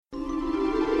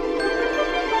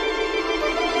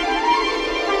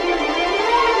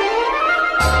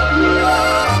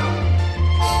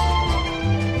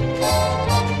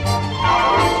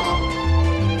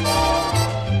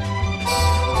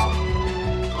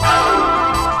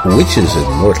Witches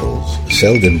and mortals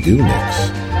seldom do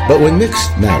mix, but when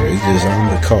mixed marriage is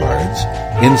on the cards,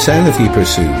 insanity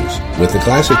pursues with the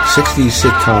classic 60s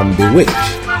sitcom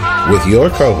Bewitched, with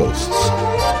your co-hosts,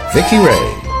 Vicky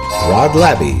Ray, Rod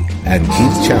Labby, and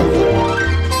Keith Chandler.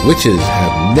 Witches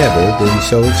have never been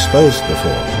so exposed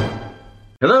before.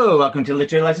 Hello, welcome to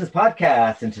Literary Lessons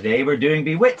Podcast, and today we're doing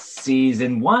Bewitched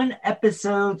Season 1,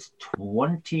 Episodes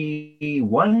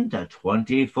 21 to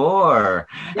 24.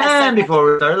 Yes, and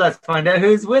before we start, let's find out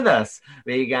who's with us.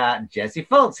 We got Jesse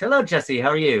Foltz. Hello, Jesse. How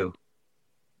are you?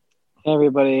 Hey,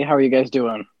 everybody. How are you guys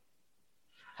doing?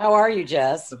 How are you,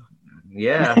 Jess?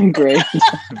 Yeah. Great.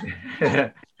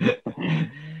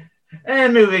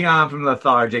 And moving on from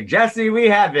lethargic Jesse, we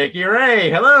have Vicky Ray.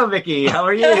 Hello, Vicky. How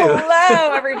are you?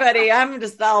 Hello, everybody. I'm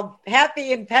just all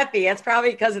happy and peppy. It's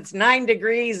probably because it's 9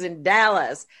 degrees in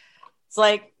Dallas. It's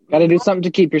like... Got to do something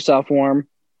to keep yourself warm.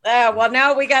 Well,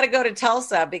 now we got to go to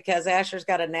Tulsa because Asher's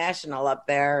got a national up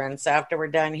there. And so after we're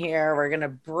done here, we're going to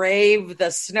brave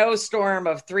the snowstorm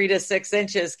of 3 to 6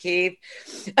 inches, Keith.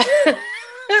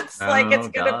 It's 3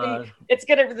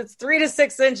 to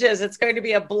 6 inches. It's going to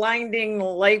be a blinding,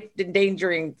 life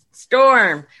endangering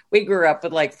storm. We grew up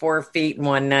with like 4 feet in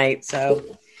one night. So,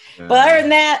 but other than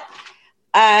that,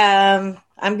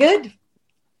 I'm good.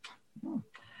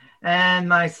 And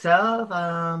myself,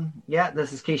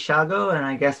 this is Keith Shago, and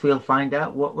I guess we'll find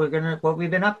out what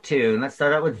we've been up to. And let's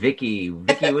start out with Vicky.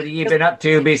 Vicky, what have you been up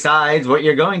to besides what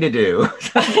you're going to do?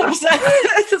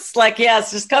 It's like,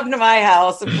 yes, just come to my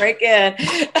house and break in.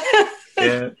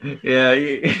 Yeah.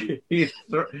 You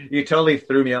totally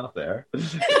threw me off there.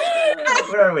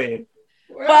 Where are we?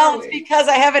 It's because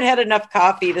I haven't had enough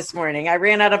coffee this morning. I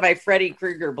ran out of my Freddy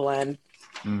Krueger blend.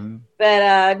 Mm-hmm.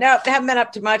 But no, haven't been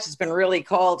up too much. It's been really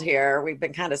cold here. We've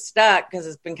been kind of stuck because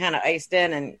it's been kind of iced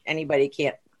in, and you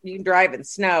can drive in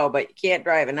snow, but you can't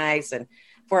drive in ice. And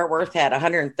Fort Worth had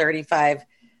 135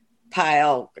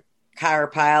 car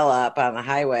pile up on the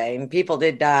highway, and people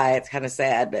did die. It's kind of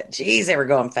sad, but geez, they were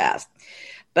going fast.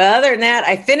 But other than that,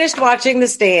 I finished watching The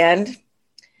Stand,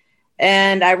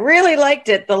 and I really liked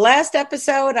it. The last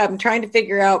episode, I'm trying to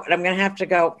figure out, but I'm going to have to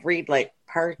go read like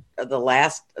part of the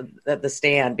last of The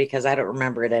Stand because I don't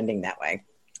remember it ending that way.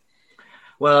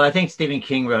 Well, I think Stephen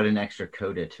King wrote an extra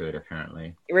coda to it,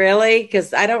 apparently. Really?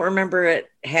 Because I don't remember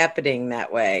it happening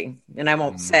that way. And I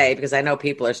won't say because I know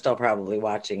people are still probably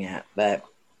watching it. But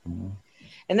And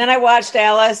then I watched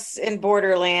Alice in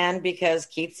Borderland because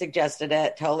Keith suggested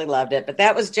it. Totally loved it. But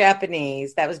that was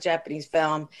Japanese. That was a Japanese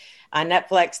film on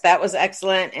Netflix. That was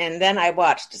excellent. And then I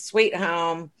watched Sweet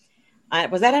Home.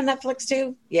 Was that on Netflix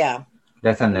too? Yeah.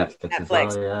 That's on Netflix. As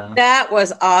well, yeah. That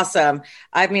was awesome.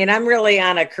 I mean, I'm really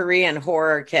on a Korean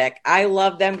horror kick. I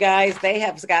love them guys. They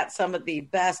have got some of the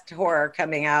best horror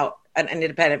coming out, an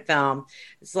independent film.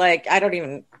 It's like,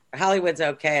 Hollywood's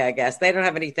okay, I guess. They don't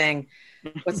have anything.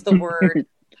 What's the word?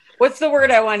 What's the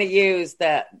word I want to use?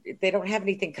 That they don't have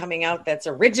anything coming out that's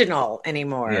original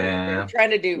anymore. Yeah. They're trying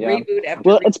to do reboot after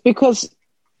Well, it's because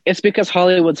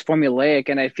Hollywood's formulaic,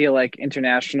 and I feel like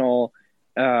international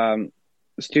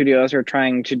studios are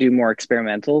trying to do more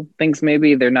experimental things.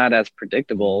 Maybe they're not as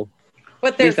predictable.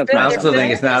 But I also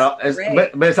think it's not,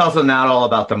 but it's also not all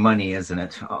about the money, isn't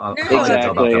it?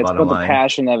 Exactly, it's about the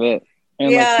passion of it.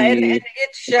 And and it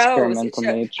shows.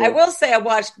 Nature. I will say I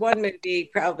watched one movie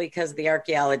probably because the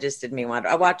archaeologist did me one.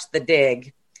 I watched The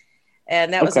Dig,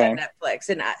 and that was on Netflix,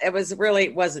 and it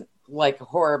wasn't like a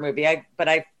horror movie. But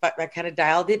I kind of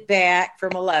dialed it back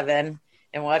from 11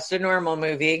 and watched a normal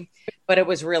movie, but it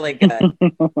was really good.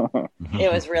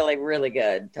 It was really, really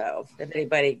good. So if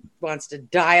anybody wants to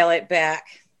dial it back,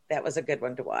 that was a good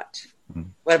one to watch.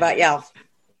 What about y'all?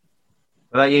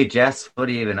 What about you, Jess? What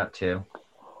have you been up to?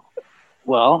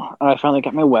 Well, I finally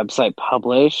got my website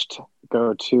published.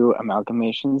 Go to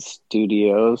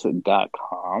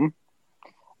amalgamationstudios.com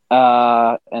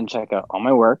and check out all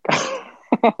my work.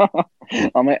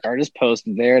 All my art is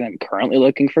posted there, and I'm currently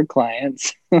looking for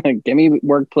clients. Give me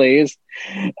work, please.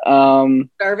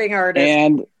 Starving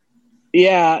artist.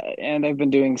 And I've been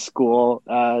doing school,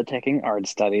 taking art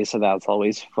studies, so that's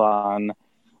always fun.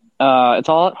 It's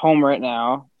all at home right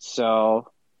now, so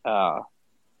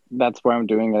that's where I'm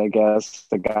doing it, I guess.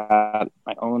 I got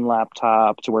my own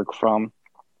laptop to work from.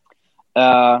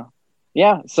 So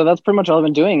that's pretty much all I've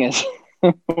been doing is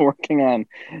working on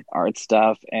art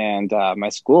stuff and my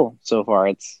school so far.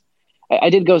 I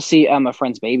did go see a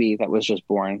friend's baby that was just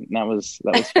born, and that was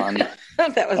fun.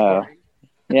 That was boring.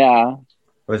 Yeah.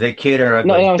 Was it cute or ugly?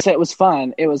 No, it was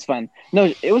fun. It was fun.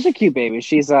 No, it was a cute baby.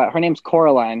 She's her name's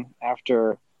Coraline,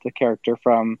 after the character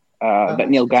from that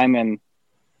Neil Gaiman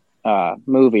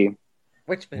movie.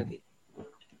 Which movie?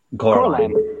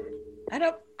 Coraline. I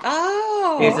don't.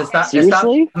 Oh,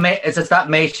 Seriously? It's a stop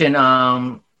motion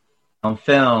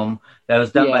film that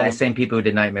was done by the same people who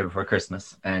did Nightmare Before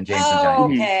Christmas and James and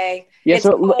Giant. Okay. Yeah, It's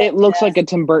so cool, it looks like a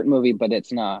Tim Burton movie, but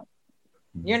it's not.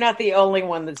 You're not the only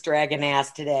one that's dragging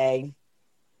ass today.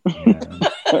 Yeah.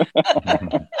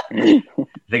 I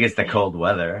think it's the cold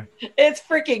weather. It's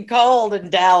freaking cold in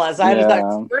Dallas.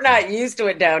 We're not used to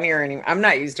it down here anymore. I'm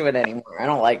not used to it anymore. I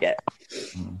don't like it.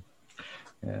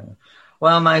 Yeah.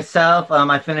 Well, myself,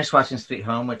 I finished watching Sweet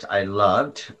Home, which I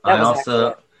loved. I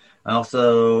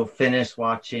also finished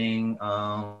watching.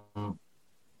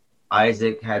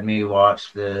 Isaac had me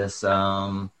watch this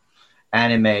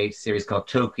anime series called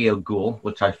Tokyo Ghoul,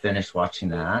 which I finished watching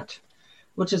that,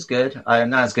 which is good.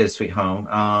 Not as good as Sweet Home.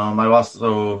 I've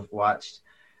also watched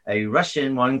a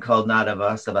Russian one called Not of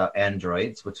Us about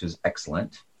androids, which was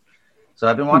excellent. So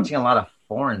I've been watching a lot of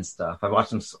foreign stuff. I've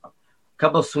watched a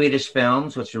couple of Swedish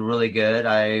films, which are really good.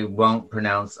 I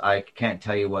can't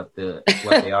tell you what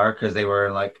they are because they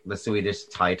were like the Swedish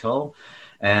title.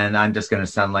 And I'm just going to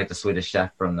sound like the Swedish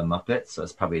chef from the Muppets, so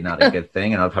it's probably not a good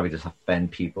thing, and I'll probably just offend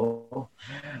people.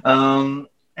 I'm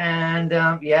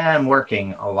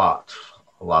working a lot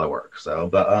of work. So,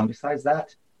 but besides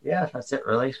that, yeah, that's it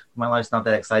really. My life's not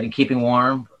that exciting. Keeping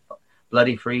warm,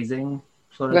 bloody freezing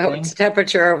sort of thing. What's the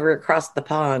temperature over across the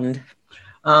pond?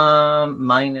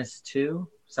 -2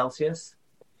 Celsius.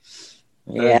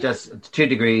 Yeah, just 2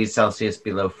 degrees Celsius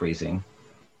below freezing.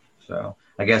 So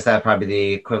I guess that'd probably be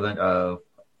the equivalent of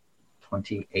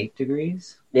 28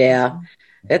 degrees. Yeah,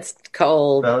 it's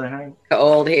cold.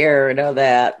 Cold here. I know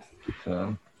that.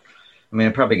 So, I mean,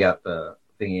 I probably got the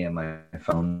thingy in my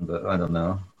phone, but I don't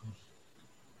know.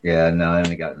 Yeah, no, I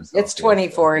only got it. It's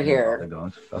 24 here.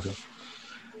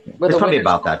 It's probably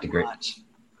about that degree.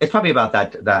 It's probably about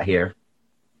that here.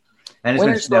 And it's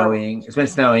been snowing. It's been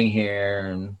snowing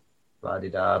here and blah de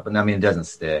da. But I mean, it doesn't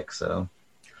stick. So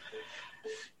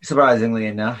surprisingly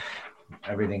enough,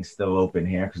 everything's still open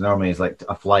here because normally it's like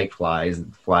a flight flies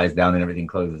down and everything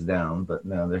closes down. But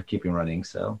no, they're keeping running.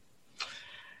 So,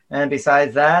 and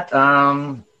besides that,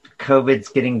 COVID's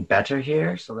getting better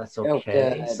here, so that's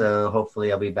okay. So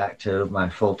hopefully I'll be back to my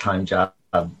full-time job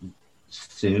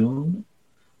soon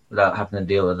without having to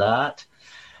deal with that.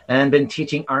 And been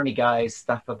teaching Army guys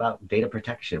stuff about data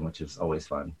protection, which is always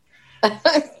fun.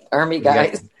 Army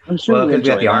guys. I'm sure we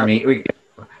got the Army.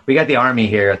 We got the Army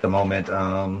here at the moment,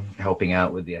 helping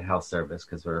out with the health service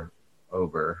because we're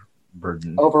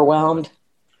overwhelmed.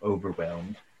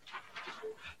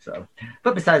 So,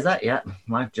 but besides that, yeah,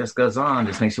 life just goes on.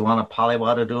 Just makes you want to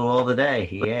polywater do all the day.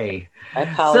 Yay! I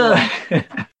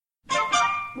polywater.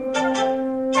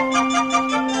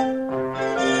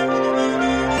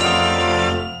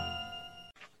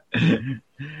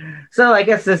 So I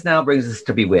guess this now brings us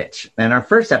to Bewitched. And our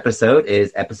first episode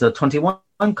is episode 21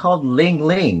 called Ling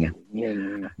Ling.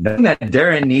 Knowing that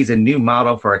Darren needs a new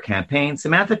model for a campaign,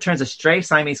 Samantha turns a stray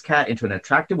Siamese cat into an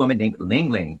attractive woman named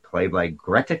Ling Ling, played by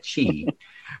Greta Chi.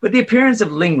 But the appearance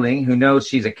of Ling Ling, who knows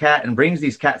she's a cat and brings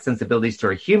these cat sensibilities to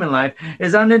her human life,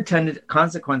 is unintended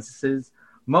consequences,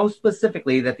 most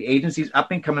specifically that the agency's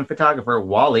up-and-coming photographer,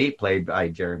 Wally, played by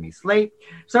Jeremy Slate,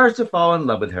 starts to fall in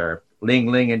love with her.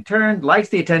 Ling Ling, in turn, likes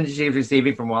the attention she's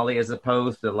receiving from Wally as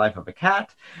opposed to the life of a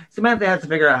cat. Samantha has to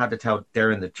figure out how to tell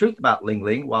Darren the truth about Ling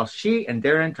Ling, while she and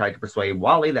Darren try to persuade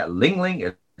Wally that Ling Ling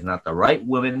is not the right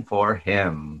woman for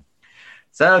him.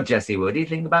 So, Jesse, what do you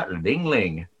think about Ling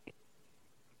Ling?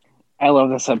 I love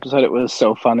this episode. It was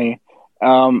so funny.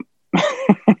 The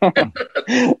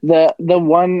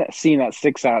one scene that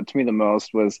sticks out to me the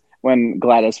most was when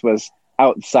Gladys was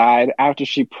outside after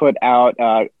she put out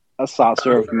a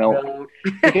saucer of milk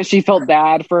because she felt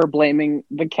bad for blaming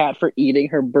the cat for eating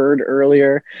her bird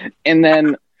earlier, and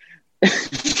then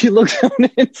she looks down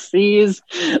and sees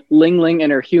Ling Ling in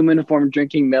her human form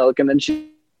drinking milk, and then she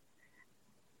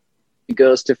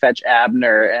goes to fetch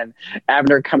Abner, and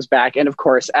Abner comes back, and of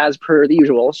course, as per the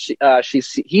usual, he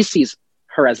sees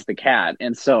her as the cat,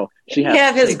 and so she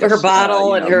has her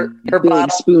bottle and her bottle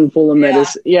spoonful of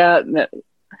medicine. Yeah,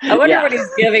 I wonder what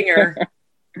he's giving her.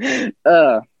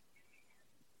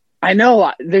 I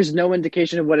know there's no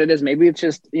indication of what it is. Maybe it's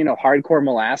just hardcore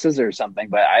molasses or something,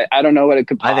 but I don't know what it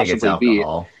could possibly I think it's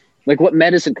alcohol. Be. Like what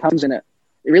medicine comes in it?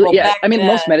 Really? Yeah, I mean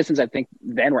most medicines I think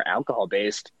then were alcohol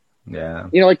based. Yeah.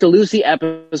 Like the Lucy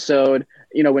episode,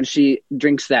 when she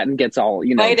drinks that and gets all,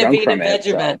 drunk from it.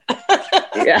 So.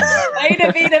 Yeah.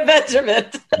 Vita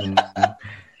Vegemite.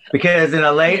 Because in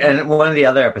one of the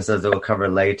other episodes that we'll cover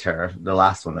later, the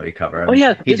last one that we cover. Oh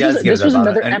yeah, this was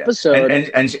another episode.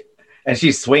 And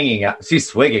she's swinging out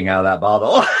of that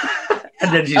bottle.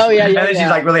 And then she's, she's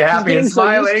like really happy and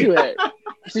smiling.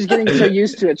 She's getting so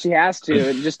used to it. She has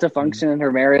to just to function in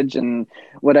her marriage and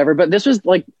whatever. But this was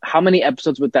like how many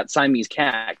episodes with that Siamese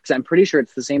cat? Because I'm pretty sure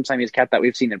it's the same Siamese cat that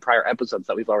we've seen in prior episodes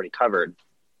that we've already covered.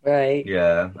 Right.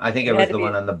 Yeah. I think it was the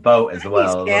one on the boat as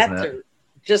well, wasn't it?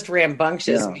 Just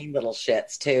rambunctious, mean little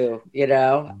shits too. You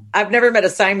know, I've never met a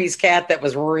Siamese cat that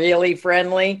was really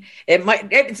friendly.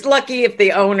 It's lucky if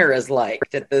the owner is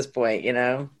liked at this point, you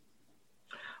know.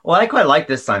 Well, I quite like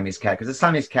this Siamese cat because the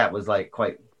Siamese cat was like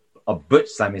quite a butch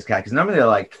Siamese cat because normally they're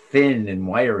like thin and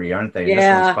wiry, aren't they? Yeah.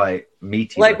 This one's quite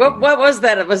meaty. Like what was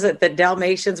that? Was it the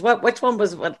Dalmatians? Which one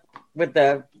was what with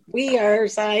the We Are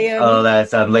Siam? Oh,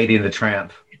 that's Lady and the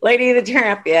Tramp. Lady and the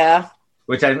Tramp, yeah.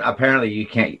 Which apparently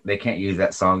they can't use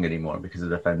that song anymore because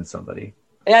it offends somebody.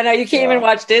 Yeah, no, you can't even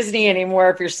watch Disney anymore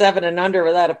if you're 7 and under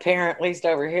without a parent. At least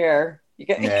over here,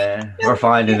 we're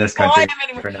fine in this country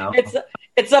for now.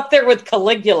 It's up there with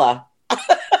Caligula.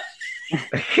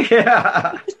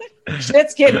 Yeah.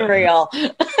 Shit's getting real.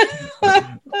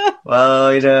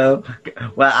 Well, you know,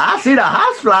 I seen a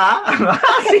house fly.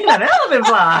 I seen an elephant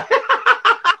fly.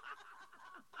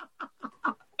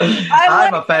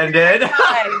 I'm offended.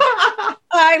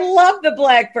 I love the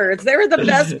blackbirds. They were the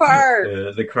best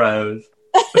part. The crows.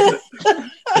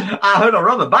 I heard a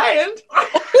rubber band.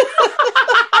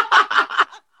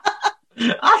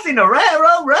 I seen a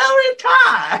railroad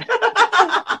tie.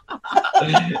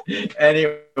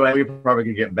 Anyway, we probably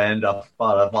could get banned off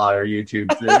Spotify or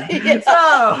YouTube soon.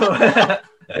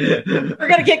 We're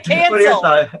gonna get canceled.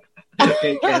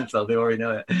 Get canceled. They already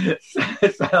know it.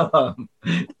 So,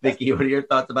 Vicky, what are your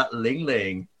thoughts about Ling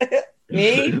Ling?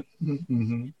 Me?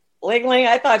 Mm-hmm. Ling Ling,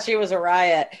 I thought she was a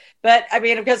riot. But, I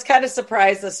mean, I was kind of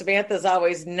surprised that Samantha's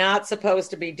always not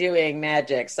supposed to be doing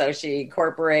magic. So she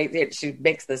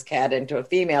makes this cat into a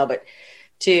female. But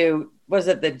was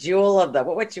it the Jewel of the,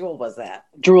 what jewel was that?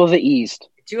 Jewel of the East.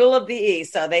 Jewel of the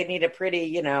East. So they need a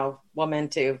pretty, woman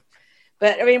to.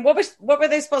 But, I mean, what were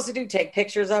they supposed to do? Take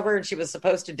pictures of her and she was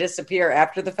supposed to disappear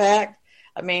after the fact?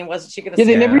 I mean, wasn't she going to? Yeah,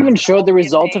 they never even showed the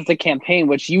results of the campaign,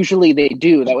 which usually they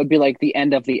do. That would be like the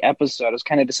end of the episode. I was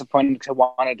kind of disappointed because I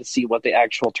wanted to see what the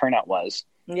actual turnout was.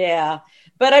 Yeah,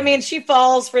 but I mean, she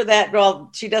falls for that. Well,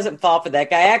 she doesn't fall for that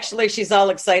guy. Actually, she's all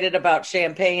excited about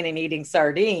champagne and eating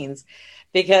sardines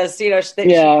because she was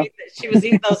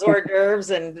eating those hors d'oeuvres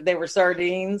and they were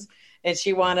sardines, and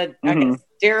she wanted. I guess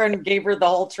Darren gave her the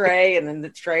whole tray, and then the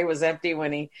tray was empty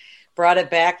when he brought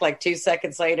it back like 2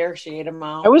 seconds later. She ate them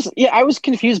all. I was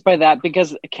confused by that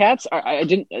because cats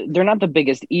they're not the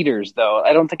biggest eaters though.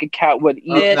 I don't think a cat would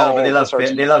eat. No, but they love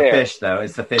fish. They love fish though.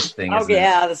 It's the fish thing. Oh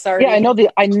yeah, the sardines. Yeah,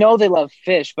 I know they love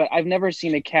fish, but I've never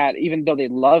seen a cat, even though they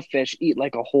love fish, eat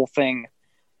like a whole thing.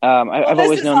 I've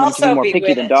always known them to be more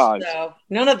picky than dogs. So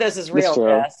none of this is real,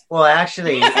 Jess. Well,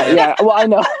 actually, yeah. Well, I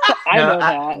know. I know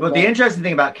that. But the interesting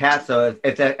thing about cats, though,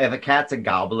 is if a cat's a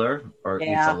gobbler or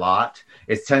eats a lot,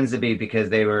 it tends to be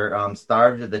because they were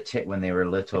starved of the tit when they were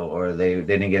little, or they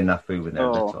didn't get enough food when they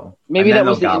were little. Maybe that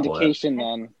was the indication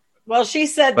then. Well, she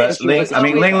said that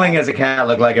Ling Ling as a cat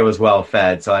looked like it was well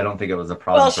fed, so I don't think it was a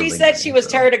problem. Well, she said she was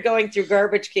tired of going through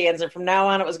garbage cans, and from now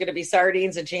on it was going to be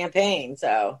sardines and champagne.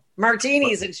 So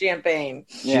martinis and champagne.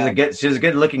 She's a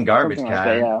good looking garbage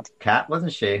cat. Like Cat,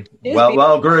 wasn't she?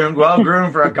 Well groomed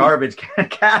for a garbage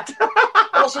cat.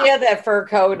 Well, she had that fur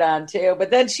coat on too, but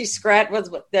then she scratched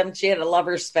with them. She had a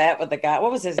lover's spat with the guy.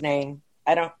 What was his name?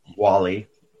 Wally.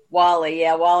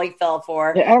 Yeah, Wally fell for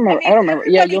her. Yeah, I don't remember.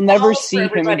 Yeah, you'll never see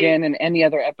him again in any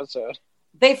other episode.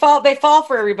 They fall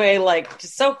for everybody like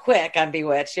just so quick on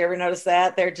Bewitched. You ever notice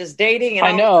that? They're just dating. And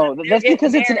I know. That's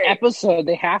because it's an episode.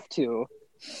 They have to.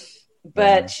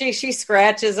 But she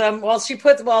scratches them. Well,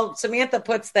 Samantha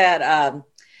puts that,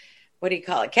 what do you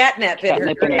call it? Catnip in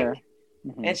her drink.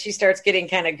 Mm-hmm. And she starts getting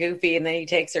kind of goofy, and then he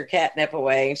takes her catnip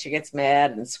away, and she gets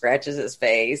mad and scratches his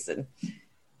face. And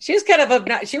she was kind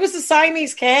of she was a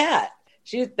Siamese cat.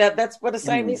 That's what a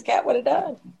Siamese cat would have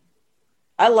done.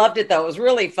 I loved it though. It was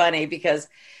really funny because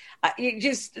I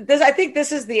think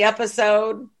this is the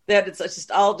episode that it's just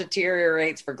all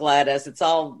deteriorates for Gladys. It's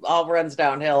all runs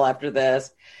downhill after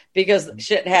this because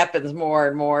shit happens more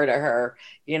and more to her,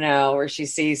 where she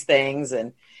sees things.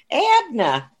 And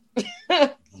Adna,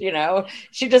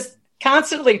 she just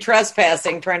constantly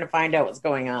trespassing, trying to find out what's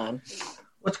going on.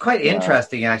 What's quite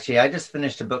interesting, actually, I just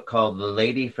finished a book called The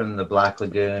Lady from the Black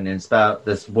Lagoon, and it's about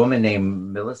this woman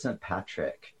named Millicent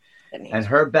Patrick. And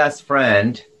her best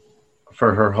friend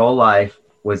for her whole life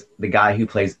was the guy who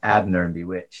plays Abner in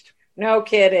Bewitched. No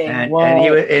kidding. And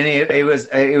it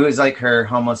was like her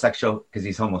homosexual, because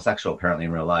he's homosexual apparently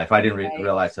in real life. I didn't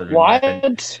realize so.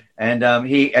 What? And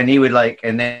he would like,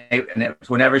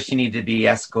 whenever she needed to be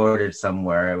escorted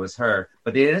somewhere, it was her.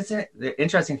 But the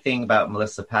interesting thing about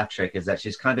Melissa Patrick is that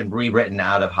she's kind of been rewritten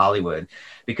out of Hollywood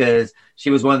because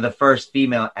she was one of the first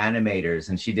female animators,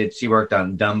 and she worked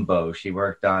on Dumbo, she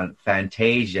worked on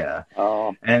Fantasia,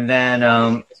 and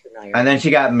then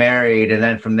she got married, and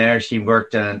then from there she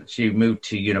moved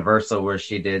to Universal, where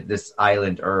she did This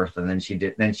Island Earth, and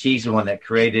then she's the one that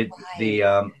created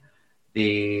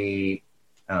the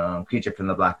Creature from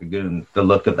the Black Lagoon, the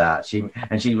look of that. She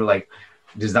like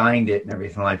designed it and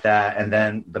everything like that. And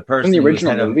then the person in the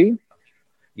original movie?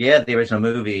 Yeah, the original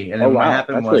movie. And then what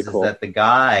happened was cool. is that the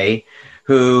guy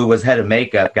who was head of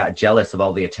makeup got jealous of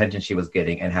all the attention she was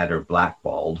getting and had her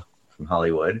blackballed from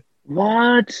Hollywood.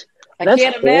 What? I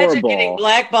can't imagine getting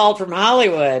blackballed from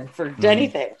Hollywood for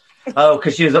anything. Oh,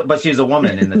 because she was a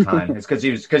woman in the time. It's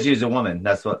because she was a woman.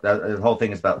 That's what the whole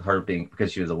thing is about, her being,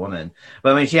 because she was a woman.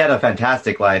 But I mean, she had a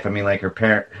fantastic life. I mean, like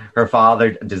her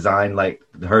father designed like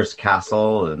the Hearst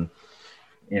Castle and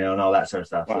and all that sort of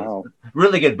stuff. Wow. So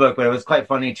really good book, but it was quite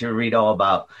funny to read all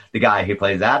about the guy who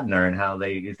plays Abner and how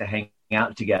they used to hang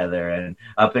out together, and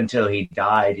up until he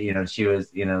died, she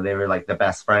was, they were like the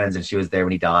best friends, and she was there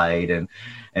when he died, and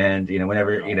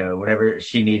whenever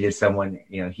she needed someone,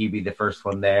 he'd be the first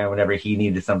one there. Whenever he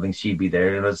needed something, she'd be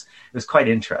there. It was quite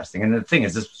interesting. And the thing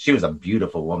is, she was a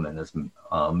beautiful woman, this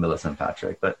Millicent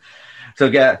Patrick. But so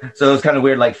it was kind of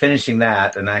weird, like finishing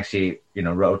that, and actually,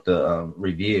 wrote the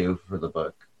review for the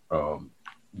book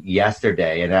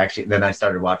yesterday, and actually then I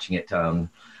started watching it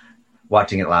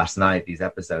last night, these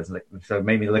episodes. So it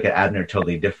made me look at Abner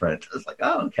totally different. I was like,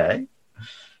 oh, okay.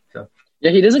 So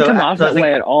yeah, he doesn't come off that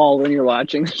way at all when you're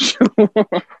watching the show.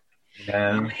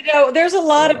 No. There's a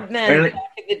lot of men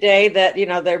back in the day that,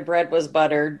 their bread was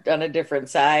buttered on a different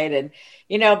side. And,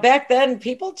 back then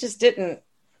people just didn't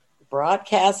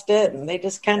broadcast it, and they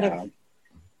just kind of,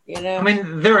 I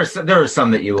mean, there are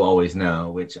some that you always know,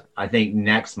 which I think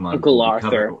next month. Uncle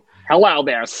Arthur. Hello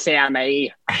there,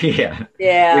 Sammy. Yeah.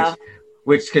 Yeah.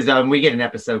 Which because we get an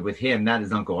episode with him. That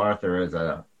is Uncle Arthur as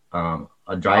a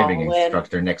driving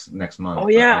instructor next month. Oh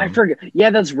yeah, I forgot.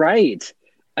 Yeah, that's right.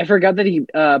 I forgot that he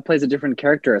plays a different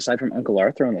character aside from Uncle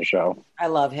Arthur on the show. I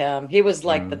love him. He was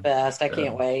like the best. I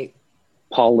can't wait.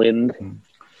 Paul Lind.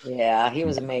 Yeah, he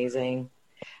was amazing.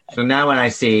 So now when I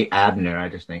see Abner, I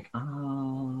just think,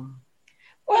 oh.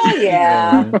 Well,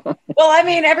 yeah. Well, I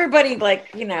mean, everybody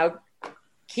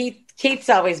Keith's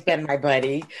always been my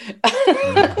buddy.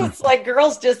 It's like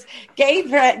girls just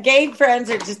gay friends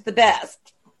are just the best.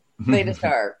 They just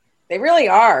are. They really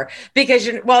are, because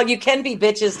you can be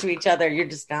bitches to each other. You're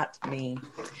just not to me.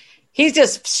 He's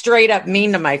just straight up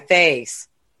mean to my face.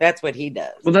 That's what he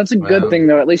does. Well, that's a good thing,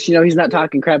 though. At least he's not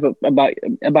talking crap about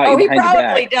you behind your back. He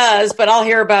probably does, but I'll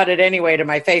hear about it anyway to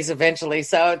my face eventually.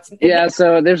 So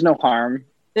so there's no harm.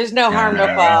 There's no harm, no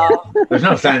foul. There's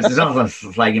no sense. There's no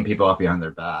sense slagging people off behind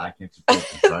their back. It's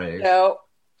just no.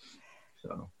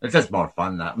 So it's just more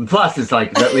fun that. And plus, it's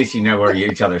like at least you know where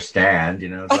each other stand.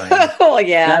 It's like, well,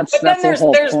 yeah. But then there's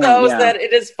those that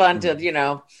it is fun to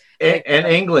In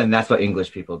England, that's what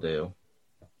English people do.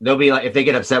 They'll be like, if they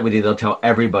get upset with you, they'll tell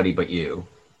everybody but you.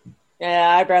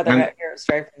 Yeah, I'd rather hear it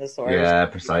straight from the source. Yeah,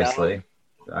 precisely.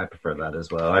 I prefer that as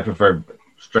well. I prefer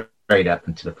straight up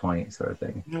and to the point sort of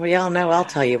thing. We all know. I'll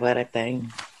tell you what I think.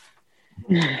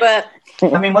 But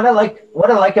I mean, what I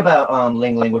like about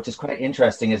Ling Ling, which is quite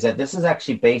interesting, is that this is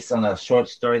actually based on a short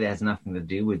story that has nothing to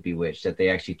do with Bewitched, that they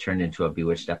actually turned into a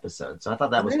Bewitched episode. So I thought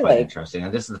that was quite interesting,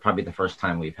 and this is probably the first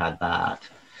time we've had that.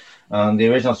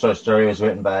 The original short story was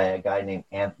written by a guy named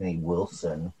Anthony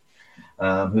Wilson,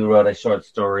 who wrote a short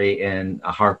story in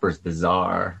Harper's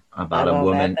Bazaar about a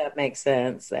woman. That makes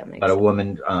sense. A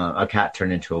woman, a cat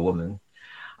turned into a woman.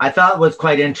 I thought it was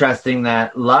quite interesting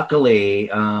that luckily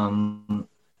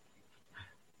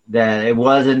that it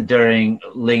wasn't during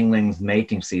Ling Ling's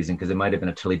mating season, because it might have been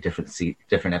a totally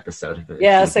different episode.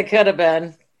 Yes, it could have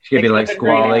been. She could be like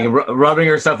squalling, rubbing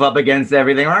herself up against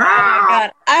everything. Oh my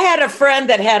God. I had a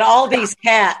friend that had all these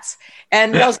cats,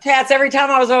 and those cats, every time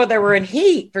I was over there, were in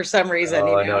heat for some reason.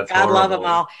 God love them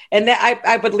all. And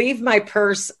I would leave my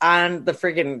purse on the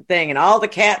friggin' thing, and all the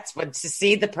cats would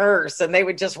see the purse, and they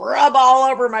would just rub all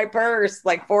over my purse,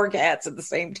 like 4 cats at the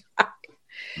same time.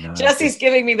 No, Jesse's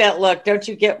giving me that look. Don't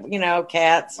you get,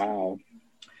 cats? Wow.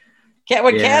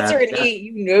 When cats are in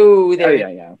heat, they're...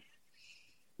 yeah.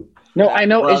 No, I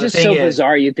know. Well, it's just so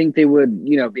bizarre. You'd think they would,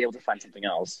 be able to find something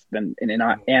else than an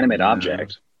inanimate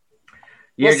object.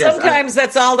 Well, sometimes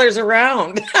that's all there's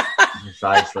around.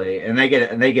 Precisely, and they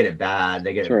get it bad.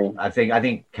 They get it. I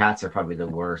think cats are probably the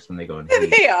worst when they go in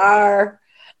heat. They are.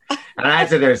 And I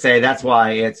sit there and say that's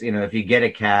why it's, if you get a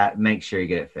cat, make sure you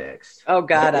get it fixed. Oh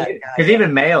God, because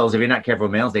even males, if you're not careful,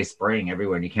 males they spring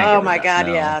everywhere and you can't. Oh my God,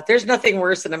 yeah. There's nothing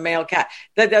worse than a male cat.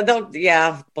 They'll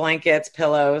blankets,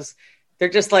 pillows. They're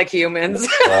just like humans.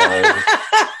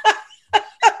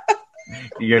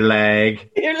 Your leg.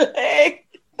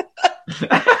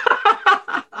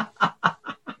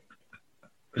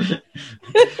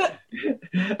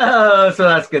 Oh, so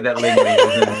that's good that Ling Ling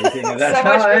isn't anything at that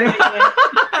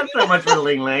time. So much for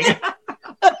Ling Ling.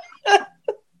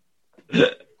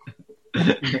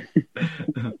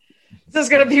 This is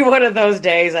going to be one of those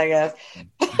days, I guess.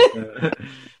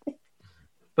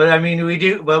 But I mean, we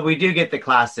do get the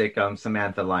classic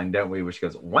Samantha line, don't we? Where she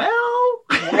goes, well.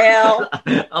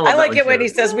 I like it when he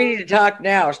says, we need to talk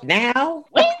now. Now?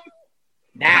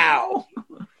 Now.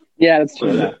 Yeah, that's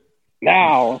true.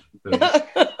 Now.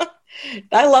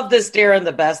 I love this Darren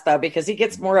the best, though, because he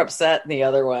gets more upset than the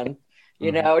other one.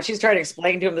 She's trying to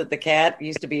explain to him that the cat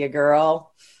used to be a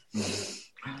girl. I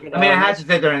mean, I had to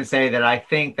sit there and say that I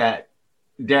think that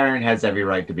Darren has every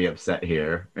right to be upset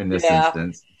here in this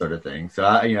instance, sort of thing. So,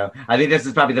 I think this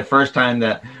is probably the first time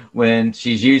that when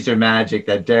she's used her magic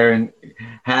that Darren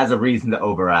has a reason to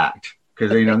overact.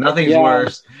 Because,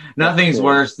 nothing's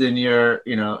worse than your,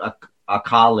 a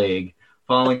colleague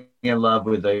falling in love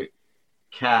with a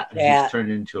cat who's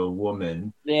turned into a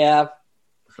woman. Yeah.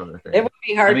 Sort of thing. It would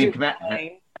be hard to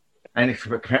explain. And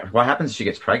what happens if she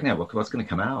gets pregnant? What's going to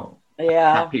come out?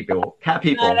 Yeah. Cat people.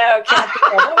 I know, cat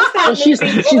people. What was that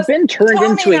movie? She's been turned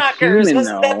into a human,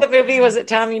 Wasn't that the movie? Was it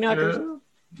Tommy Knockers?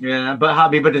 Yeah, but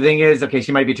the thing is, okay,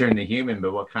 she might be turned into human,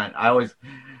 but what kind?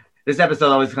 This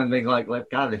episode always kind of think like,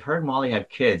 God, if her and Molly have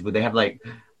kids, would they have like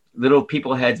little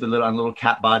people heads with little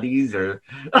cat bodies, or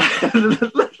they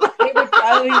would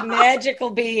probably be magical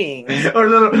beings, or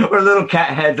little cat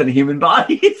heads and human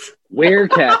bodies,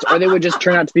 werecats, or they would just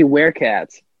turn out to be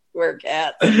werecats.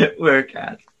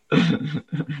 Werecats.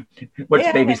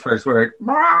 What's baby's first word?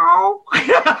 Meow.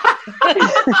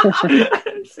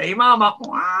 Say mama.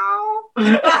 Meow.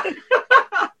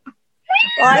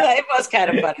 Well, it was kind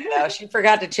of funny though. She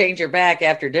forgot to change her back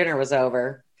after dinner was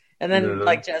over, and then,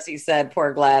 like Jesse said,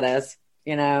 poor Gladys.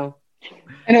 I know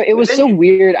it was so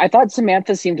weird. I thought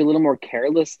Samantha seemed a little more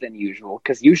careless than usual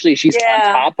because usually she's on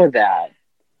top of that.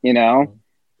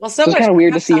 Well, so it's kind of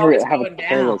weird to see her have a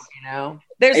careless.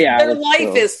 Their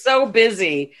life is so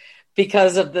busy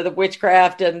because of the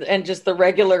witchcraft and just the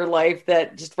regular life,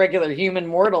 that just regular human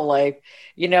mortal life,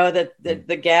 that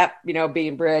the gap,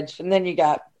 being bridged. And then you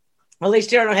got, at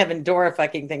least you don't have Endora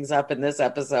fucking things up in this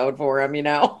episode for him,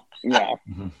 Yeah.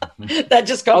 That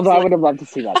just goes. Although I would have loved to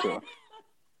see that too.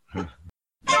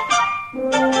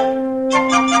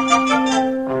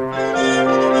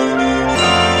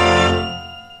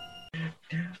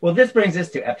 Well, this brings us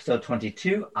to episode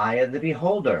 22, Eye of the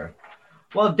Beholder.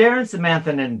 While Darren,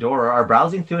 Samantha, and Endora are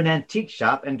browsing through an antique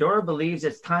shop, Endora believes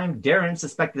it's time Darren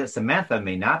suspected that Samantha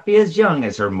may not be as young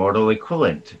as her mortal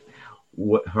equivalent.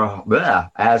 Would be.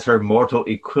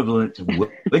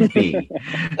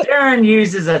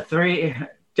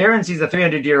 Darren sees a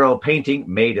 300-year-old painting,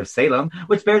 Maid of Salem,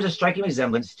 which bears a striking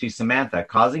resemblance to Samantha,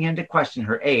 causing him to question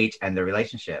her age and their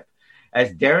relationship.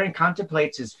 As Darren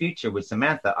contemplates his future with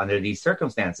Samantha under these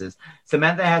circumstances,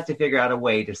 Samantha has to figure out a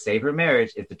way to save her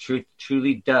marriage if the truth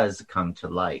truly does come to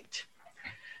light.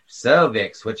 So,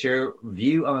 Vix, what's your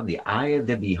view on the Eye of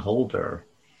the Beholder?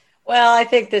 Well, I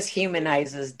think this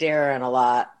humanizes Darren a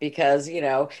lot because, you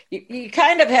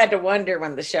kind of had to wonder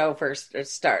when the show first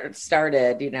started,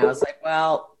 it's like,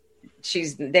 well,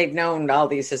 they've known all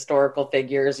these historical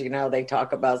figures, they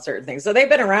talk about certain things. So they've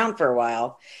been around for a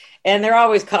while. And they're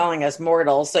always calling us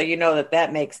mortal, so that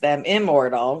makes them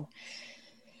immortal.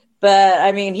 But,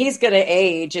 I mean, he's going to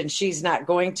age and she's not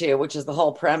going to, which is the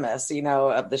whole premise,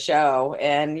 of the show.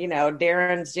 And,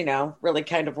 Darren's, really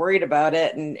kind of worried about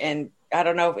it. And I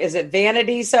don't know, is it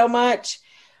vanity so much?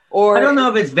 Or I don't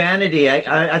know if it's vanity.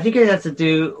 I think it has to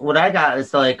do, what I got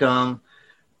is like,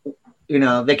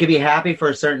 they could be happy for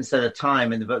a certain set of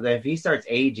time. But if he starts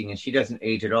aging and she doesn't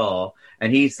age at all,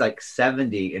 and he's like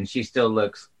 70 and she still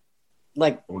looks,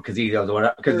 because he goes,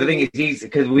 because the thing is,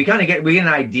 because we get an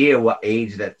idea what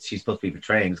age that she's supposed to be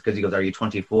portraying, because he goes, are you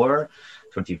 24,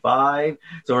 25?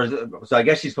 So I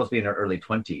guess she's supposed to be in her early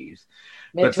 20s.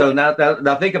 But so now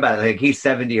think about it, like he's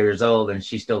 70 years old and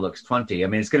she still looks 20. I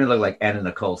mean, it's going to look like Anna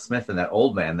Nicole Smith and that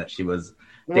old man that she was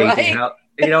dating. Right.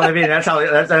 You know what I mean? That's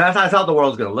how the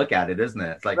world's going to look at it, isn't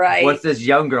it? It's like, What's this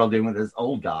young girl doing with this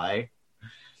old guy?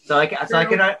 So I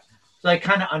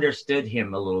kind of understood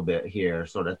him a little bit here,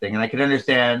 sort of thing, and I can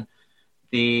understand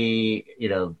the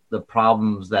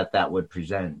problems that would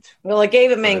present. Well, it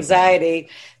gave him anxiety.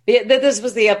 This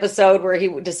was the episode where he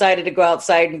decided to go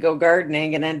outside and go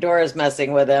gardening, and then Dora's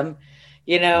messing with him,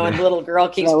 and the little girl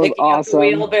keeps picking up the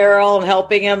wheelbarrow and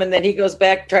helping him, and then he goes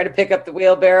back to try to pick up the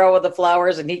wheelbarrow with the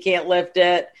flowers, and he can't lift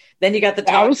it. Then you got the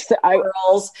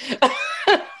girls.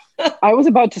 I was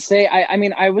about to say, I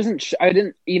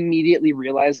didn't immediately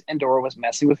realize Andorra was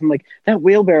messing with him. Like, that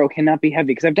wheelbarrow cannot be heavy,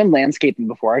 because I've done landscaping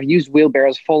before. I've used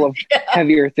wheelbarrows full of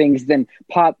heavier things than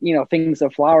things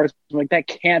of flowers. I'm like, that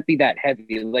can't be that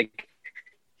heavy. Like,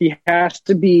 he has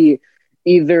to be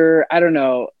either, I don't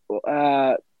know,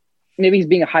 maybe he's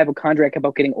being a hypochondriac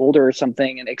about getting older or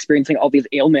something and experiencing all these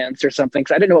ailments or something.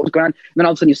 So I didn't know what was going on. And then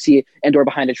all of a sudden you see Andorra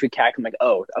behind a tree cackling. I'm like,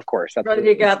 oh, of course.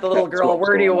 You got the little girl.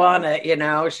 Where do you want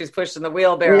it? She's pushing the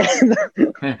wheelbarrow.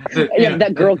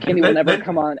 That girl, Kimmy, will never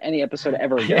come on any episode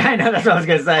ever again. Yeah, I know. That's what I was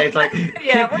going to say. It's like,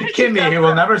 Kimmy, who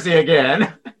we'll never see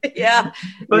again. Yeah.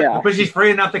 But she's free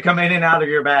enough to come in and out of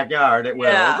your backyard. It will.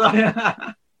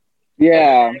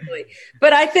 Yeah. Exactly.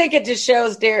 But I think it just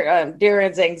shows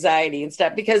Darren's anxiety and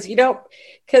stuff, because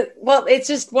it's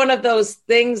just one of those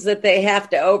things that they have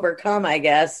to overcome, I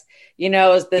guess,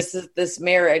 is this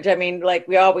marriage. I mean, like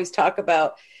we always talk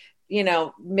about,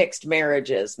 mixed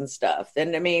marriages and stuff.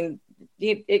 And I mean,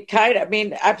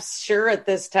 I'm sure at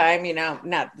this time,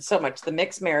 not so much the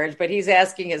mixed marriage, but he's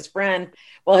asking his friend.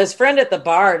 Well, his friend at the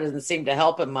bar doesn't seem to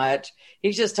help him much.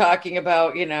 He's just talking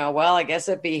about, well, I guess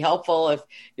it'd be helpful if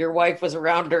your wife was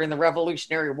around during the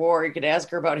Revolutionary War. You could ask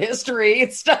her about history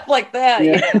and stuff like that.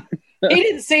 Yeah. He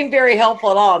didn't seem very helpful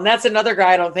at all. And that's another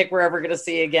guy I don't think we're ever going to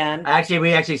see again.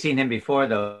 We actually seen him before,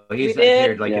 though. He's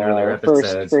appeared in earlier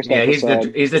episodes. First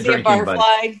episode. He's the drinking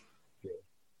buddy.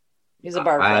 He's a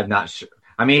barfly. I'm not sure.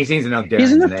 I mean, he seems to know Darren's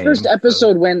He's in the name, first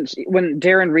episode when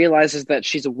Darren realizes that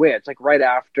she's a witch, like right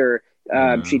after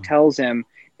she tells him,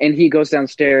 and he goes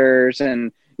downstairs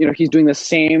and, he's doing the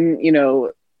same,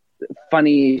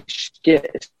 funny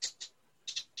stick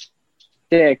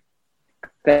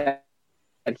that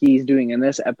he's doing in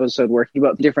this episode, where he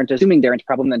about different, assuming Darren's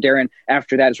problem. Then Darren,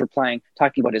 after that, is replying,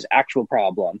 talking about his actual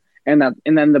problem. And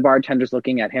then the bartender's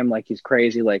looking at him like he's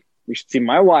crazy, like, you should see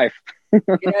my wife. He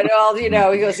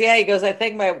goes, I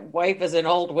think my wife is an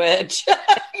old witch.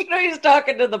 He's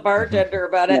talking to the bartender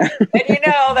about it. And,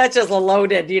 that's just a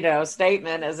loaded,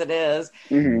 statement as it is.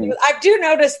 Mm-hmm. I do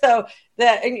notice, though,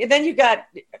 that, and then you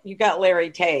got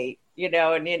Larry Tate,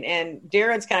 and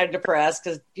Darren's kind of depressed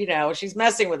because, she's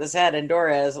messing with his head, and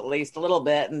Dora is at least a little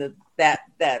bit, and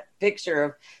that picture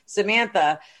of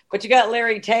Samantha. But you got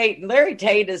Larry Tate, and Larry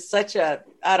Tate is such a,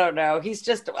 I don't know, he's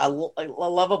just a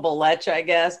lovable lech, I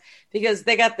guess, because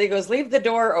they goes, leave the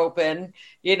door open,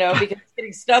 because it's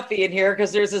getting stuffy in here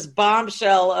because there's this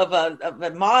bombshell of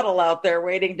a model out there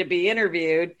waiting to be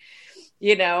interviewed,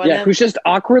 who's just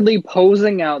awkwardly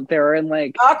posing out there and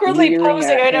like awkwardly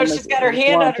posing. I know she's got her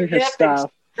hand on her hip.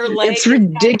 Her leg. It's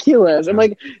ridiculous. I'm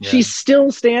like, she's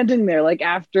still standing there, like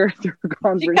after their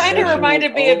conversation. She kind of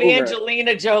reminded me of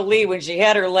Angelina Jolie when she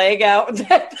had her leg out.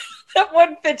 That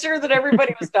one picture that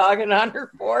everybody was dogging on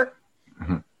her for.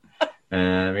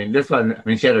 This one.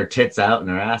 She had her tits out and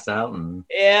her ass out, and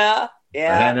her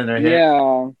hand in her hip.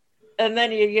 Yeah. And then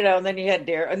then you had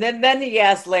Darren, and then he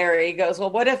asked Larry. He goes, "Well,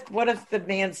 what if the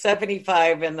man's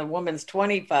 75 and the woman's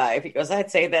 25?" He goes, "I'd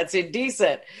say that's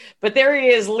indecent." But there he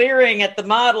is leering at the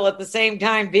model at the same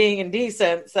time being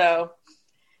indecent. So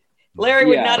Larry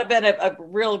would not have been a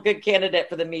real good candidate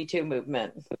for the Me Too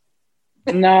movement.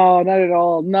 No, not at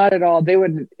all. Not at all.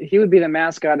 He would be the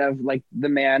mascot of like the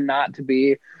man not to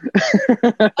be.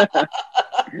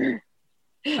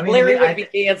 Larry would be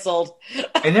canceled.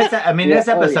 And this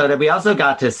episode, we also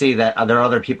got to see that there are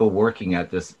other people working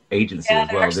at this agency as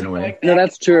well, in a way. No,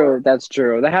 that's true. That's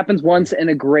true. That happens once in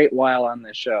a great while on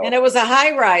this show. And it was a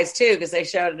high rise too, because they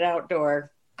showed an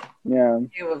outdoor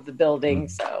view of the building,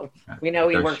 so we know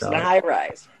he works in a high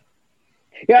rise.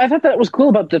 Yeah, I thought that was cool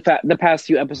about the past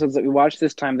few episodes that we watched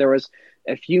this time. There was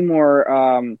a few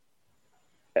more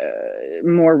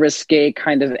risque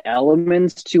kind of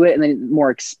elements to it, and then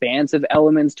more expansive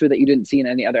elements to it that you didn't see in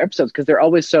any other episodes, because they're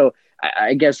always so,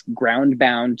 I guess, ground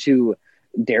bound to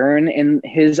Darren in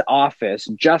his office,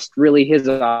 just really his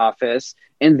office,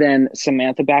 and then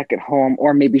Samantha back at home,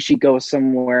 or maybe she goes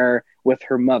somewhere with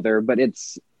her mother, but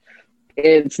it's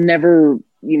never,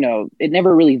 it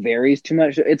never really varies too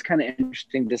much. It's kind of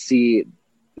interesting to see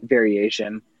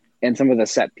variation in some of the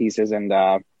set pieces and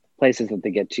places that they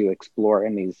get to explore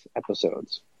in these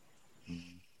episodes.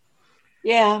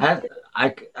 Yeah,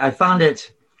 I found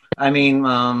it.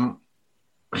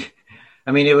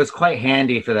 I mean, it was quite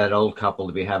handy for that old couple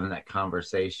to be having that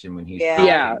conversation when he's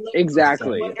yeah,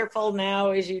 exactly. So wonderful now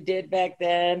as you did back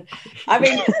then. I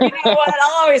mean, you know what?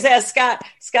 I'll always ask Scott.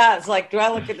 Scott's like, do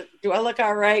I look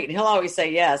all right? And he'll always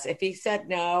say yes. If he said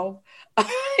no,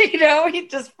 you know, he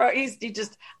just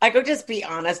I go, just be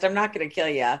honest. I'm not going to kill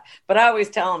you. But I always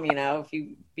tell him, you know, if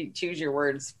you choose your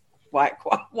words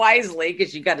wisely,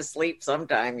 because you got to sleep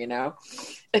sometime, you know.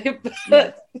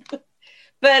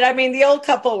 But I mean, the old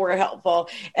couple were helpful.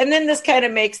 And then this kind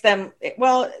of makes them,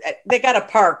 well, they got a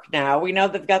park now. We know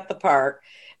they've got the park.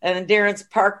 And then Darren's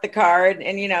parked the car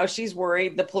and, you know, she's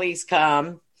worried the police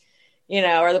come, you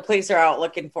know, or the police are out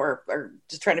looking for, or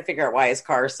just trying to figure out why his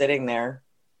car's sitting there.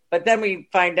 But then we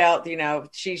find out, you know,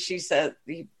 she said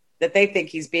that they think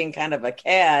he's being kind of a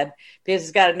cad because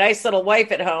he's got a nice little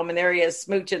wife at home. And there he is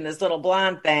smooching this little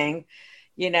blonde thing,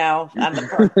 you know, on the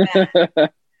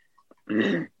park.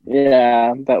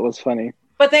 Yeah, that was funny.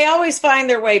 But they always find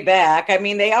their way back. I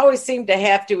mean, they always seem to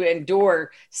have to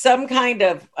endure some kind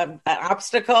of an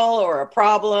obstacle or a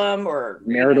problem or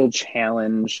marital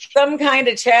challenge, some kind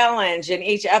of challenge in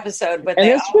each episode. But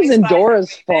this wasn't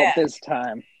Dora's fault this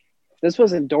time. This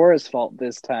wasn't Dora's fault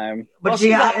this time. But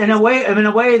see, in a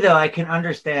way, though, I can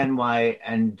understand why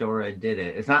Dora did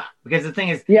it. It's not because the thing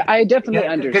is, yeah, I definitely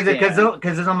understand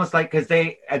because it's almost like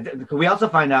we also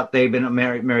find out they've been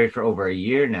married for over a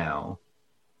year now.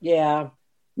 Yeah.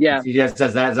 She just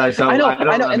says that. So I know,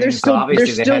 and they're still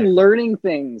learning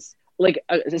things. Like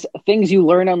things you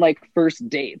learn on like first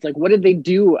dates. Like, what did they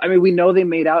do? I mean, we know they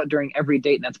made out during every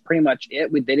date, and that's pretty much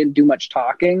it. They didn't do much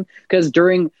talking because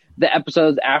during the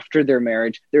episodes after their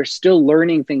marriage, they're still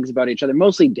learning things about each other.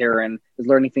 Mostly Darren is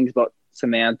learning things about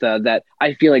Samantha that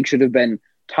I feel like should have been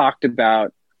talked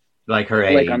about, like her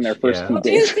age, like on their first few days.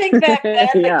 Do you think back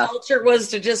then the culture was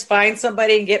to just find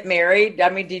somebody and get married? I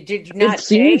mean, did you not? It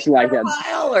seems like that.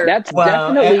 That's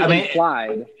definitely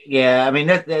implied. Yeah, I mean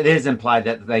that is implied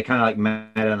that they kind of like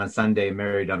met on a Sunday,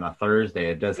 married on a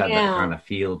Thursday. It does have that kind of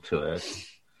feel to it.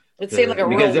 It seemed like a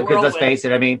because let's face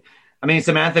it. I mean,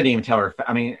 Samantha didn't even tell her.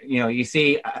 I mean, you know, you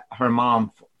see her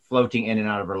mom floating in and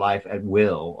out of her life at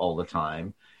will all the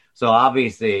time. So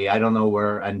obviously, I don't know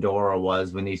where Andorra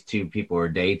was when these two people were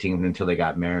dating until they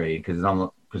got married,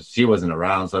 because she wasn't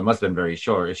around. So it must have been very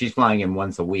short. If she's flying in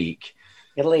once a week,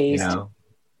 at least, you know,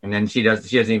 and then she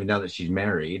doesn't even know that she's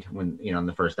married when, you know, in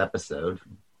the first episode.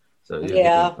 So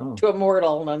yeah, to a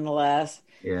mortal nonetheless.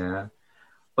 Yeah,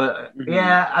 but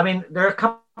yeah, I mean, there are a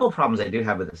couple problems I do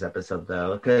have with this episode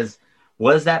though, because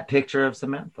was that picture of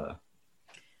Samantha?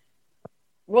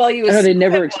 Well, they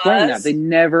never explained that. They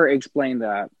never explained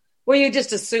that. Well, you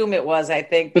just assume it was, I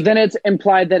think. But then it's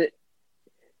implied that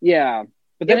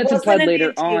But then it's implied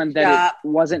later on that it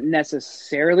wasn't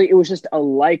necessarily, it was just a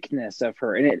likeness of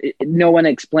her. And no one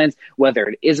explains whether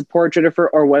it is a portrait of her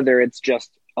or whether it's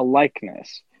just a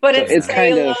likeness. But so it's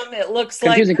kind of it looks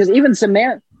confusing because even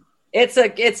Samantha. It's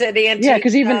an antique. Yeah,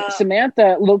 because even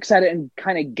Samantha looks at it and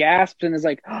kind of gasps and is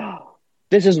like, oh,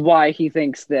 this is why he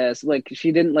thinks this. Like,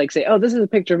 she didn't like say, oh, this is a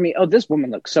picture of me. Oh, this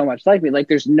woman looks so much like me. Like,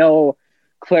 there's no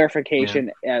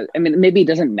clarification. Yeah. I mean, maybe it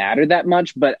doesn't matter that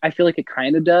much, but I feel like it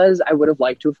kind of does. I would have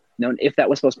liked to have known if that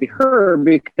was supposed to be her,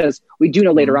 because we do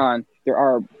know later on there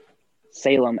are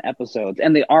Salem episodes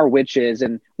and they are witches,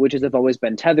 and witches have always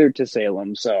been tethered to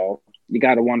Salem. So you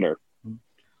got to wonder.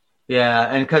 Yeah.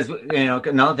 And because,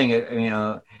 another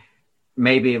thing,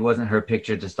 maybe it wasn't her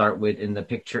picture to start with in the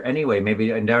picture anyway.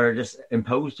 Maybe Andorra just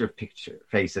imposed her picture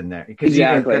face in there.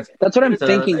 Exactly. That's what I'm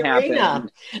thinking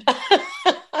happened.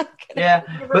 Yeah,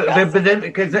 but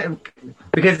then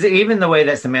because even the way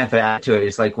that Samantha acted to it,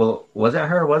 it's like, well, was it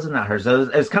her or wasn't that her? So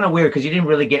it was kind of weird because you didn't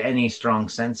really get any strong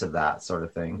sense of that sort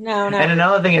of thing. No. And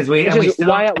another thing is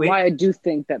why I do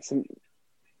think that's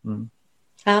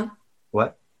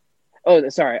what? Oh,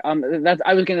 sorry.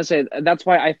 I was gonna say that's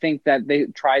why I think that they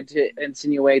tried to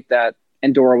insinuate that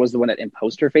Andorra was the one that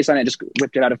imposed her face on it, just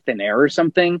whipped it out of thin air or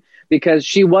something, because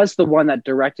she was the one that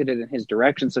directed it in his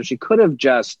direction. So she could have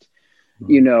just,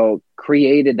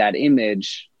 created that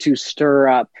image to stir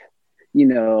up,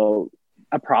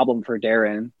 a problem for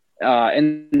Darren.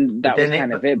 And that was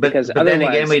kind of it. Because but then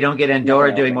again, we don't get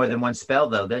Andorra doing more than one spell,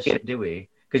 though, do we?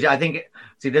 Because I think,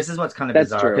 this is what's kind of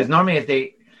bizarre. Because normally if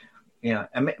they,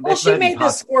 she made the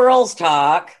squirrels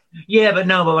talk. Yeah, but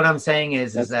what I'm saying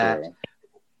is that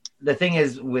the thing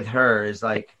is with her is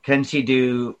like, can she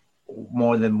do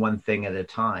more than one thing at a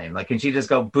time? Like, can she just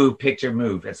go boom, picture,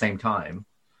 move at the same time?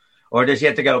 Or does she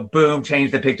have to go boom,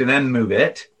 change the picture, then move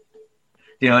it?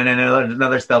 And then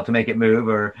another spell to make it move?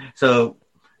 Or so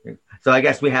I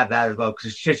guess we have that as well.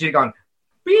 Because she should have gone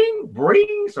bing,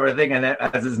 bring sort of thing, and then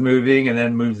as it's moving, and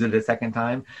then moves it a second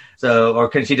time. So, or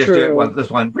can she just do it this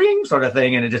one bring sort of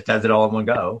thing, and it just does it all in one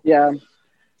go? Yeah,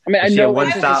 I mean, I know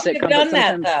one stop. She have done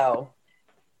that though.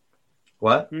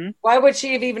 What? Why would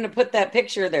she have even put that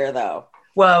picture there though?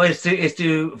 Well, it's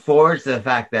to forge the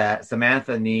fact that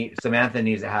Samantha needs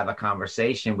to have a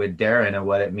conversation with Darren of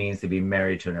what it means to be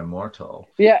married to an immortal.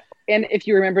 Yeah, and if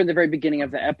you remember in the very beginning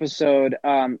of the episode,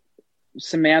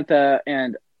 Samantha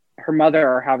and her mother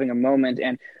are having a moment,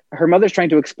 and her mother's trying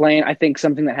to explain, I think,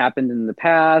 something that happened in the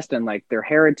past and like their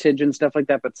heritage and stuff like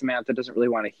that, but Samantha doesn't really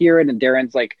want to hear it, and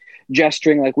Darren's like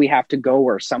gesturing like we have to go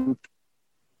or something.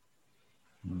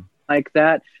 Like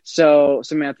that. So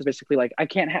Samantha's basically like, I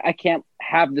can't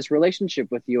have this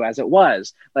relationship with you as it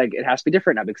was. Like it has to be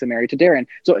different now because I'm married to Darren.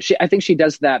 So I think she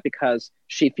does that because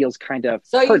she feels kind of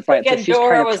hurt by it. So she's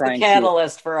Dora was the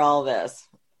catalyst for all this,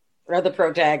 or the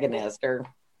protagonist, or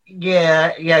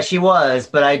yeah, she was.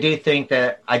 But I do think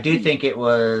it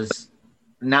was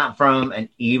not from an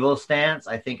evil stance.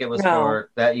 I think it was for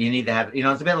that you need to have,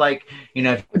 it's a bit like,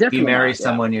 if you marry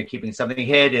someone, you're keeping something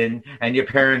hidden and your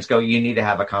parents go, you need to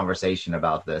have a conversation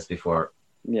about this before,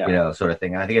 sort of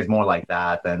thing. And I think it's more like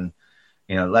that than,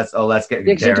 let's get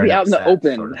Darren to be out in the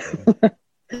open. Sort of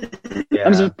Yeah.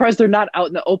 I'm surprised they're not out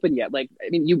in the open yet. Like, I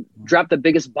mean, you dropped the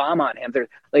biggest bomb on him. They're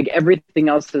like everything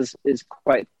else is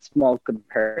quite small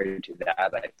compared to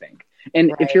that, I think.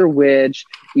 And if you're a witch,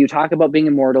 you talk about being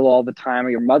immortal all the time, or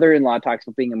your mother-in-law talks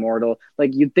about being immortal.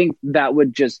 Like, you'd think that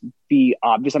would just be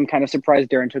obvious. I'm kind of surprised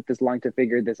Darren took this long to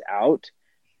figure this out.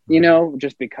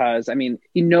 Just because, I mean,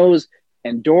 he knows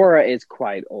Andorra is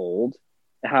quite old,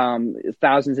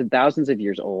 thousands and thousands of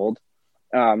years old.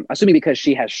 Assuming because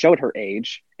she has showed her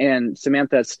age, and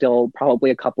Samantha is still probably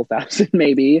a couple thousand,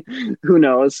 maybe. Who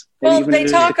knows? Maybe they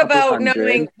talk about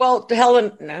knowing.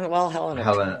 Helen.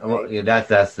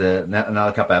 That's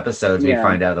another couple episodes. We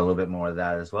find out a little bit more of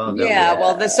that as well.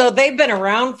 Yeah. So they've been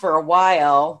around for a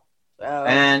while.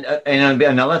 And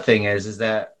another thing is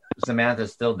that Samantha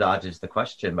still dodges the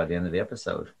question by the end of the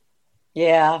episode.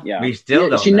 Yeah. We still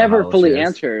don't. She never fully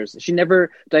answers. She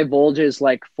never divulges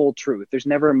like full truth. There's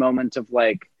never a moment of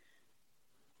like,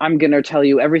 I'm gonna tell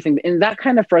you everything, and that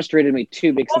kind of frustrated me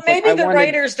too. Because maybe the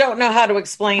writers don't know how to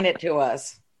explain it to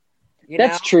us.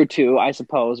 That's true too, I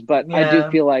suppose. But I do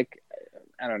feel like,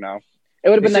 I don't know. It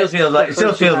would have been nice. It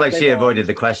still feels like she avoided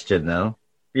the question, though.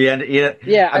 Yeah.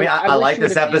 I mean, I like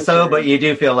this episode, but you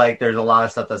do feel like there's a lot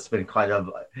of stuff that's been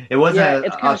it wasn't.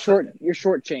 It's kind of short. You're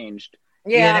shortchanged.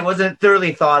 Yeah, and it wasn't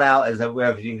thoroughly thought out as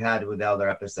you had with the other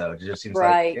episodes. It just seems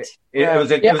like it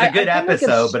was a good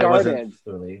episode, but it wasn't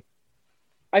thoroughly.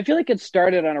 I feel like it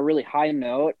started on a really high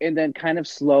note, and then kind of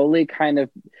slowly,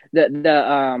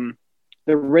 the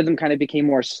rhythm kind of became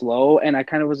more slow, and I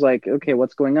kind of was like, okay,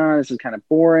 what's going on? This is kind of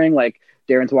boring. Like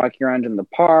Darren's walking around in the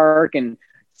park, and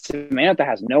Samantha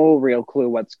has no real clue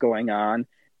what's going on,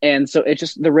 and so it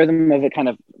just the rhythm of it kind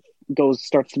of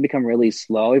starts to become really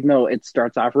slow, even though it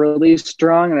starts off really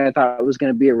strong, and I thought it was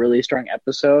going to be a really strong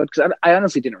episode because I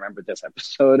honestly didn't remember this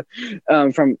episode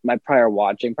from my prior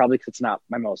watching, probably because it's not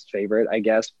my most favorite, I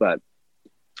guess. But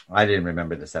I didn't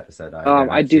remember this episode.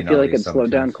 I do feel like it slowed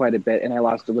down quite a bit, and I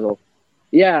lost a little.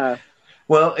 Yeah.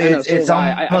 Well, it's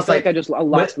almost like I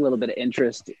lost a little bit of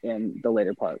interest in the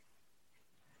later part.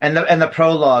 And the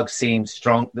prologue seemed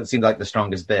strong. That seemed like the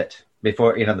strongest bit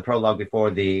before, the prologue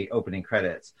before the opening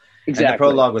credits. Exactly. And the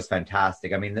prologue was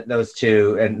fantastic. I mean, those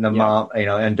two and the mom,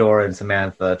 Andorra and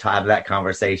Samantha to have that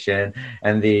conversation,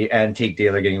 and the antique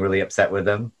dealer getting really upset with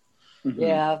them.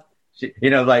 Yeah.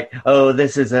 Like, oh,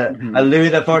 this is a Louis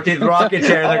XIV rocket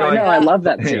chair. They're going, I love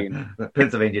that scene.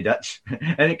 Pennsylvania Dutch.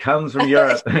 And it comes from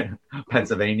Europe.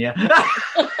 Pennsylvania.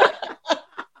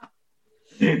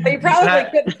 But you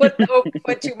probably couldn't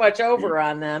put too much over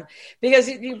on them because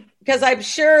I'm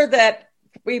sure that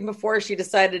before she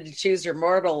decided to choose her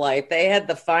mortal life, they had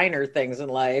the finer things in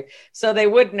life, so they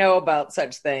would know about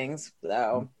such things.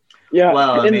 So yeah,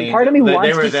 well, part of me wants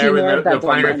they were to there see when more of that the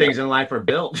finer dynamic. things in life were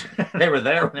built. They were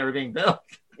there when they were being built.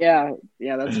 Yeah,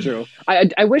 that's true.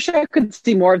 I wish I could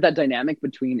see more of that dynamic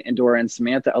between Andorra and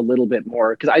Samantha a little bit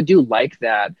more, because I do like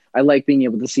that. I like being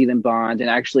able to see them bond and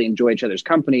actually enjoy each other's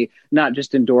company, not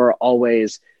just Andorra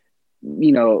always,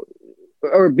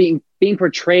 or being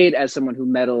portrayed as someone who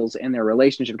meddles in their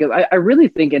relationship. Because I really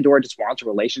think Andorra just wants a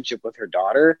relationship with her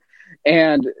daughter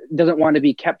and doesn't want to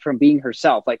be kept from being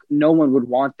herself. Like, no one would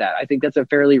want that. I think that's a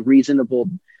fairly reasonable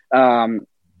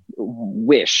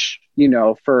wish,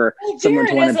 for someone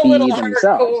to want to be themselves.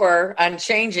 Hardcore on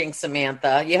changing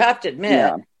Samantha, you have to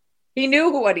admit. He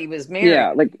knew what he was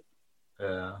marrying.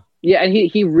 And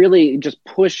he really just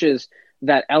pushes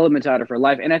that element out of her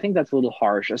life. And I think that's a little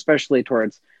harsh, especially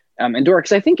towards Endora,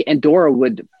 because I think Endora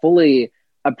would fully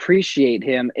appreciate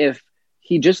him if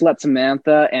he just let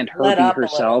Samantha and her be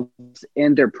herself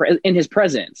in in his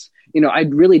presence. You know, I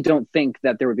really don't think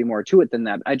that there would be more to it than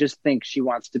that. I just think she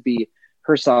wants to be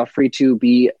herself, free to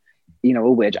be, you know,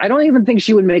 a witch. I don't even think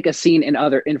she would make a scene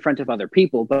in front of other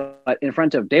people, but in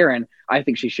front of Darren, I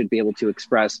think she should be able to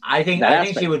express. I think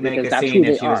she would make a scene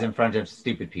if she was in front of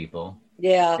stupid people.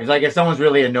 Yeah, it's like if someone's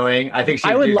really annoying, I think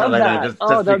I would love that.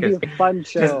 That'd be a fun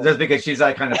show. Just because she's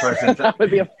that kind of person. That would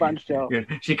be a fun show.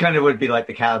 She kind of would be like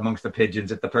the cat amongst the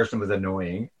pigeons if the person was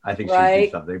annoying. I think she'd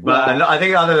do something. But I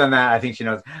think other than that, I think she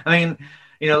knows. I mean,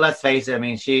 you know, let's face it. I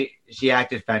mean, she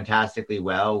acted fantastically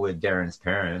well with Darren's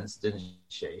parents, didn't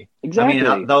she? Exactly.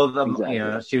 I mean, though you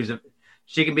know,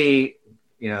 she can be,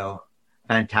 you know,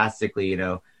 fantastically,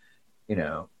 you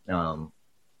know,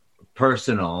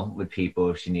 personal with people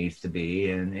if she needs to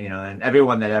be, and you know, and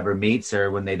everyone that ever meets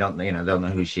her, when they don't know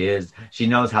who she is, she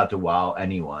knows how to wow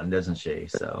anyone, doesn't she?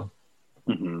 So,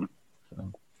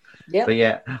 yeah. But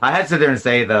yeah, I had to sit there and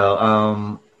say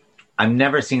though, I've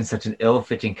never seen such an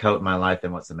ill-fitting coat in my life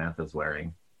than what Samantha's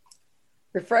wearing.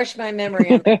 Refresh my memory.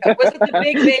 Was it the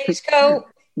big beige coat?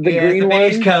 The green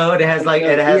beige coat. It has like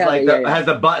has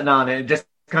a button on it. It just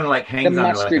kind of like hangs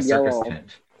on it like a circus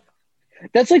tent.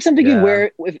 That's like something you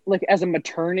wear with like as a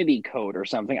maternity coat or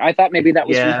something. I thought maybe that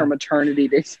was from her maternity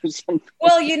days or something.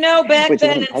 Well, you know, back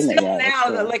then and still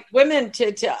now, like women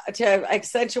to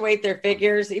accentuate their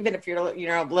figures, even if you're, you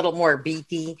know, a little more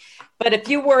beefy. But if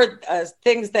you wore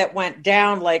things that went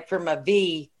down like from a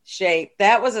V shape,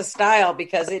 that was a style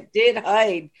because it did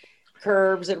hide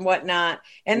curves and whatnot.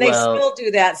 And they still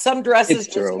do that. Some dresses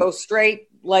just go straight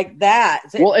like that.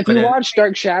 Well, if you watch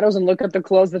Dark Shadows and look at the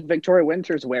clothes that Victoria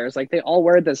Winters wears, like they all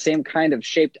wear the same kind of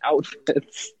shaped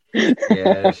outfits.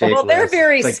 Yeah, well, they're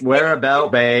very like wear a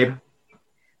belt, babe.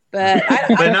 But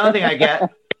another thing I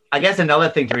guess another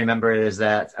thing to remember is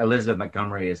that Elizabeth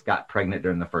Montgomery has got pregnant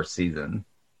during the first season,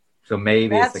 so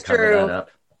maybe it's to cover that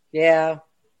up. Yeah.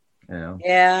 You know?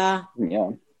 Yeah.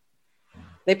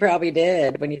 They probably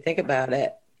did when you think about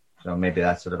it. So maybe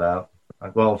that's what about.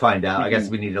 Well, we'll find out. I guess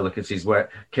we need to look if she's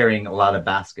carrying a lot of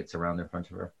baskets around in front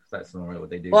of her. That's normally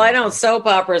what they do. Well, I know soap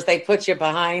operas, they put you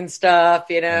behind stuff,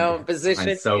 you know,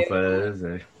 position sofas.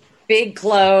 Or... Big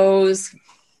clothes.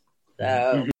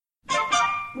 So.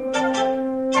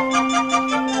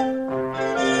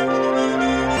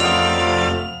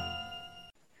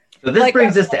 So this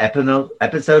brings us to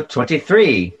episode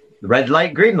 23, Red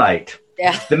Light, Green Light.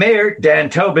 Yeah. The mayor,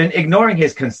 Dan Tobin, ignoring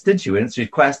his constituents'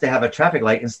 request to have a traffic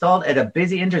light installed at a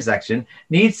busy intersection,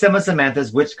 needs some of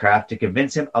Samantha's witchcraft to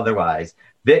convince him otherwise.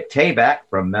 Vic Tayback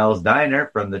from Mel's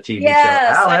Diner from the TV show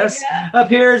Alice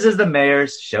appears as the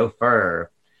mayor's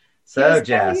chauffeur. So,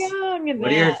 Jess,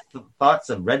 what are your thoughts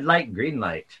of Red Light, Green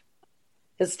Light?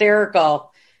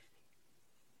 Hysterical.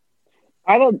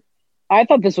 I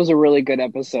thought this was a really good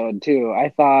episode too. I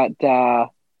thought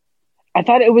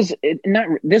it was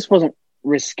this wasn't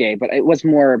risque, but it was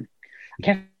more, I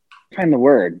can't find the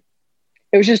word.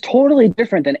 It was just totally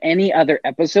different than any other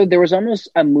episode. There was almost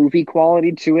a movie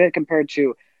quality to it compared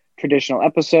to traditional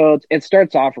episodes. It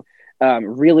starts off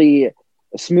really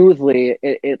smoothly.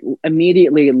 It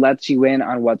immediately lets you in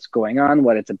on what's going on,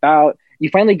 what it's about. You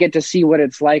finally get to see what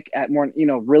it's like at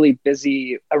a really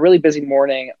busy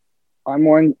morning on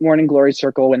Morning Glory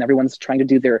Circle when everyone's trying to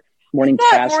do their morning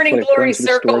tasks. Morning Glory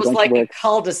Circle was like a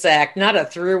cul-de-sac, not a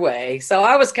throughway. So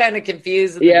I was kind of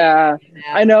confused. Yeah,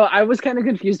 I know. I was kind of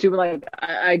confused too, but like,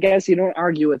 I guess you don't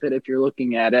argue with it if you're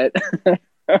looking at it.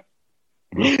 But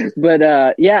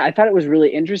I thought it was really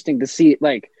interesting to see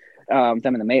like them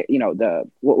in the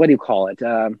what do you call it?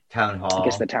 Town hall. I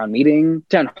guess the town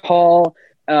hall.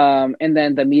 And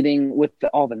then the meeting with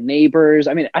all the neighbors.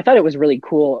 I mean, I thought it was really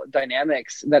cool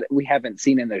dynamics that we haven't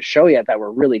seen in the show yet that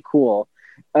were really cool.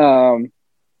 So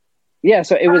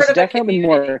it was definitely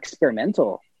more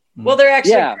experimental. Well, they're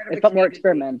actually it felt more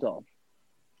experimental.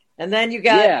 And then you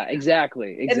got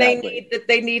exactly. And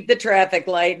they need the traffic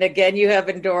light. And again, you have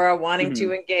Endora wanting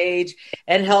to engage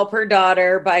and help her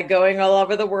daughter by going all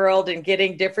over the world and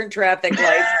getting different traffic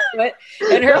lights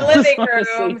in her living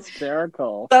room.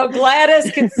 Hysterical. So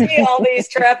Gladys can see all these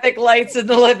traffic lights in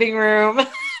the living room,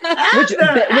 which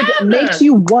makes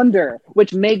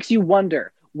you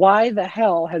wonder. Why the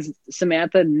hell has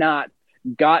Samantha not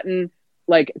gotten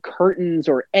like curtains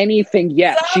or anything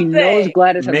yet? Something. She knows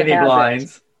Gladys has mini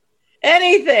blinds.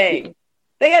 Anything.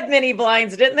 They had mini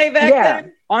blinds, didn't they, back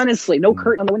then? Honestly, no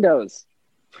curtain on the windows.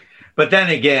 But then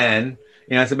again,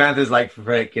 Samantha's like,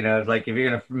 frick, it's like, if you're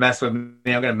going to mess with me,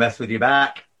 I'm going to mess with you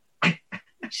back.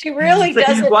 She really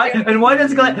doesn't. Why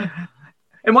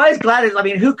is Gladys? I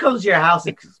mean, who comes to your house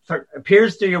and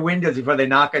peers through your windows before they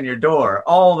knock on your door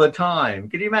all the time?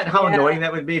 Can you imagine how annoying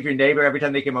that would be if your neighbor, every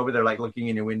time they came over, they're like looking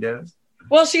in your windows?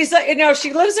 Well, she's like,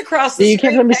 she lives across the street. You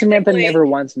can't tell me Samantha never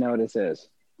once notices.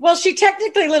 Well, she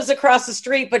technically lives across the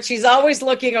street, but she's always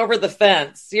looking over the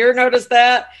fence. You ever notice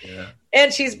that? Yeah.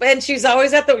 And she's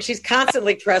always she's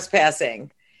constantly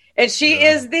trespassing. And she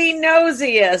is the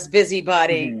nosiest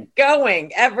busybody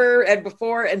going ever and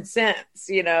before and since,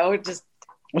 just.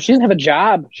 Well, she doesn't have a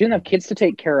job. She doesn't have kids to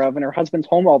take care of, and her husband's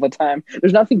home all the time.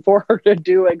 There's nothing for her to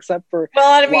do except for.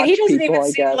 Well, I mean, he doesn't even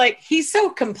seem like he's so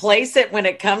complacent when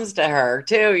it comes to her,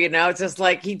 too. It's just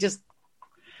like he just.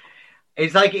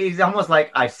 He's almost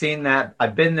like, I've seen that.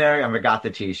 I've been there. I forgot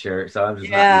the T-shirt, so I'm just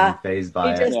not even fazed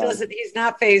by it. He just doesn't. He's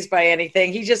not fazed by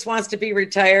anything. He just wants to be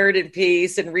retired in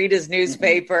peace and read his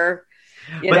newspaper.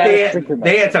 But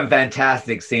they had some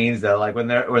fantastic scenes though, like when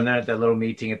they're at that little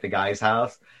meeting at the guy's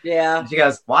house. Yeah. And she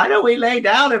goes, "Why don't we lay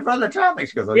down in front of the traffic?"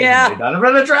 She goes, "Oh, yeah, lay down in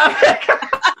front of the traffic."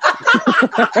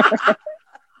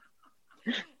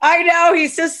 I know,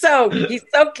 he's so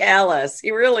callous.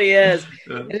 He really is.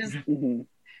 He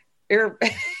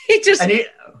just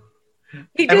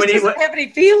doesn't have any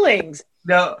feelings.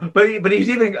 No, but he's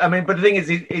even. I mean, but the thing is,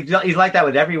 he's like that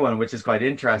with everyone, which is quite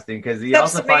interesting because he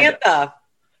also Samantha.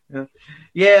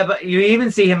 Yeah, but you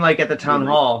even see him like at the town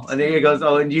hall, and then he goes,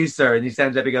 "Oh, and you, sir," and he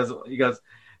stands up. He goes,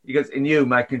 "And you,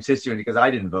 my constituent." He goes,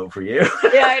 "I didn't vote for you."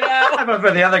 Yeah, I know. I voted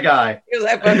for the other guy. He goes,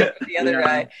 "I voted for the other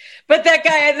guy." But that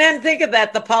guy, and then think of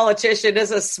that: the politician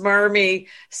is a smarmy,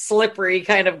 slippery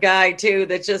kind of guy too.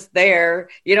 That's just there.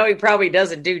 He probably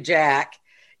doesn't do jack.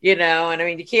 And I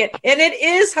mean, you can't. And it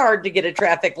is hard to get a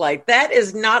traffic light. That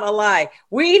is not a lie.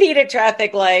 We need a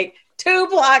traffic light 2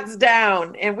 blocks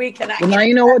down, and we cannot. Well, now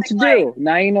you know what to do.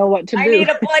 Now you know what to do. I need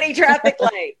a bloody traffic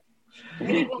light.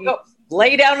 Go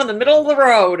lay down in the middle of the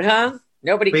road, huh?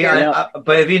 Nobody cares.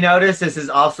 But if you notice, this is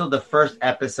also the first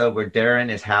episode where Darren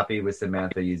is happy with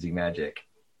Samantha using magic.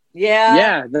 Yeah.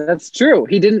 Yeah, that's true.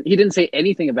 He didn't say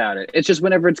anything about it. It's just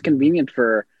whenever it's convenient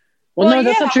for. Well, no,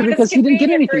 that's not true because he didn't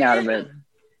get anything out of it.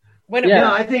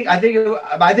 No, I think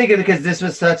it because this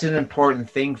was such an important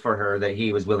thing for her that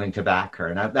he was willing to back her,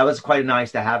 and that was quite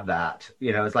nice to have that.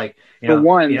 It's like for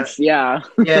once, yeah,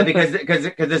 because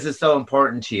this is so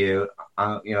important to you.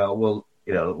 We'll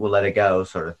let it go,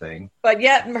 sort of thing. But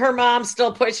yet, her mom's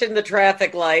still pushing the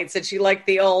traffic lights, and she liked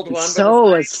the old one.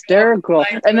 So hysterical,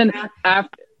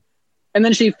 and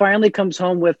then she finally comes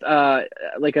home with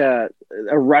like a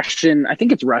Russian. I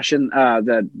think it's Russian.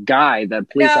 The guy, the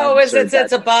police officer. No,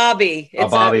 it's a Bobby. It's a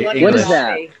Bobby. What is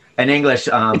that? An English.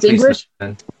 It's English.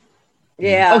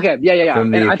 Yeah. Okay. Yeah.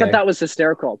 And I thought that was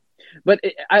hysterical, but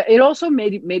it also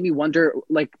made me wonder.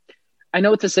 Like, I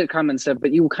know it's a sitcom and stuff,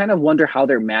 but you kind of wonder how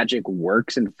their magic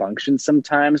works and functions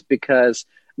sometimes because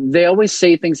they always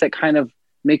say things that kind of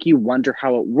make you wonder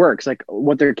how it works, like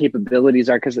what their capabilities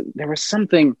are. Because there was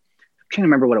something. I can't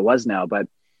remember what it was now, but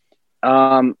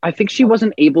I think she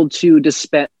wasn't able to just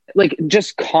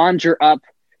conjure up.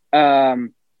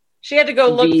 She had to go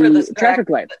look for the traffic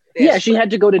light. Yeah, she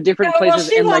had to go to different places.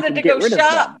 She wanted to go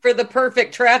shop for the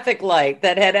perfect traffic light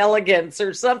that had elegance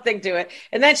or something to it,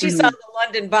 and then she saw the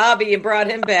London Bobby and brought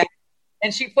him back.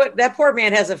 And she that poor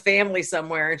man has a family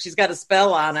somewhere, and she's got a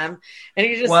spell on him, and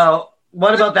he just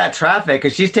What about that traffic?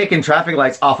 Because she's taking traffic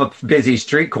lights off of busy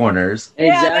street corners.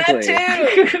 Exactly. Yeah,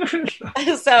 that too.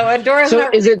 So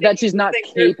is it that she's not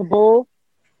capable?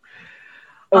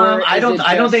 I don't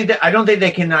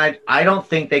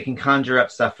think they can conjure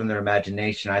up stuff from their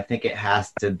imagination. I think it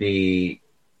has to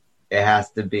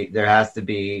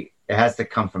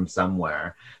come from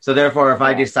somewhere. So therefore, if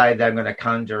I decide that I'm going to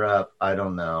conjure up, I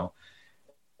don't know,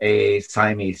 a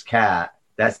Siamese cat,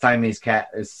 that Siamese cat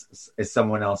is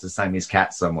someone else's Siamese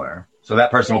cat somewhere. So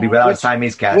that person will be without a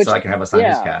Siamese cat, so I can have a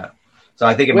Siamese cat. So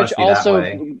I think it must be that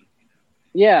way.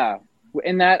 Yeah.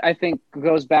 And that, I think,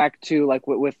 goes back to like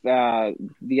with the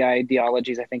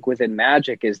ideologies, I think, within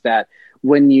magic is that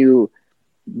when you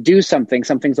do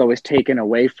something's always taken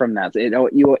away from that.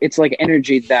 It's like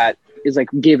energy that is like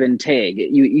give and take.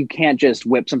 You can't just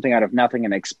whip something out of nothing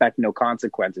and expect no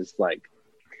consequences. Like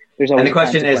there's always. And the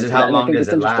question is how long does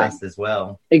it last as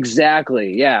well?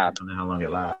 Exactly. Yeah. I don't know how long it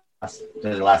lasts.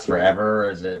 Does it last forever?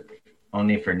 Or is it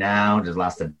only for now? Does it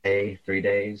last a day, 3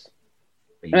 days?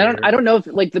 I don't know if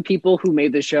like the people who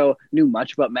made the show knew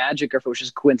much about magic or if it was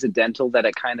just coincidental that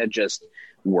it kind of just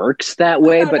works that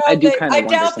way. But I do kind of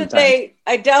wonder sometimes.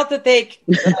 I doubt that they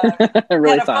really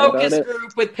had a thought focus about it.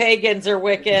 group with pagans or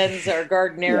Wiccans or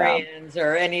Gardnerians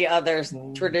or any other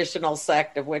traditional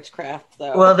sect of witchcraft.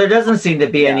 Though. Well, there doesn't seem to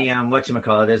be any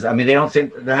whatchamacallit. I mean, there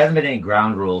hasn't been any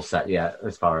ground rules set yet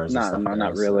as far as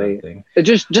not really.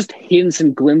 It's just hints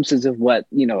and glimpses of what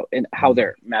and how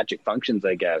their magic functions,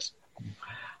 I guess.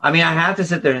 I mean, I have to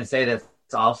sit there and say that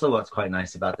also what's quite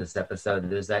nice about this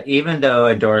episode is that even though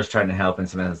Adora's trying to help and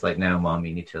Samantha's like, no, Mom,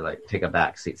 you need to like take a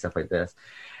back seat, stuff like this.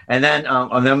 And then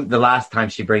the last time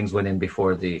she brings one in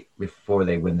before they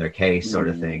win their case sort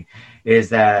of thing is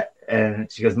that,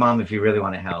 and she goes, Mom, if you really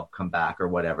want to help, come back or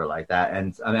whatever like that.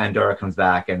 And Andorra comes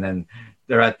back and then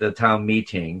they're at the town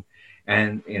meeting.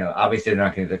 And, obviously they're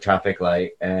not going to the traffic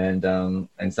light. And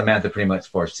Samantha pretty much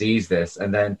foresees this.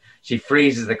 And then she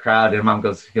freezes the crowd and Mom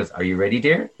goes, are you ready,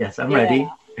 dear? Yes, I'm ready.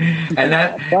 And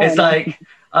that it's like,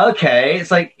 okay.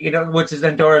 It's like, which is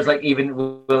Andora's like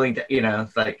even willing to,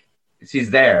 it's like she's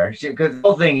there. Because the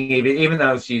whole thing, even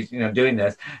though she's, doing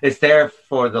this, it's there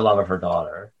for the love of her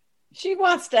daughter. She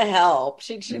wants to help.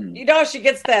 She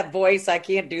gets that voice. I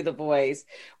can't do the voice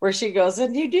where she goes,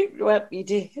 and you do want me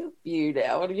to help you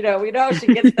now. We know she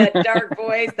gets that dark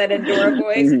voice, that Endora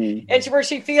voice, and where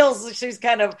she feels she's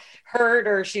kind of hurt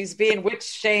or she's being witch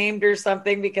shamed or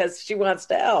something because she wants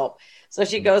to help. So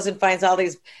she goes and finds all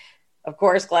these. Of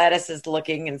course, Gladys is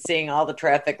looking and seeing all the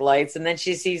traffic lights, and then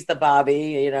she sees the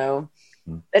Bobby. Then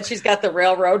she's got the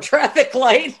railroad traffic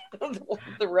light,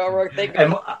 the railroad thing.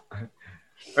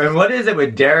 And what is it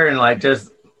with Darren, like, just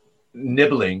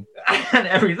nibbling and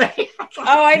everything?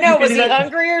 Oh, I know. Was he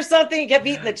hungry or something? He kept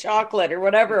eating the chocolate or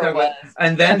whatever it was.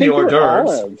 And then the hors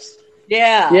d'oeuvres.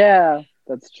 Yeah. Yeah,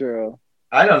 that's true.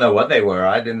 I don't know what they were.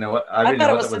 I didn't know what. I thought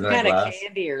it was some kind of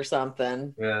candy or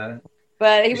something. Yeah.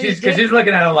 But she's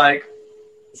looking at him like.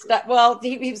 Well,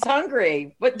 he was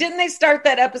hungry. But didn't they start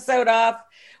that episode off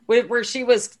where she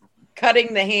was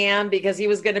cutting the ham because she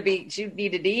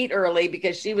needed to eat early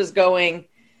because she was deboning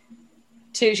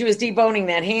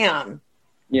that ham.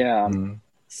 Yeah.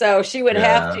 So she would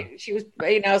have to, she was,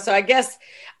 so I guess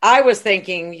I was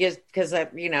thinking because,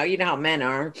 you know how men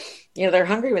are, they're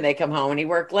hungry when they come home and he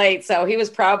worked late. So he was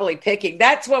probably picking.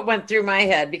 That's what went through my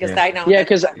head because I know. Yeah.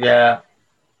 Because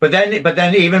But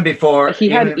then even before he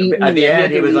had eaten, at the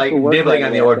end, he was like nibbling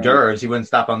on the hors d'oeuvres. He wouldn't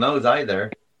stop on those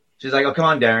either. She's like, "Oh, come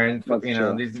on, Darren. These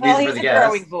are for the guests." He's a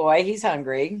growing boy. He's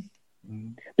hungry.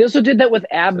 They also did that with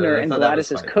Abner and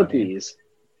Gladys's cookies.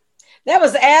 That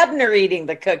was Abner eating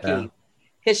the cookie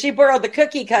because she borrowed the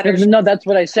cookie cutters. No, that's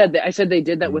what I said. I said they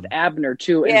did that with Abner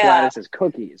too and Gladys's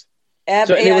cookies.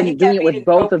 So they were doing it with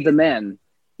both of the men.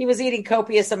 He was eating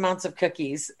copious amounts of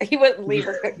cookies. He wouldn't leave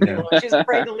her cookies alone. She was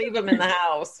afraid to leave him in the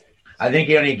house. I think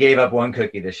he only gave up one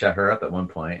cookie to shut her up at one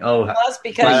point. Oh, that's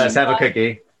because let's have a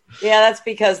cookie. Yeah, that's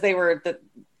because they were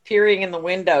peering in the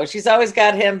window. She's always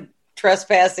got him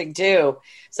trespassing too,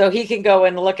 so he can go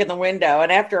and look in the window.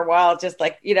 And after a while, just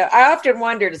like I often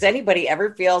wonder, does anybody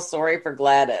ever feel sorry for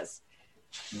Gladys?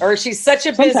 Or she's such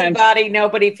a busybody,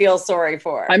 nobody feels sorry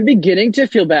for her. I'm beginning to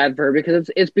feel bad for her because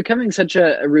it's becoming such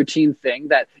a routine thing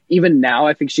that even now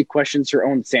I think she questions her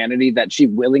own sanity that she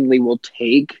willingly will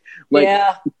take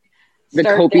the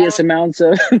copious amounts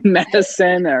of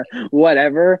medicine or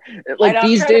whatever. Like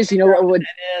these days, what it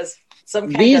is.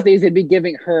 These days they'd be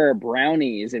giving her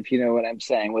brownies, if you know what I'm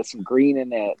saying, with some green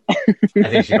in it. I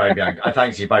think she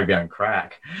might be on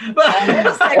crack. It's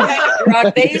that kind of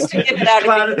drug. They used to give it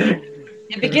out.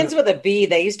 It begins with a B.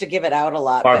 They used to give it out a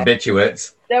lot.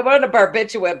 Barbiturates. That wasn't a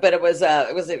barbiturate, but it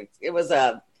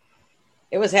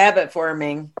was habit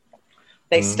forming.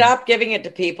 They stopped giving it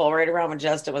to people right around when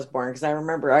Justin was born because I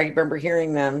remember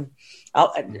hearing them.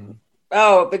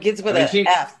 It begins with an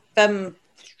F.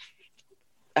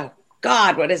 Oh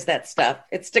God, what is that stuff?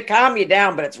 It's to calm you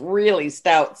down, but it's really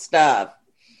stout stuff.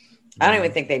 I don't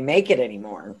even think they make it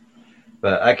anymore.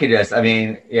 But I could just,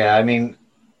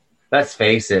 let's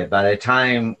face it, by the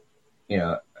time,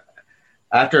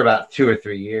 after about 2 or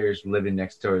 3 years living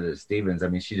next door to Stevens,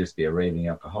 she'd just be a raving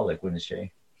alcoholic, wouldn't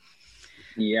she?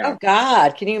 Yeah. Oh,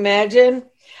 God. Can you imagine?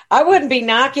 I wouldn't be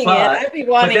knocking it. I'd be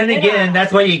wanting it. But then again,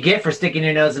 that's what you get for sticking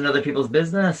your nose in other people's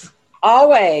business.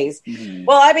 Always.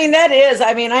 Well, that is,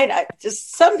 I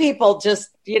just, some people just,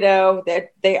 they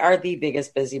are the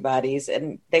biggest busybodies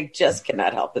and they just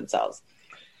cannot help themselves.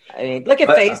 Look at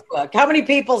Facebook. How many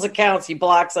people's accounts you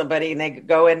block somebody and they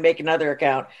go in and make another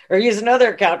account or use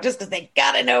another account just because they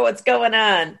got to know what's going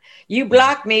on. You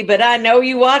block me, but I know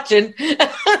you watching,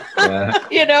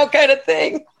 kind of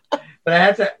thing. But I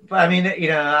have to. I mean,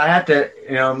 I have to.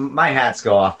 My hats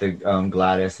go off to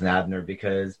Gladys and Abner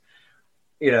because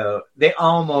they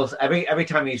almost every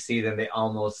time you see them, they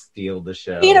almost steal the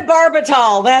show.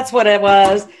 Phenobarbital, that's what it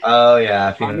was. Oh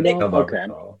yeah,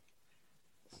 phenobarbital. Okay.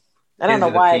 I don't know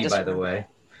why. By the way,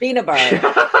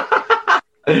 phenobarb.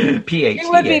 PH. She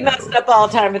would be messed up all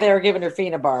the time if they were giving her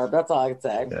phenobarb. That's all I could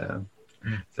say. Yeah.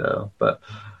 So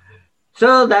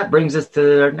that brings us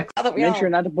to our next. Make sure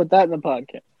not to put that in the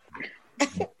podcast.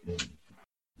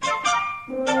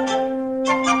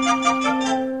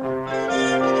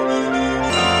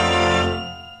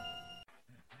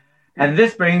 And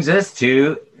this brings us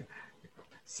to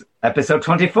episode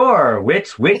 24,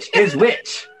 which is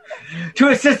which? To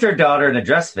assist her daughter in a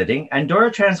dress fitting,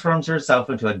 Andorra transforms herself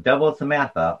into a double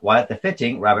Samantha, while at the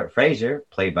fitting, Robert Fraser,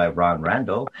 played by Ron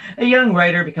Randall, a young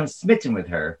writer, becomes smitten with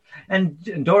her, and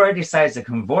Andorra decides to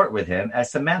cavort with him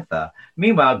as Samantha.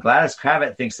 Meanwhile, Gladys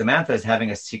Kravitz thinks Samantha is having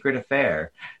a secret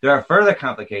affair. There are further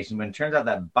complications when it turns out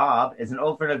that Bob is an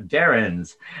old friend of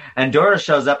Darren's. Andorra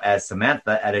shows up as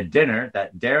Samantha at a dinner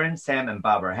that Darren, Sam, and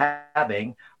Bob are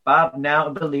having. Bob now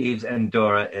believes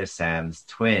Andorra is Sam's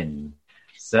twin.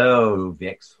 So,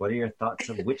 Vix, what are your thoughts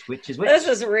of which is which? This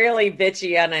is really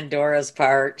bitchy on Andora's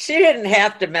part. She didn't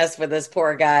have to mess with this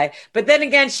poor guy. But then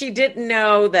again, she didn't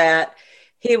know that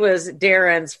he was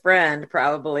Darren's friend,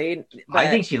 probably. I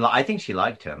think she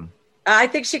liked him. I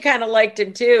think she kind of liked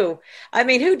him, too. I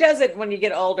mean, who doesn't, when you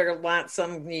get older, want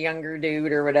some younger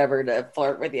dude or whatever to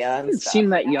flirt with you? And stuff.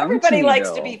 Seem that young. Everybody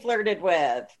likes to be flirted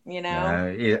with,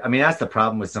 Yeah, I mean, that's the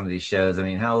problem with some of these shows. I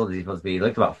mean, how old is he supposed to be? He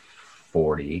looked about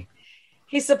 40.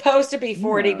 He's supposed to be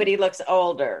 40, but he looks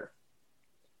older.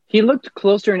 He looked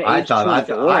closer in age.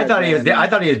 I thought he was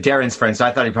Darren's friend, so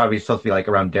I thought he probably was supposed to be like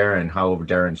around Darren, how old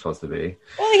Darren's supposed to be.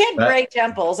 Well, he had gray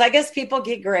temples. I guess people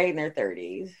get gray in their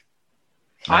 30s.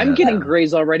 I'm getting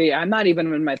grays already. I'm not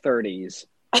even in my 30s.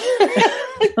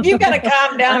 You got to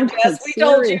calm down, Jess. We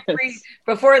told you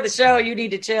before the show you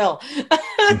need to chill.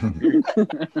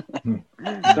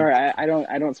 Sorry, I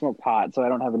don't smoke pot, so I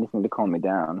don't have anything to calm me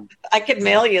down. I could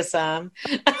mail you some.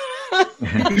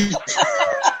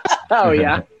 Oh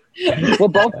yeah, we'll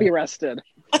both be arrested.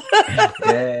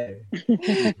 But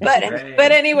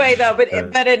anyway, though, but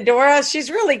Andorra,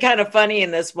 she's really kind of funny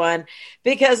in this one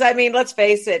because I mean, let's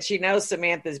face it, she knows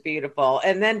Samantha's beautiful,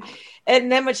 and then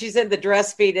when she's in the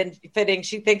dress fitting,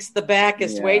 she thinks the back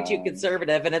is way too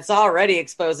conservative, and it's already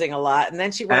exposing a lot. And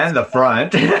then she wants the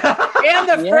front,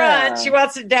 front, she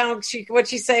wants it down. What'd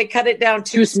she say? Cut it down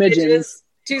two smidges.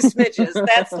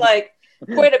 That's like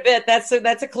quite a bit. That's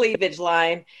a cleavage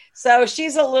line. So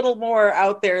she's a little more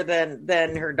out there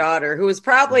than her daughter, who is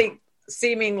probably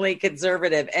seemingly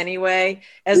conservative anyway.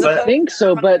 I think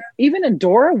so, but even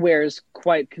Andorra wears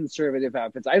quite conservative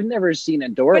outfits. I've never seen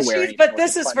Andorra wear anything. But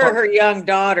this is for her young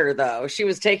daughter, though. She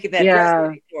was taking that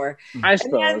dress before. I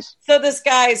suppose. So this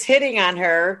guy's hitting on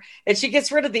her, and she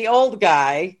gets rid of the old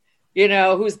guy,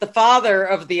 who's the father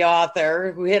of the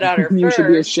author who hit on her You first. should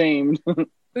be ashamed.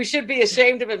 Who should be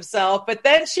ashamed of himself. But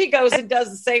then she goes and does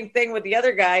the same thing with the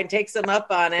other guy and takes him up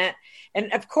on it.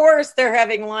 And of course they're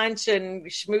having lunch and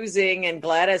schmoozing, and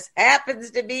Gladys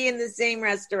happens to be in the same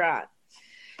restaurant.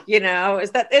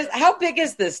 How big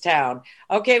is this town?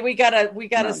 Okay, we got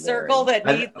a circle that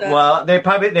needs well, they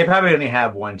probably only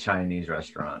have one Chinese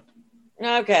restaurant.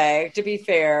 Okay, to be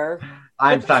fair.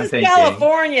 I'm thinking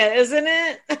California, isn't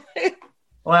it?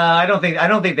 Well, I don't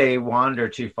think they wander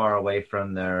too far away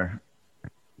from their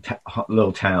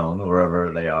little town,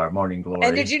 wherever they are, Morning Glory.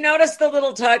 And did you notice the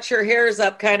little touch? Her hair is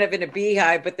up kind of in a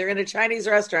beehive, but they're in a Chinese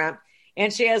restaurant,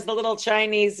 and she has the little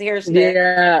Chinese hair stick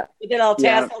with the little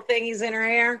tassel thingies in her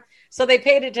hair. So they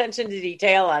paid attention to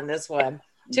detail on this one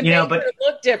to make her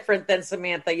look different than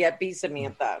Samantha, yet be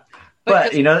Samantha.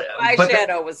 But the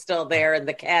eyeshadow was still there and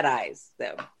the cat eyes.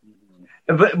 So.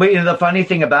 But the funny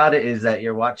thing about it is that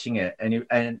you're watching it,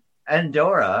 and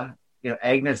Andorra,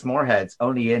 Agnes Moorehead's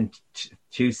only in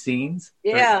two scenes,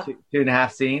 two and a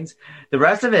half scenes. The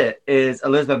rest of it is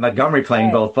Elizabeth Montgomery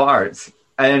playing both parts,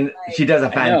 and she does a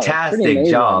fantastic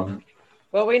job.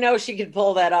 Well, we know she can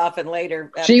pull that off in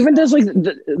later episodes. She even does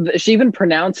she even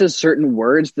pronounces certain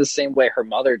words the same way her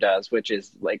mother does, which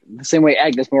is like the same way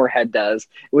Agnes Moorehead does,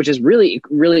 which is really,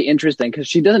 really interesting because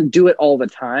she doesn't do it all the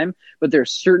time, but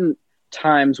there's certain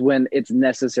times when it's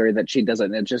necessary that she does it,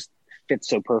 and it just fits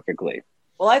so perfectly.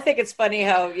 Well, I think it's funny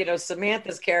how,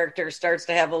 Samantha's character starts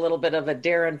to have a little bit of a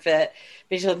Darren fit.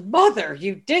 She's like, Mother,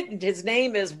 you didn't. His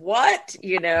name is what?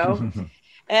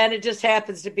 And it just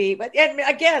happens to be. But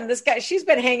again, this guy, she's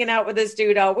been hanging out with this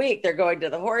dude all week. They're going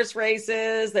to the horse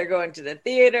races. They're going to the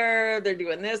theater. They're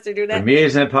doing this. They're doing that.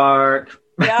 Amusement park.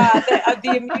 Yeah,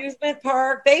 the amusement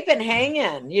park. They've been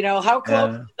hanging. You know, how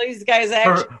close these guys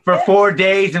actually for 4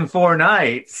 days and 4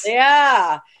 nights.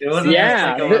 Yeah.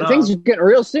 Things are getting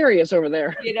real serious over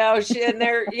there. You know,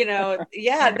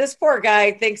 this poor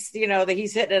guy thinks, you know, that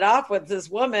he's hitting it off with this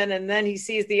woman, and then he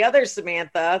sees the other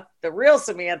Samantha, the real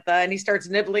Samantha, and he starts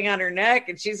nibbling on her neck,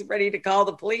 and she's ready to call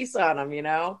the police on him, you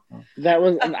know?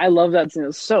 I love that scene.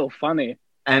 It's so funny.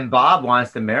 And Bob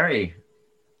wants to marry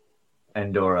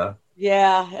Endora.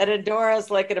 Yeah, and Endora's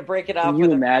like going to break it off. Can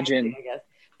you imagine? I guess.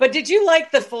 But did you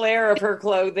like the flair of her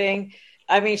clothing?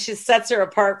 I mean, she sets her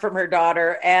apart from her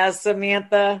daughter as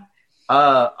Samantha.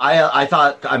 I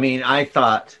thought,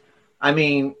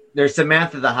 there's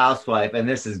Samantha the housewife, and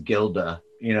this is Gilda,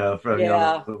 you know, from you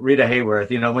know, Rita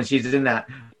Hayworth, you know, when she's in that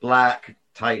black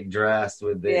tight dress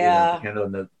with the candle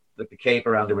and the cape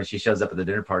around her when she shows up at the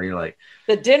dinner party. You're like,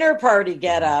 the dinner party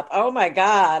get up. Oh my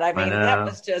God. I mean, that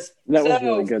was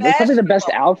really good. That's probably the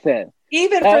best outfit.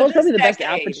 Even that for was probably the decade. best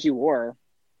outfit she wore.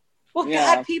 Well,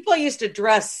 God, people used to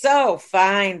dress so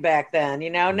fine back then, you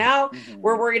know. Now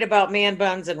we're worried about man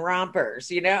buns and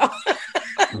rompers, you know.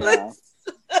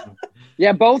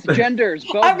 Yeah, both genders.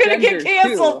 I'm going to get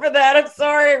canceled for that. I'm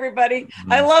sorry, everybody.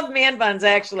 I love man buns,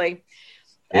 actually.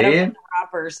 I don't love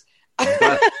rompers.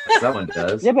 Someone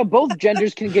does. Yeah, but both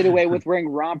genders can get away with wearing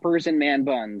rompers and man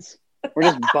buns, or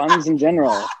just buns in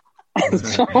general.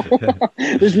 So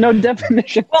there's no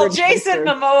definition. Well, Jason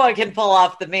Momoa can pull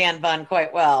off the man bun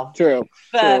quite well. True.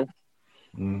 But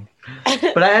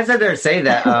I said there say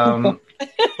that.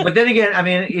 But then again, I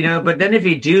mean, you know, but then if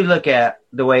you do look at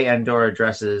the way Endora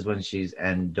dresses when she's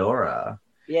Endora,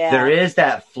 there is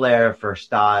that flair for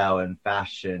style and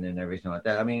fashion and everything like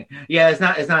that. I mean, it's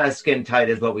not as skin tight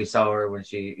as what we saw her when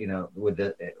she, you know,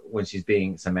 when she's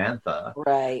being Samantha,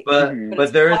 right?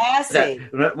 But there is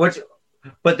that,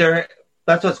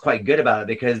 that's what's quite good about it,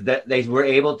 because they were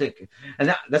able to,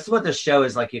 and that's what the show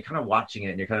is like. You're kind of watching it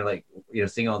and you're kind of like, you know,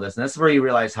 seeing all this, and that's where you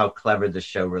realize how clever the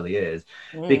show really is,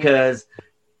 because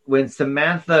when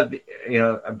Samantha, you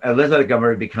know, Elizabeth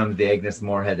Montgomery becomes the Agnes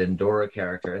Moorehead Endora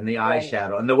character, and the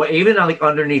eyeshadow, and the way, even like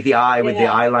underneath the eye with the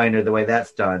eyeliner, the way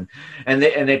that's done, and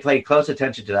they play close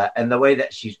attention to that, and the way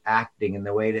that she's acting, and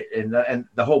the way that and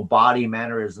the whole body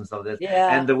mannerisms of this,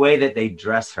 and the way that they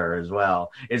dress her as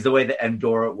well is the way that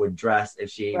Endora would dress if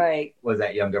she was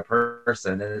that younger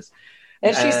person, and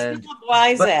she's still a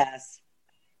wise ass.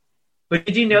 But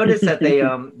did you notice that they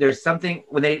there's something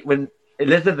when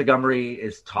Elizabeth Montgomery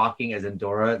is talking as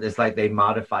Endora, it's like they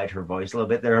modified her voice a little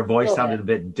bit. Her voice sounded a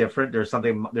bit different.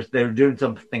 They're doing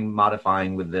something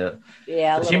modifying with the.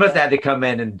 Yeah, she must have had to come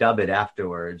in and dub it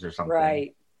afterwards or something.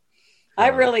 Right. I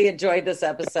really enjoyed this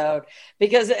episode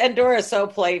because Endora is so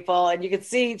playful, and you can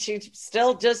see she's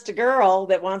still just a girl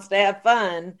that wants to have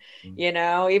fun, you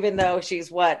know, even though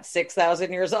she's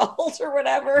 6,000 years old or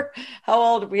whatever. How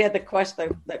old? We had the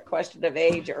question of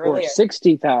age earlier. Or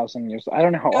 60,000 years. I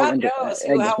don't know how old. God knows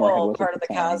how old part of the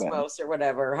cosmos or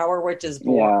whatever. How our witch is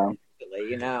born,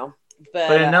 you know.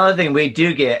 But another thing, we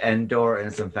do get Endora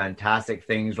in some fantastic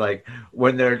things, like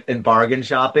when they're in bargain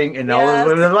shopping and all those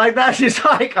women like that. She's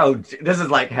like, oh, this is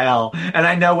like hell. And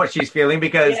I know what she's feeling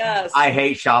because I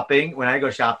hate shopping. When I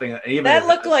go shopping, even that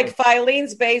looked like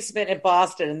Filene's basement in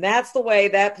Boston. And that's the way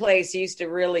that place used to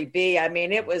really be. I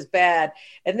mean, it was bad.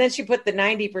 And then she put the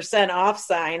 90% off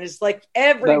sign. It's like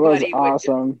everybody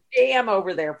would jam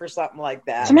over there for something like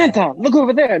that. Samantha, look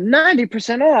over there.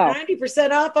 90% off.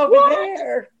 90% off over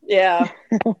there. Yeah.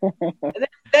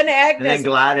 then Agnes. And then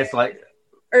Gladys,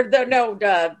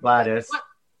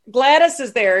 Gladys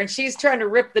is there, and she's trying to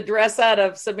rip the dress out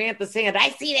of Samantha's hand. I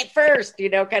seen it first, you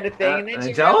know, kind of thing. And then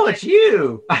it's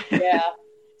you. Yeah.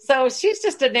 So she's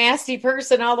just a nasty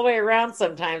person all the way around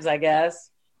sometimes, I guess.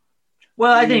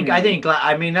 Well, I think,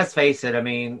 I mean, let's face it. I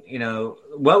mean, you know,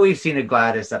 what we've seen of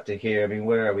Gladys up to here, I mean,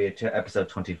 where are we at episode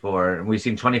 24? And we've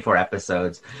seen 24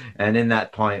 episodes. And in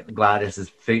that point, Gladys is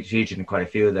featured in quite a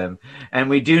few of them. And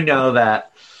we do know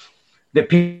that the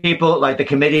people, like the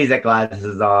committees that Gladys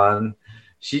is on,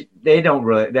 they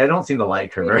don't seem to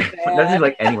like her. It doesn't seem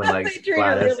like anyone likes they treat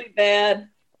Gladys. Her really bad.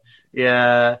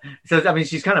 Yeah. So I mean,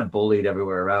 she's kind of bullied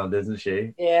everywhere around, isn't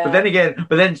she? Yeah.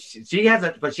 But then she has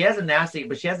a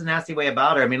nasty way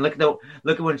about her. I mean, look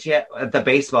at when she had at the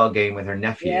baseball game with her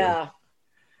nephew. Yeah.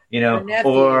 You know,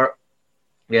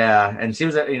 and she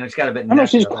was, you know, she got a bit. I know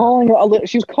she's calling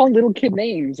little kid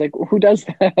names. Like, who does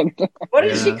that? What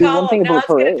did she call him? Now it's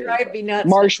gonna drive me nuts.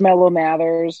 Marshmallow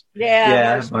Mathers.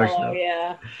 Yeah, Marshmallow.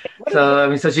 Yeah. So I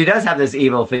mean, so she does have this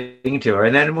evil thing to her.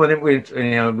 And then when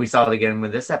we saw it again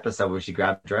with this episode where she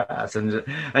grabbed the dress, and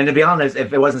to be honest,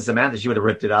 if it wasn't Samantha, she would have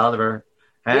ripped it out of her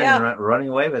hand and running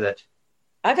away with it.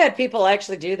 I've had people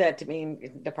actually do that to me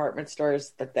in department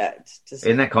stores.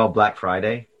 Isn't that called Black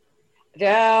Friday?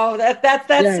 No, that's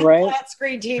right. flat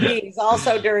screen TVs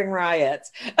also during riots.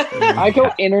 I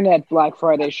go internet Black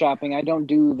Friday shopping. I don't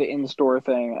do the in-store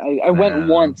thing. I went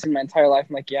once in my entire life.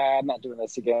 I'm like, yeah, I'm not doing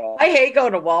this again. I hate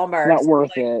going to Walmart. Not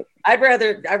worth it. I'd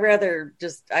rather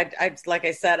just like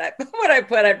I said,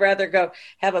 I'd rather go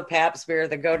have a Pap smear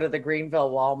than go to the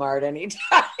Greenville Walmart anytime.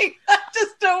 I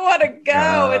just don't want to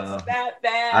go. It's that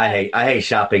bad. I hate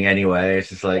shopping anyway. It's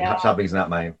just like shopping's not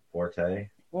my forte.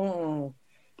 Mm.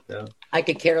 So. I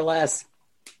could care less.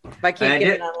 If I can't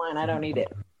get it online, I don't need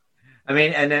it. I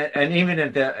mean, and even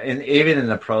in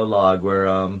the prologue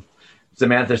where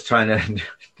Samantha's trying to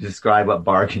describe what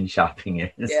bargain shopping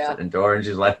is, and Orange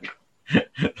is like,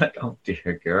 oh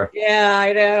dear girl. Yeah,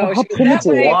 I know.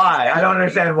 Why? I don't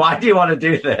understand. Why do you want to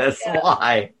do this? Yeah.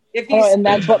 Why? And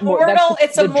that's what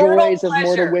that's the joys of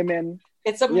mortal women.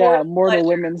 It's a mortal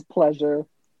women's pleasure.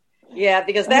 Yeah,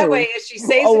 because that way, if she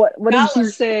says, what did she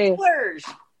say?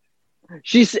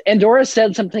 Andorra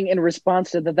said something in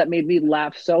response to that made me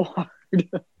laugh so hard.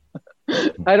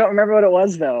 I don't remember what it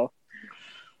was though.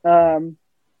 It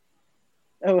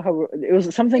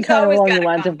was something kind of along the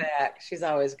lines of. She's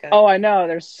always good. Oh, I know.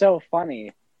 They're so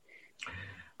funny.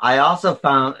 I also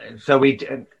found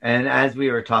and as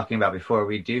we were talking about before,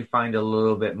 we do find a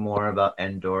little bit more about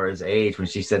Andora's age when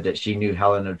she said that she knew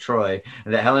Helen of Troy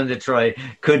and that Helen of Troy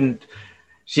couldn't.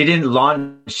 She didn't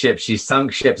launch ships. She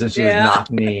sunk ships, and she was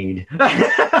knock-kneed.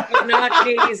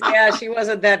 Knock-knees. Yeah, she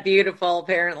wasn't that beautiful,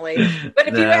 apparently. But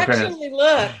if you actually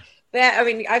look,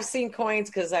 I've seen coins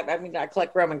because I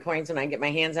collect Roman coins when I get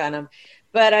my hands on them.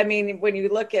 But I mean, when you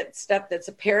look at stuff that's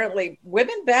apparently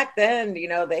women back then,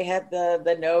 they had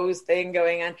the nose thing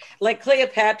going on, like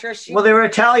Cleopatra. They were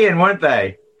Italian, weren't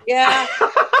they? Yeah.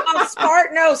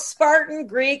 Spartan,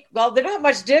 Greek. Well, they're not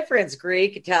much difference.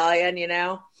 Greek, Italian.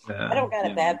 I don't got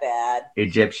it that bad.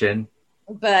 Egyptian.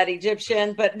 But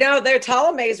no, their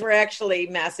Ptolemies were actually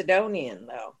Macedonian,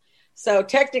 though. So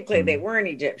technically they weren't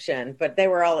Egyptian, but they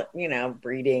were all,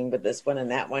 breeding with this one and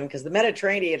that one because the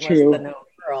Mediterranean was the known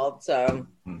world. So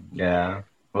yeah,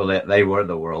 well, they were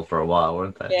the world for a while,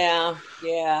 weren't they? Yeah.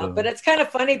 So. But it's kind of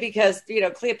funny because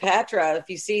Cleopatra, if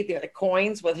you see the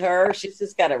coins with her, she's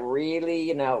just got a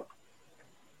really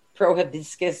pro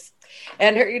hibiscus,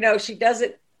 and her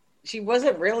she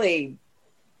wasn't really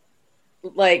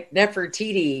like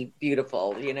Nefertiti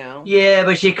beautiful, Yeah,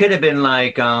 but she could have been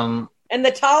like And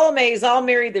the Ptolemies all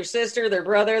married their sister, their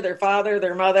brother, their father,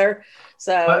 their mother.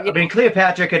 So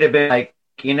Cleopatra could have been like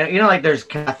like there's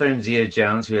Catherine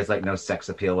Zeta-Jones who has like no sex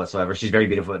appeal whatsoever. She's very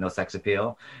beautiful with no sex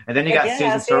appeal. And then you got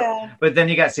but then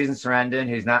you got Susan Sarandon,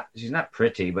 she's not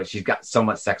pretty, but she's got so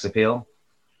much sex appeal.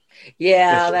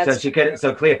 Yeah,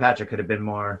 so Cleopatra could have been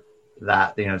more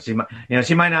that she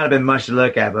might not have been much to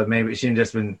look at, but maybe she'd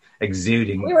just been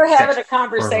exuding. We were having a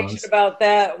conversation about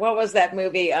that. What was that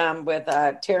movie with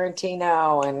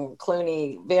Tarantino and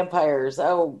Clooney, vampires?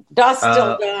 Oh, Dusk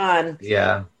Till Dawn.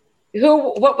 Yeah.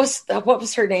 What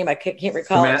was her name? I can't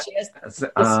recall.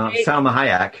 Salma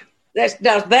Hayek.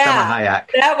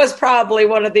 That was probably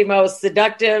one of the most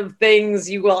seductive things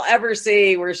you will ever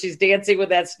see, where she's dancing with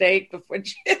that snake before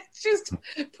she's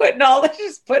putting all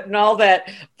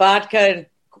that vodka in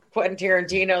Quentin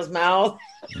Tarantino's mouth.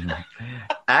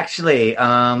 Actually,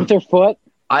 with her foot.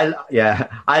 I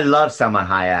love Salma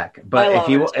Hayek, but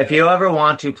if you ever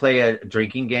want to play a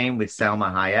drinking game with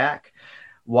Salma Hayek,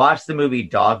 watch the movie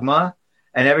Dogma.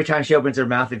 And every time she opens her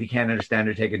mouth, if you can't understand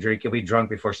her, take a drink. You'll be drunk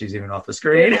before she's even off the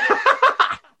screen.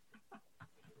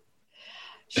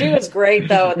 She was great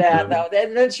though.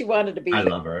 And then she wanted to be. I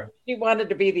love her. She wanted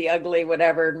to be the ugly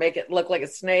whatever and make it look like a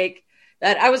snake.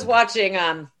 That I was watching.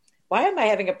 Why am I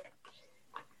having a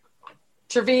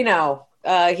Trevino?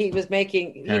 He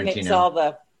makes all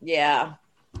the Tom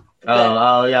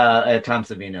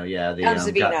Savino. Yeah, Tom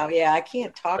Savino. I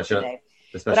can't talk today.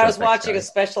 But I was watching a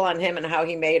special on him and how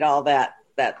he made all that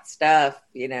stuff,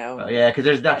 Oh, yeah, because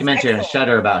there's a documentary on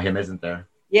Shudder about him, isn't there?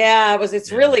 Yeah,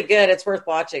 it's really good. It's worth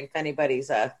watching if anybody's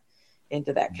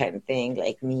into that kind of thing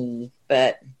like me.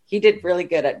 But he did really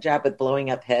good at job with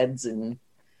blowing up heads and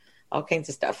all kinds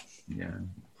of stuff. Yeah.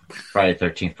 Friday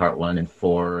 13th Part 1 and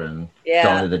 4 and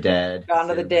Dawn of the Dead. Dawn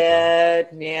of the Dead.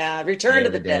 Yeah. Return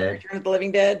of the Dead. Return of the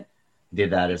Living Dead. Did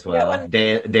that as well.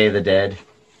 Day of the Dead.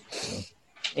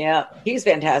 Yeah, he's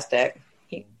fantastic.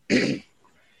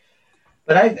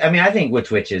 But I think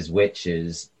Witch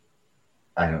is.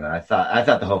 I don't know. I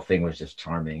thought the whole thing was just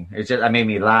charming. It made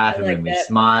me laugh. It made me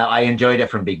smile. I enjoyed it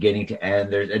from beginning to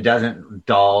end. It doesn't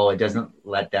dull. It doesn't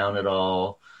let down at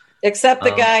all. Except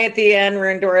the guy at the end where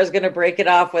Endora's going to break it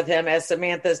off with him as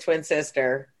Samantha's twin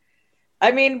sister.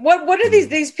 I mean, what are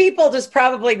these people just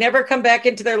probably never come back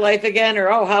into their life again? Or,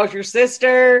 oh, how's your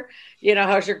sister? You know,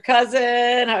 how's your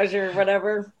cousin? How's your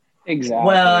whatever? Exactly.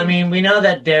 Well, I mean, we know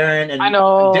that Darren and I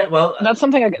know. Well, that's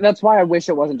something. That's why I wish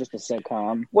it wasn't just a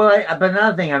sitcom. Well, but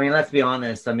another thing, I mean, let's be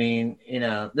honest. I mean, you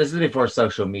know, this is before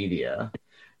social media,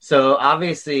 so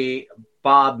obviously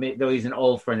Bob, though he's an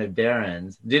old friend of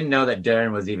Darren's, didn't know that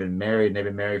Darren was even married, and they've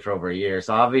been married for over a year.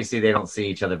 So obviously they don't see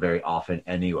each other very often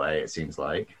anyway. It seems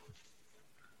like.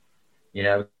 You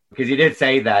know, because he did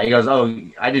say that. He goes, "Oh,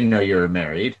 I didn't know you were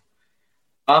married."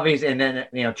 Obviously, and then,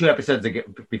 you know, 2 episodes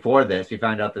before this, we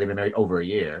found out that they've been married over a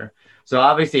year. So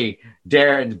obviously,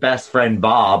 Darren's best friend,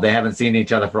 Bob, they haven't seen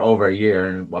each other for over a year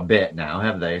and a bit now,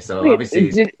 have they? So obviously...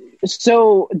 Did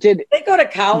they go to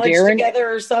college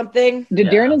together or something? Did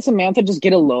Darren and Samantha just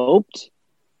get eloped?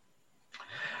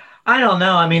 I don't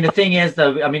know. I mean, the thing is,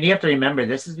 though, I mean, you have to remember,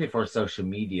 this is before social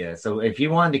media. So if you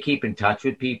wanted to keep in touch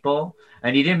with people,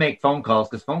 and you didn't make phone calls,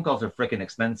 because phone calls are freaking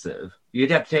expensive.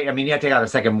 You'd have to take, I mean, you have to take out a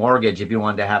second mortgage if you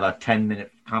wanted to have a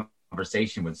 10-minute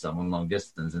conversation with someone long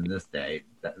distance in those day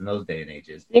and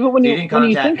ages. Yeah, but when you think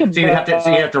about so you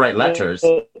have to write letters.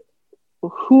 So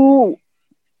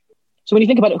when you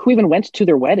think about it, who even went to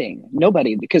their wedding?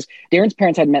 Nobody, because Darren's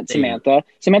parents had met Samantha.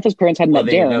 Samantha's parents had met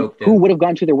Darren. Who would have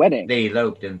gone to their wedding? They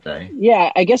eloped, didn't they?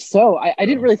 Yeah, I guess so. I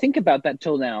didn't really think about that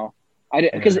till now.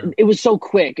 Because it was so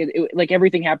quick. It like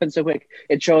everything happened so quick.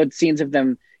 It showed scenes of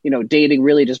them, you know, dating,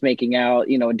 really just making out,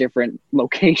 you know, in different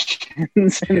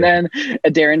locations. And then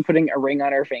Darren putting a ring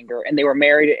on her finger, and they were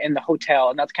married in the hotel.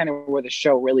 And that's kind of where the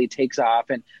show really takes off,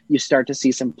 and you start to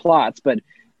see some plots. But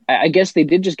I guess they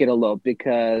did just get eloped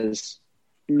because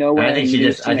no one. I think she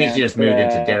just moved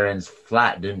into Darren's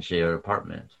flat, didn't she, or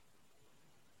apartment,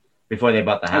 before they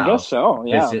bought the house. I guess so.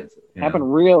 Yeah,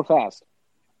 happened real fast.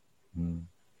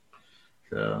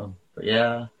 So, but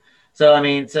yeah. So I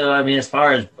mean, as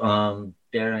far as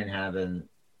Darren having,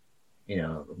 you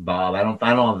know, Bob, I don't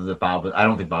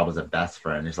think Bob was a best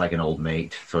friend. It's like an old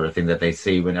mate sort of thing that they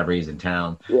see whenever he's in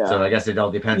town. Yeah. So I guess it all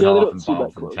depends how often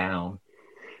Bob's in town.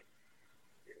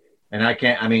 And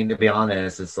to be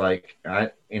honest, it's like,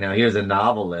 he was a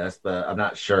novelist, but I'm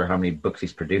not sure how many books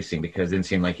he's producing, because it didn't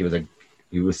seem like he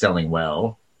was selling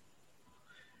well.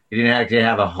 He didn't actually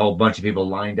have a whole bunch of people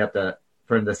lined up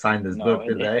for him to sign this book,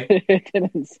 did they? It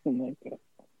didn't seem like that.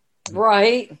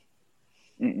 Right.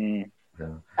 Mm-mm.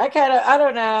 So. I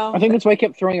don't know. I think that's why I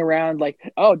kept throwing around like,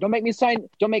 oh, don't make me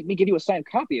give you a signed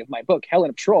copy of my book, Helen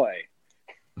of Troy.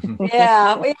 He's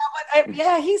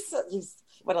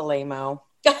what a lame-o.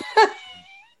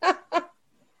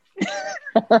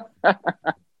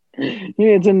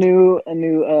 It's a new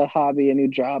hobby, a new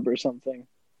job or something.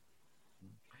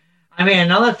 I mean,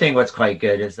 another thing what's quite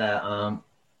good is that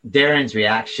Darren's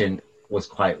reaction was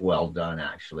quite well done,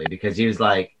 actually, because he was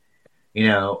like,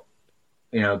 because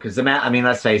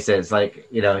let's face it, it's like,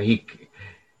 he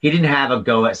didn't have a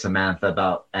go at Samantha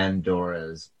about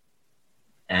Endora's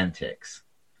antics,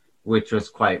 which was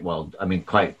quite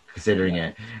considering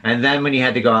it. And then when he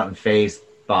had to go out and face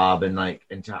Bob and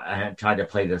try to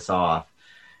play this off,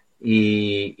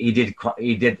 he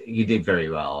did very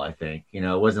well, I think.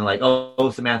 It wasn't like, oh,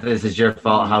 Samantha, this is your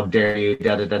fault, how dare you,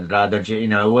 da da da da, don't you?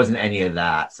 It wasn't any of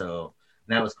that. So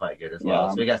that was quite good as well.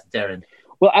 So we got Darren.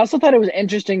 Well, I also thought it was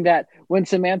interesting that when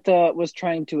Samantha was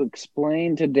trying to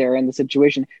explain to Darren the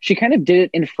situation, she kind of did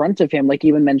it in front of him, like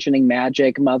even mentioning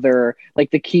magic, mother, like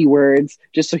the key words,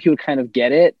 just so he would kind of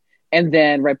get it. And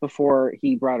then right before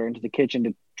he brought her into the kitchen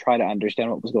to try to understand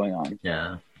what was going on.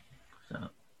 Yeah. So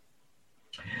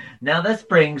now this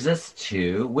brings us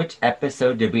to which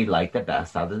episode did we like the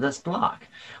best out of this block?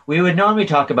 We would normally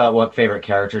talk about what favorite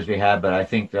characters we had, but I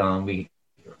think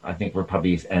we're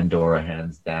probably Endora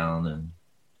hands down, and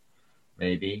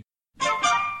maybe.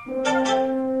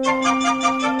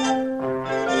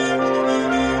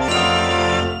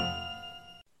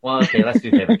 Well, okay, let's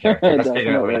do favorite character. Let's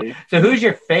figure out what. So, who's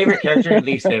your favorite character and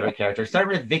least favorite character? Start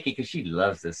with Vicky, because she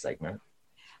loves this segment.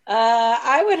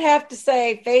 I would have to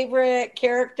say favorite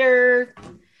character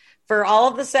for all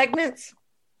of the segments.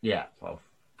 Yeah.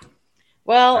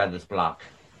 Well, out of this block.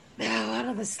 Out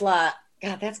of the slot.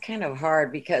 God, that's kind of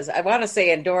hard, because I want to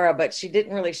say Endora, but she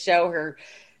didn't really show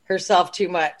herself too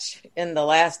much in the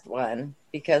last one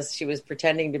because she was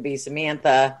pretending to be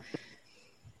Samantha.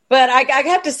 But I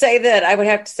have to say that I would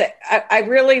have to say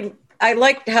I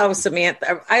liked how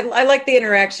Samantha. I like the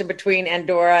interaction between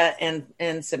Endora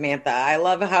and Samantha. I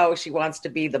love how she wants to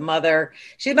be the mother.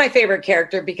 She's my favorite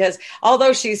character because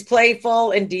although she's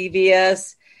playful and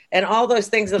devious and all those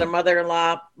things that a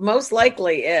mother-in-law most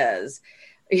likely is,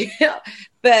 Yeah,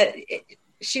 but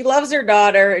she loves her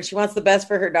daughter and she wants the best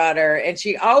for her daughter, and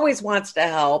she always wants to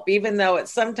help, even though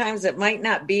sometimes it might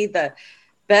not be the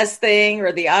best thing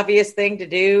or the obvious thing to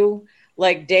do,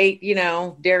 like date,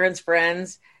 Darren's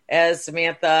friends as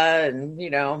Samantha and,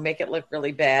 make it look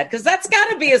really bad. Because that's got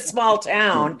to be a small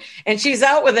town. And she's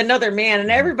out with another man and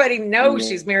everybody knows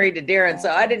she's married to Darren. So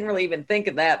I didn't really even think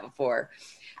of that before.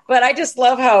 But I just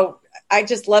love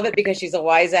it because she's a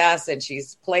wise ass and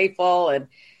she's playful. And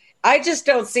I just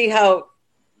don't see how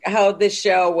this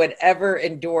show would ever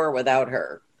endure without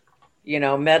her,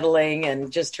 meddling and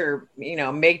just her,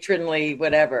 matronly,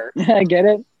 whatever. I get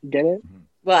it.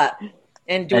 What?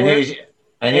 Endure?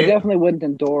 I definitely wouldn't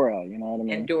Endora, you know what I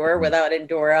mean? Endure without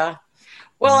Endora.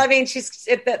 Well, I mean,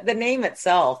 the name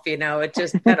itself, it's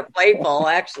just kind of playful,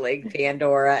 actually.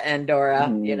 Pandora,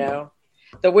 Endora,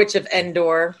 the Witch of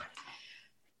Endor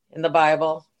in the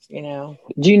Bible, Do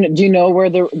you know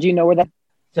where that?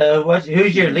 So,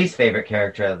 who's your least favorite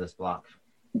character of this block?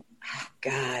 Oh,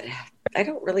 God, I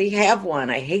don't really have one.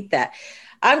 I hate that.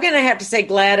 I'm gonna have to say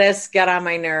Gladys got on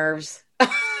my nerves.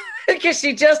 Because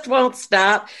she just won't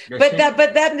stop. But that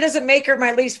doesn't make her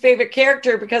my least favorite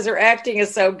character because her acting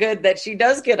is so good that she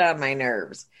does get on my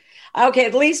nerves. Okay,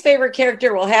 the least favorite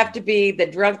character will have to be the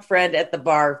drunk friend at the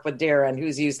bar with Darren,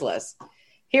 who's useless.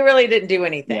 He really didn't do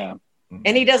anything. Yeah.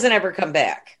 And he doesn't ever come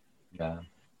back. Yeah.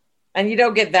 And you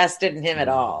don't get vested in him at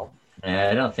all. Yeah,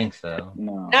 I don't think so.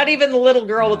 No. Not even the little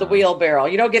girl with the wheelbarrow.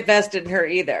 You don't get vested in her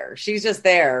either. She's just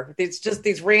there. It's just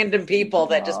these random people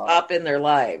that just pop in their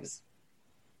lives.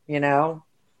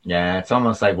 Yeah, it's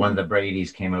almost like one of the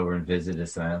Bradys came over and visited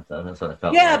Samantha. That's what it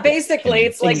felt like. Yeah, basically,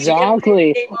 it's like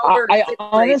exactly. I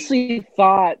honestly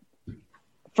thought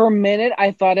for a minute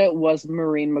I thought it was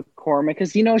Maureen McCormick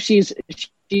because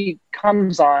she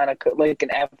comes on like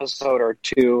an episode or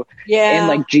two in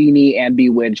like Genie and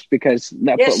Bewitched because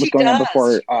that's what was going on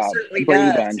before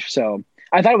Brady Bunch. So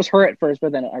I thought it was her at first,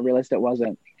 but then I realized it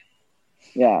wasn't.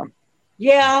 Yeah.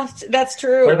 Yeah, that's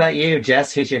true. What about you,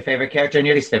 Jess? Who's your favorite character and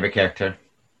your least favorite character?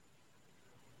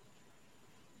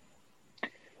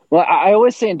 Well, I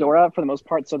always say Endora for the most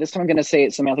part, so this time I'm going to say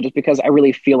Samantha just because I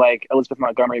really feel like Elizabeth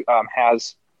Montgomery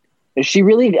she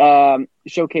really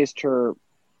showcased her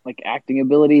like acting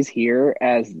abilities here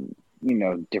as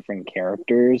different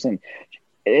characters, and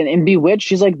in Bewitched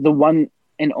she's like the one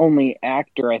and only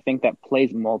actor I think that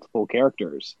plays multiple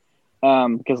characters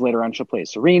because later on she'll play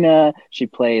Serena, she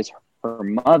plays her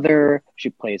mother, she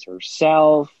plays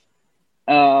herself,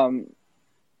 and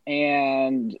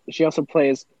she also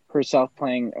plays herself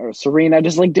playing Serena,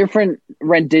 just like different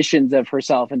renditions of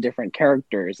herself and different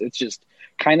characters. It's just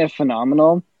kind of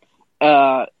phenomenal,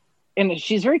 and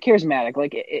she's very charismatic.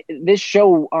 Like this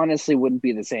show honestly wouldn't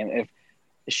be the same if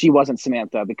she wasn't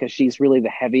Samantha, because she's really the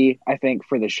heavy, I think,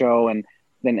 for the show, and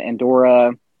then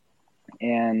Endora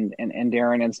and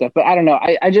Darren and stuff. But I don't know.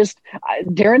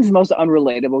 Darren's the most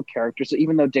unrelatable character. So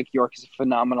even though Dick York is a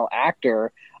phenomenal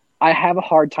actor, I have a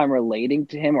hard time relating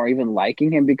to him or even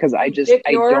liking him because I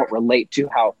don't relate to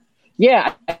how.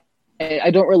 Yeah,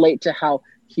 I don't relate to how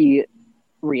he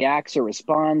reacts or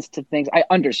responds to things. I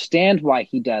understand why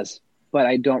he does, but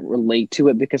I don't relate to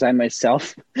it because I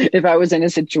myself, if I was in a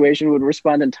situation, would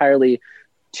respond entirely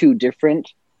too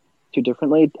differently.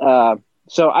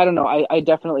 So I don't know. I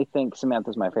definitely think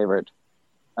Samantha's my favorite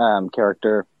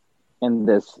character in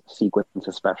this sequence,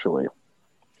 especially.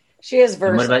 She is versatile.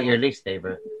 And what about your least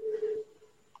favorite?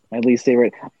 My least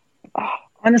favorite,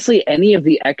 honestly, any of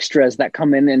the extras that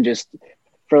come in and just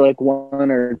for like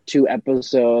 1 or 2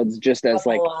 episodes, just as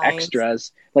like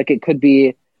extras. Like it could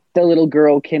be the little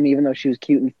girl Kim, even though she was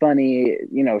cute and funny,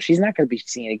 she's not going to be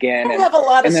seen again.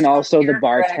 And then also the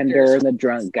bartender and the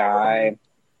drunk guy.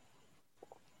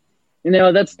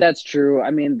 That's true.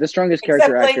 I mean, the strongest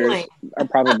character actors are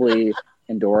probably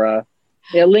Endora.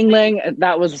 Yeah, Ling Lang,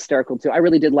 that was hysterical too. I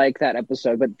really did like that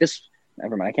episode, but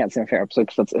never mind. I can't say my favorite episode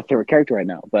because that's a favorite character right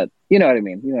now. But you know what I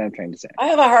mean. You know what I'm trying to say. I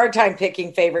have a hard time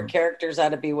picking favorite characters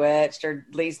out of Bewitched or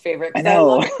least favorite. I know. I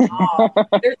love them all.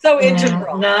 They're so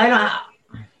integral. No, I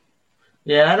don't.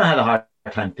 Yeah, I don't have a hard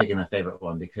time picking a favorite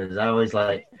one because I always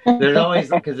there's always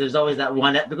that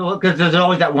one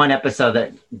episode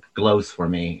that glows for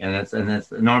me, and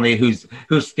that's normally who's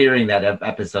steering that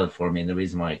episode for me, and the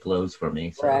reason why it glows for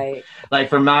me. So, right. Like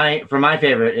for my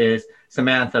favorite is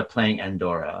Samantha playing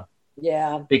Endora.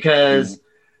 Yeah. Because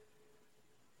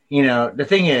the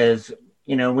thing is,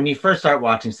 when you first start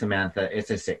watching Samantha,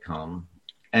 it's a sitcom,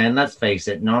 and let's face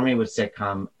it, normally with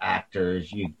sitcom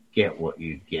actors, you get what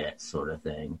you get, sort of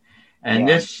thing. And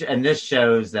this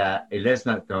shows that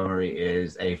Elizabeth Montgomery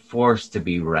is a force to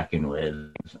be reckoned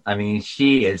with. I mean,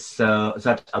 she is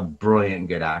such a brilliant,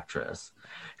 good actress.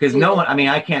 Because no one, I mean,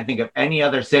 I can't think of any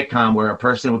other sitcom where a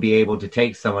person would be able to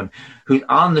take someone who's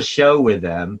on the show with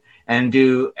them and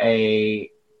do a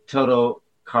total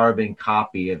carbon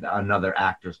copy of another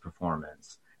actor's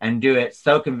performance and do it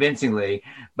so convincingly,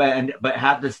 but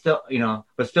have to still,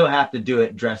 but still have to do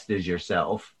it dressed as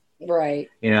yourself. Right.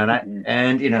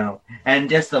 And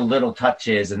just the little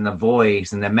touches and the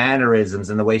voice and the mannerisms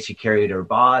and the way she carried her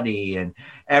body and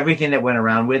everything that went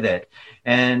around with it.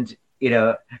 And,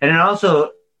 and it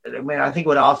also, I think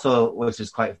what also was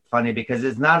just quite funny because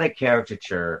it's not a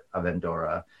caricature of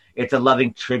Endora. It's a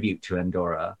loving tribute to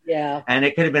Endora. Yeah. And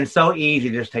it could have been so easy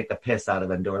to just take the piss out of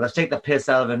Endora. Let's take the piss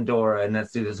out of Endora and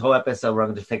let's do this whole episode where I'm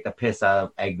going to just take the piss out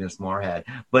of Agnes Moorehead.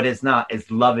 But it's not. It's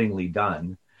lovingly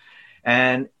done.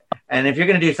 And if you're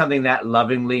going to do something that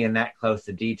lovingly and that close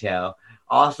to detail,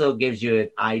 also gives you an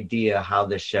idea how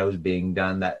the show's being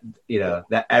done, that,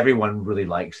 that everyone really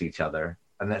likes each other.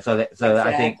 And exactly.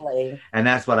 I think, and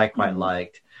that's what I quite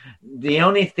liked. The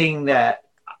only thing that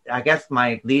I guess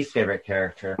my least favorite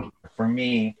character for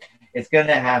me is going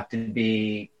to have to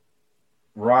be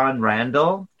Ron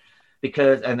Randall,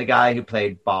 and the guy who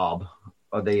played Bob,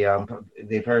 or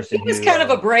the person he was kind of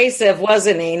abrasive,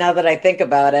 wasn't he? Now that I think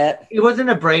about it, he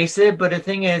wasn't abrasive, but the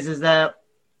thing is that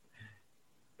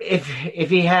if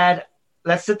he had,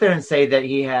 let's sit there and say that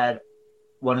he had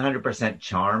 100%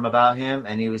 charm about him,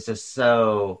 and he was just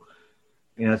so,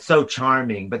 so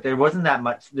charming, but there wasn't that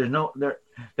much.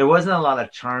 There wasn't a lot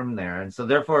of charm there, and so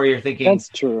therefore you're thinking that's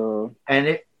true.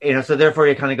 And so therefore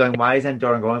you're kind of going, why is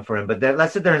Endora going for him? But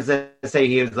let's sit there and say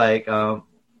he was like,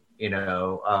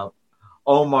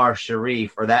 Omar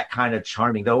Sharif, or that kind of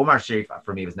charming. Though Omar Sharif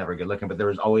for me was never good looking, but there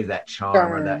was always that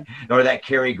charm or that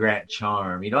Cary Grant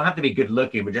charm. You don't have to be good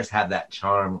looking, but just have that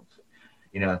charm.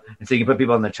 And so you can put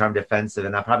people on the charm defensive,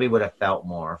 and I probably would have felt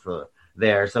more for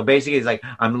there. So basically, he's like,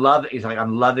 I'm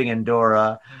loving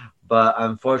Endora, but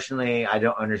unfortunately, I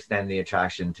don't understand the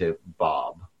attraction to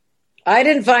Bob. I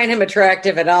didn't find him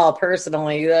attractive at all,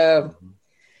 personally, though.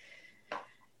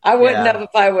 I wouldn't have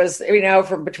if I was,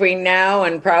 from between now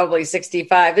and probably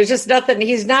 65. There's just nothing.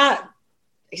 He's not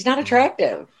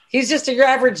attractive. He's just your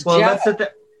average Joe.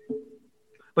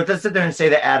 But let's sit there and say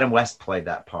that Adam West played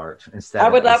that part instead.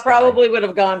 I probably would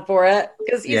have gone for it.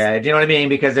 Do you know what I mean?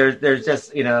 Because there's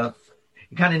just, you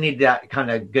kind of need that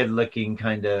kind of good looking,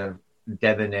 kind of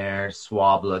debonair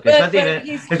swab look.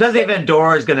 Especially if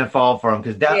Endora is going to fall for him,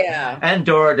 because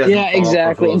Endora doesn't. Yeah,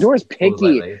 exactly. Endora's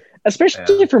picky,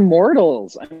 especially for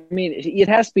mortals. I mean, it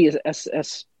has to be a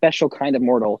special kind of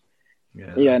mortal.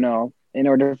 Yeah, in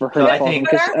order for her to fall.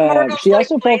 Because she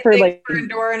also fell for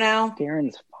Endora now.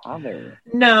 Darren's father.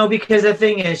 No, because the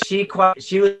thing is, she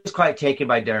was quite taken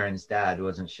by Darren's dad,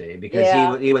 wasn't she?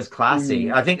 Because he was classy.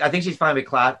 Mm-hmm. I think she's fine with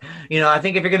class. I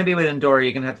think if you're going to be with Endora,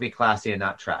 you're going to have to be classy and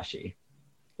not trashy.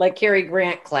 Like Cary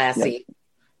Grant, classy. Yep.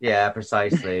 Yeah,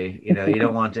 precisely. You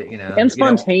don't want to. And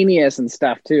spontaneous and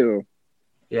stuff too.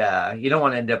 Yeah, you don't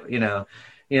want to end up.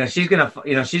 She's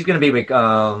gonna be with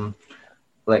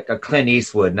like a Clint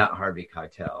Eastwood, not Harvey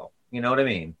Keitel. You know what I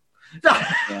mean?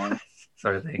 Yeah.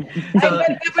 Sort of thing. So,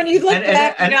 when you look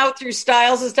back, through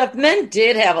styles and stuff, men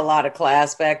did have a lot of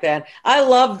class back then. I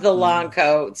loved the long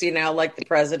coats, like the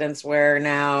presidents wear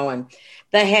now, and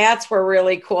the hats were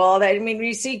really cool. I mean, when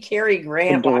you see Cary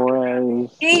Grant,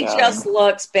 he just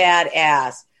looks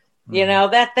badass.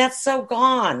 That's so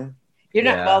gone. You're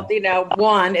not,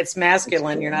 one, it's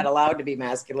masculine. You're not allowed to be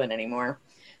masculine anymore.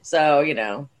 So,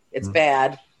 it's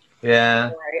bad.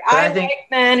 Yeah. I think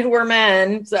like men who were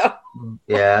men. So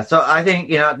yeah. So I think,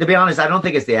 to be honest, I don't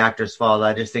think it's the actor's fault.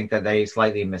 I just think that they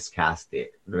slightly miscast this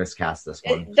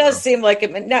one. It does seem like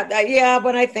it. When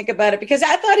I think about it, because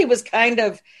I thought he was kind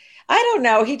of, I don't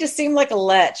know. He just seemed like a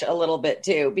lech a little bit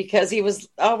too, because he was,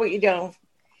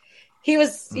 he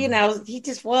was, he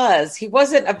just was. He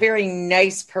wasn't a very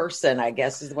nice person, I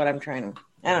guess, is what I'm trying to,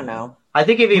 I don't know. I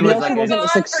think if he was wasn't a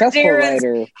successful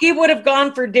writer, he would have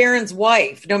gone for Darren's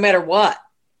wife no matter what.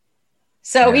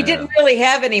 So he didn't really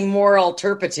have any moral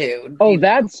turpitude. Oh,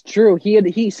 that's true.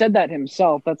 He said that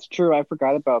himself. That's true. I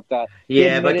forgot about that.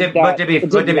 Yeah, but to be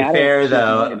fair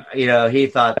though, he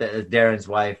thought that Darren's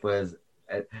wife was,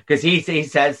 because he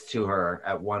says to her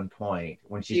at one point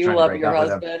when she's trying to break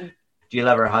up with him, do you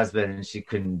love her husband? And she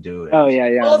couldn't do it. Oh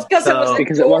yeah. Well, it's because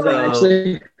it wasn't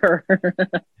actually her.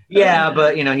 Yeah,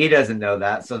 but he doesn't know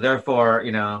that, so therefore,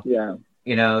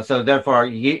 so therefore,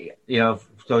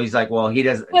 So he's like, well, he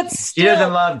doesn't. But She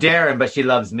doesn't love Darren, but she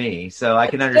loves me. So I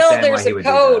can understand why he would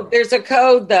do that. There's a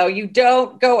code, though. You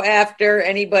don't go after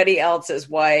anybody else's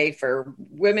wife, or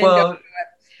women. Well,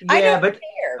 I don't but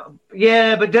care.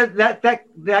 Yeah, but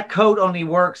that code only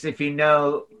works if you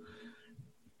know.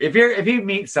 If you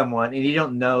meet someone and you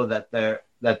don't know that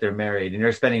they're married and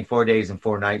you're spending 4 days and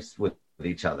 4 nights with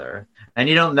each other, and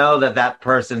you don't know that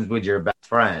person's with your best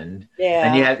friend,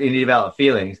 and you develop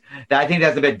feelings. I think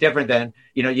that's a bit different than,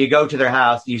 you go to their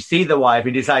house, you see the wife,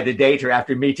 and decide to date her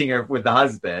after meeting her with the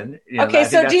husband. Okay,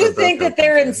 so do you think that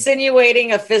they're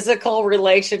insinuating a physical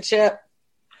relationship?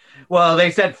 Well,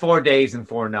 they said 4 days and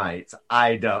 4 nights.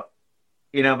 I don't,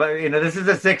 but this is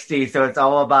the 60s, so it's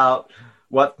all about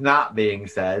what's not being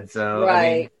said. So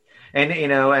right,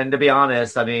 and to be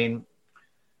honest,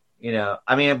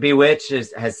 Bewitched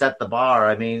has set the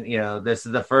bar. This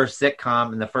is the first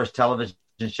sitcom and the first television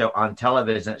show on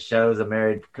television that shows a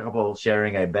married couple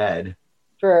sharing a bed.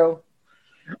 True.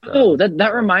 So, oh,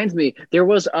 that reminds me. There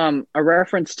was a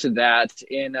reference to that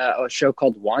in a show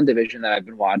called WandaVision that I've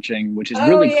been watching, which is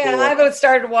really cool. I haven't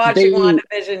started watching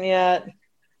WandaVision yet.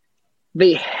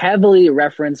 They heavily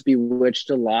reference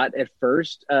Bewitched a lot at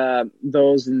first,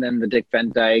 those, and then the Dick Van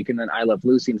Dyke, and then I Love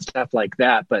Lucy and stuff like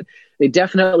that. But they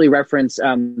definitely reference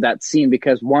that scene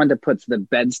because Wanda puts the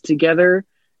beds together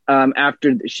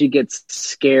after she gets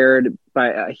scared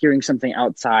by hearing something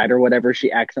outside or whatever.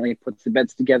 She accidentally puts the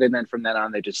beds together, and then from then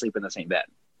on, they just sleep in the same bed.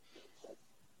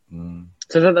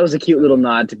 So I thought that was a cute little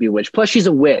nod to Bewitched. Plus, she's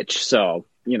a witch, so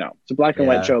it's a black and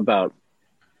white show about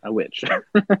a witch.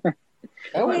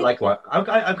 I like what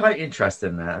I'm quite interested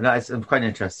in that. I'm quite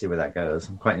interested where that goes.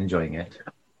 I'm quite enjoying it.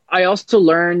 I also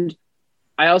learned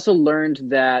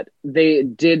that they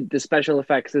did the special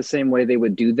effects the same way they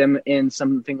would do them in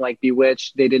something like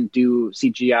Bewitched. They didn't do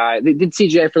CGI. They did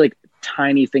CGI for like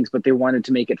tiny things, but they wanted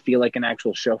to make it feel like an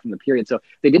actual show from the period. So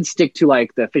they did stick to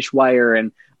like the fish wire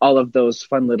and all of those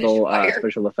fun little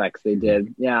special effects they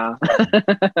did. Yeah.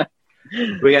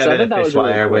 We got a bit of fish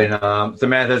wire really cool. When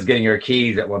Samantha's getting her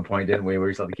keys at one point, didn't we? Where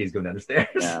we saw the keys going down the stairs.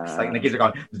 Yeah. Like, the keys are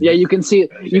gone. Yeah, you can see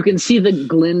the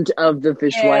glint of the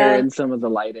fish wire in some of the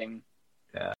lighting.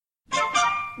 Yeah.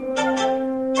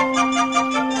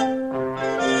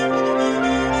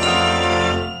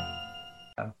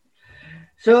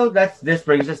 So this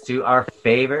brings us to our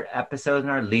favorite episode and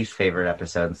our least favorite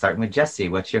episode. Starting with Jesse,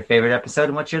 what's your favorite episode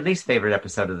and what's your least favorite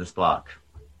episode of this block?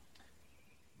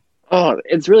 Oh,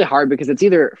 it's really hard because it's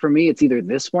either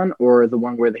this one or the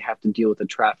one where they have to deal with the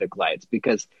traffic lights,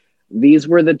 because these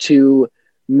were the two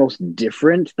most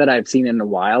different that I've seen in a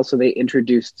while. So they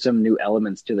introduced some new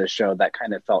elements to the show that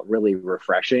kind of felt really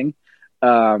refreshing.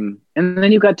 And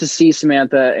then you got to see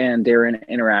Samantha and Darren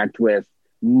interact with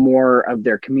more of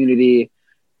their community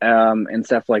and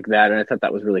stuff like that. And I thought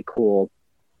that was really cool.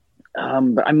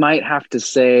 But I might have to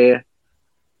say,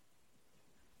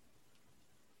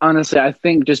 honestly, I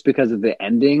think just because of the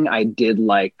ending, I did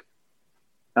like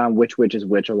Which Witch is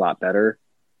Which a lot better,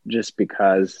 just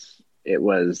because it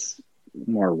was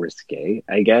more risque,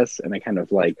 I guess. And I kind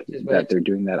of like that they're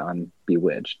doing that on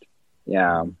Bewitched.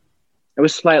 Yeah. It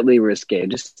was slightly risque,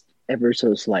 just ever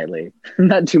so slightly.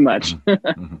 Not too much.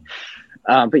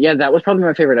 But yeah, that was probably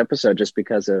my favorite episode just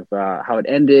because of how it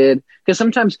ended. Because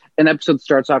sometimes an episode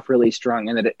starts off really strong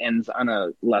and then it ends on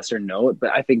a lesser note. But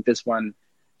I think this one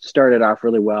started off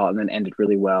really well and then ended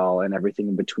really well, and everything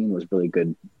in between was really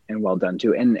good and well done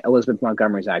too. And Elizabeth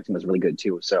Montgomery's acting was really good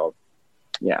too. So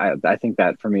yeah, I think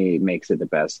that for me makes it the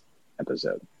best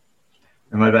episode.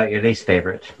 And what about your least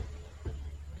favorite?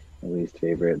 My least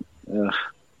favorite?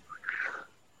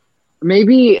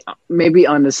 Maybe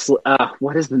on this,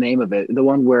 what is the name of it? The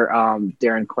one where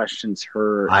Darren questions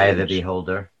her. Eye of the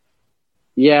Beholder.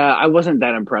 Yeah, I wasn't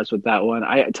that impressed with that one.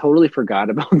 I totally forgot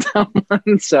about that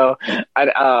one. So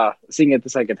seeing it the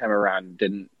second time around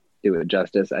didn't do it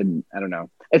justice. I don't know.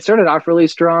 It started off really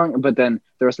strong, but then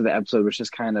the rest of the episode was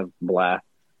just kind of blah.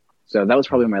 So that was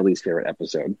probably my least favorite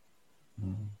episode.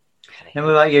 And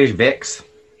what about you, Vix?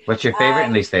 What's your favorite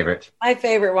and least favorite? My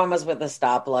favorite one was with the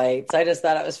stoplights. I just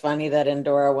thought it was funny that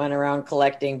Endora went around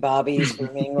collecting bobbies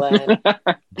from England.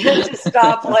 Just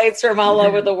stoplights from all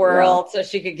over the world so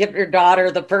she could give her daughter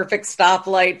the perfect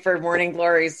stoplight for Morning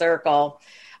Glory Circle.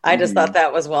 I just thought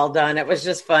that was well done. It was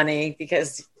just funny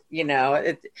because,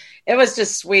 it was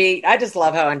just sweet. I just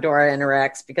love how Endora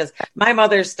interacts because my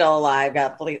mother's still alive,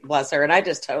 God bless her, and I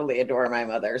just totally adore my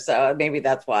mother. So maybe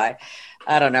that's why.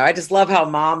 I don't know. I just love how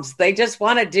moms, they just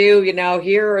want to do,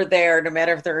 here or there, no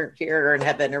matter if they're here or in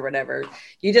heaven or whatever.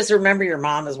 You just remember your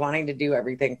mom is wanting to do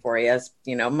everything for you, as,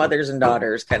 mothers and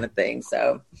daughters kind of thing.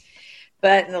 So,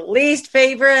 but the least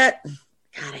favorite,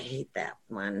 God, I hate that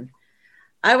one.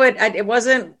 It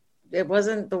wasn't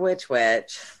the Witch.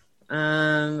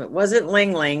 It wasn't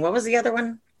Ling Ling. What was the other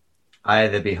one? Eye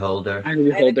of the Beholder. Eye of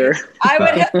the Beholder. I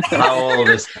would. How old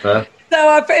is that?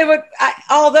 So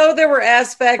although there were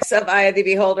aspects of Eye of the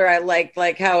Beholder, I liked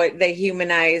like how they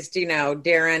humanized,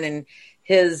 Darren and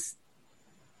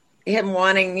him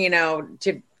wanting,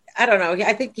 to, I don't know.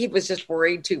 I think he was just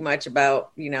worried too much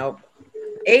about,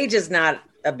 age is not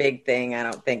a big thing, I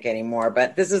don't think anymore,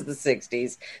 but this is the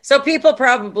 60s. So people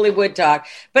probably would talk,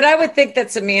 but I would think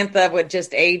that Samantha would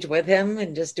just age with him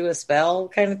and just do a spell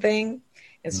kind of thing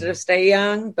instead of stay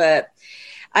young. But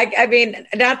I mean,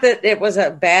 not that it was a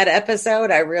bad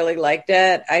episode. I really liked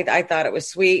it. I thought it was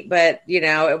sweet, but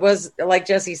it was like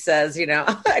Jesse says,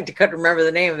 I couldn't remember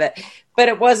the name of it, but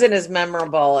it wasn't as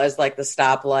memorable as like the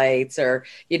stoplights or,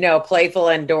 playful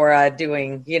Endora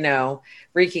doing,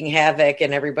 wreaking havoc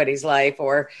in everybody's life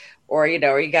or, you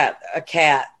got a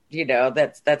cat,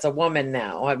 that's a woman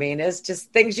now. I mean, it's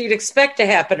just things you'd expect to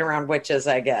happen around witches,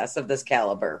 I guess, of this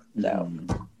caliber. So.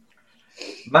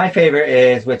 My favorite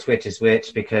is Which is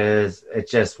Which because it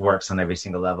just works on every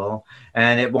single level.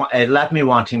 And it left me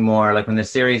wanting more. Like when the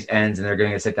series ends and they're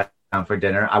going to sit down for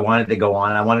dinner, I wanted to go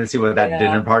on. I wanted to see what that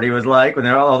dinner party was like when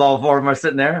they're all four of them are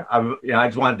sitting there. I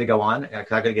just wanted to go on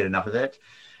because I couldn't get enough of it.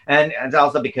 And it's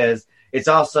also because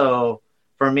for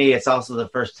me, it's also the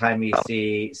first time you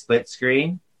see split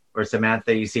screen. Or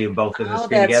Samantha, you see them both in the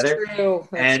screen together. True.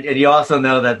 And you also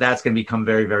know that that's going to become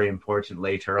very, very important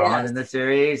later on in the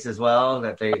series as well.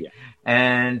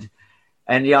 And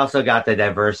you also got the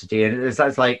diversity. And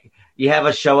it's like you have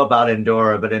a show about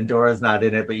Endora, but Endora's not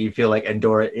in it, but you feel like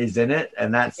Endora is in it.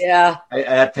 And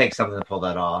that takes something to pull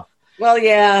that off. Well,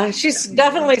 yeah, she's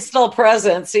definitely still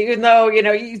present. So even though, you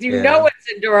know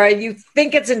it's Endora, you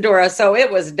think it's Endora. So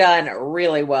it was done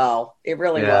really well. It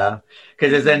really was.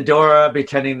 Because it's Endora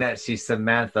pretending that she's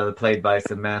Samantha, played by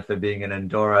Samantha being an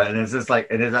Endora. And it's just like,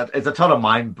 it's a total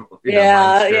mind, it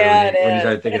is. When you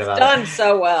start thinking about it. It's done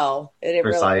so well.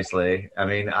 Precisely. Really I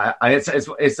mean,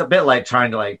 it's a bit like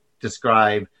trying to like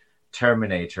describe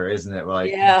Terminator, isn't it?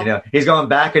 Like, he's going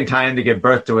back in time to give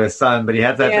birth to his son, but he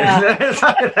has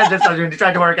that. When he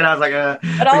tried to work it out, I was like,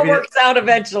 it all works out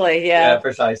eventually. Yeah,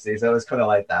 precisely. So it was kind of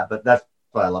like that, but that's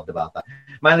what I loved about that.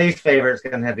 My least favorite is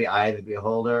going to have the Eye of the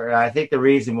Beholder. And I think the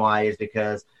reason why is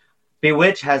because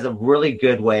Bewitched has a really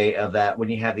good way of that when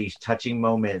you have these touching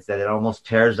moments that it almost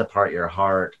tears apart your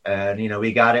heart. And,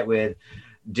 we got it with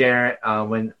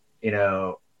Darren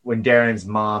when Darren's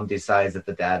mom decides that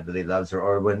the dad really loves her,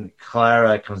 or when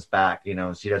Clara comes back,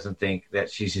 she doesn't think that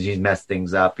she's messed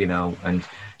things up, and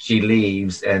she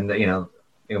leaves. And,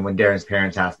 when Darren's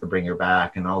parents have to bring her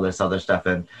back and all this other stuff.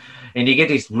 And you get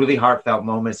these really heartfelt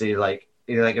moments that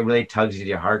it really tugs at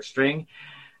your heartstring.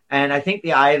 And I think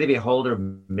the Eye of the Beholder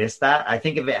missed that. I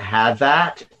think if it had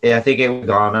that, I think it would have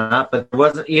gone up. But it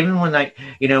wasn't, even when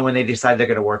when they decide they're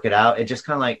going to work it out, it just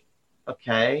kind of like,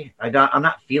 okay, I'm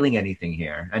not feeling anything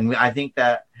here. And I think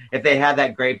that if they had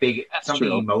that great big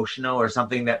something emotional or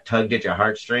something that tugged at your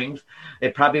heartstrings,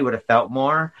 it probably would have felt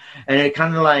more. And it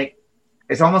kind of like,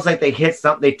 it's almost like they hit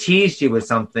something, they teased you with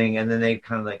something, and then they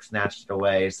kind of like snatched it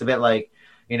away. It's a bit like,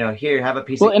 here, have a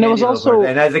piece of candy. And it was also,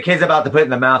 and as the kid's about to put it in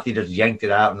the mouth, he just yanked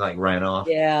it out and like ran off.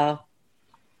 Yeah.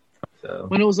 So.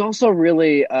 When it was also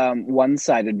really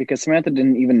one-sided because Samantha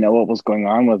didn't even know what was going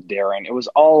on with Darren. It was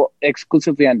all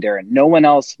exclusively on Darren. No one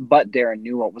else but Darren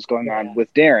knew what was going on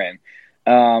with Darren.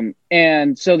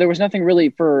 And so there was nothing really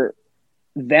for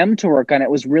them to work on.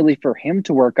 It was really for him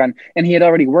to work on. And he had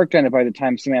already worked on it by the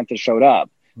time Samantha showed up.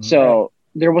 Mm-hmm. So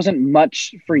there wasn't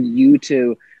much for you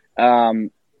to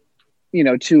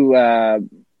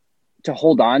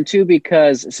hold on to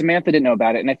because Samantha didn't know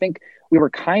about it. And I think we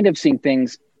were kind of seeing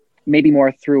things maybe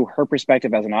more through her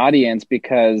perspective as an audience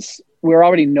because we're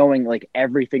already knowing like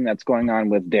everything that's going on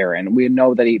with Darren. We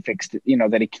know that he fixed it,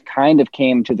 that he kind of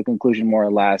came to the conclusion more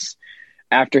or less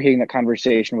after hearing the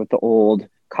conversation with the old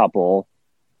couple.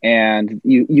 And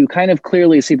you kind of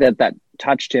clearly see that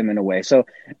touched him in a way. So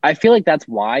I feel like that's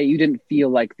why you didn't feel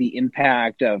like the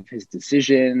impact of his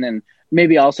decision, and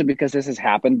maybe also because this has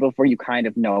happened before, you kind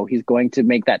of know he's going to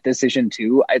make that decision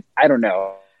too. I don't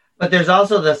know. But there's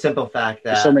also the simple fact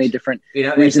that there's so many different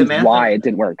reasons why it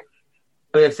didn't work.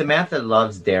 But if Samantha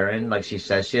loves Darren like she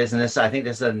says she is, and I think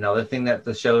this is another thing that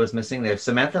the show is missing. If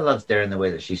Samantha loves Darren the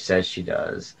way that she says she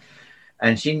does,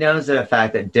 and she knows the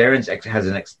fact that Darren has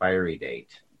an expiry date,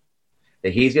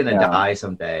 that he's going to die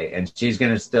someday, and she's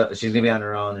going to be on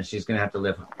her own, and she's going to have to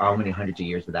live how many hundreds of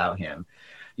years without him.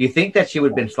 you think that she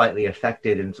would have been slightly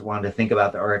affected and wanted to think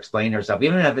about or explain herself,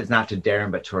 even if it's not to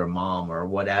Darren, but to her mom or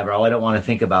whatever. Oh, I don't want to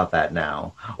think about that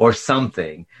now or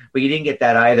something. But you didn't get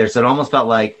that either. So it almost felt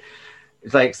like,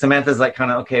 it's like Samantha's like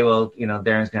kind of, okay, well,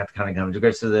 Darren's gonna have to kind of come to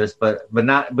grips with this, but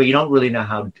you don't really know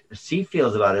how she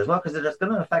feels about it as well, because it's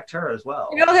going to affect her as well.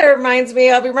 You know what that reminds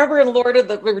me of? Remember in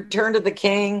Return of the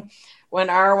King, when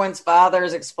Arwen's father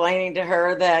is explaining to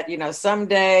her that,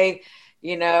 someday,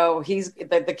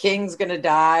 the king's going to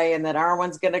die and that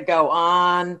Arwen's going to go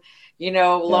on,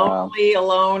 lonely,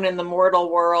 alone in the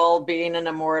mortal world, being an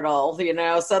immortal,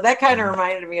 So that kind of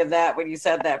reminded me of that when you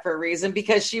said that, for a reason,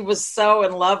 because she was so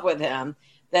in love with him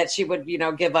that she would,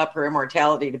 give up her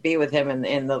immortality to be with him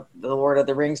in the Lord of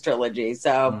the Rings trilogy.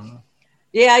 So,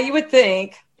 yeah, you would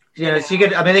think. Yeah, she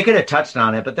could. I mean, they could have touched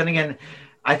on it, but then again,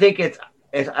 I think it's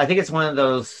one of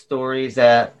those stories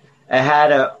that it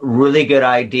had a really good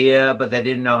idea, but they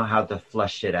didn't know how to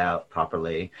flesh it out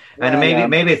properly. And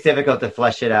maybe it's difficult to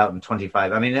flesh it out in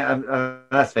 25. I mean,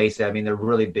 let's face it. I mean, they're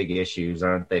really big issues,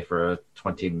 aren't they, for a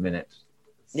 20-minute?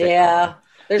 Yeah.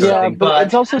 But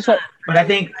it's also so. But I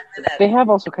think they have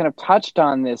also kind of touched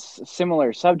on this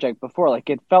similar subject before. Like,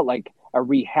 it felt like a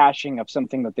rehashing of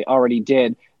something that they already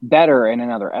did better in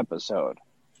another episode.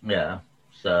 Yeah.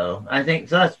 So I think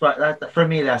that's for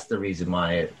me. That's the reason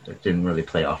why it didn't really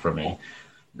play off for me.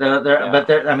 But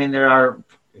there are,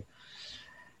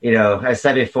 I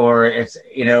said before, it's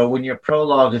when your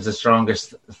prologue is the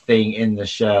strongest thing in the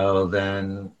show,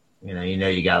 then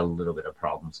you got a little bit of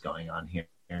problems going on here,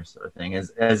 sort of thing.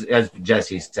 As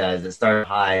Jesse says, it started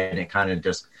high and it kind of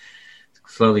just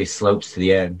slowly slopes to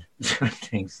the end.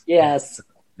 Things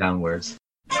downwards.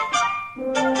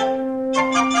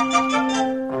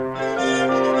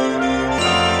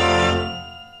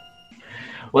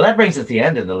 Well, that brings us to the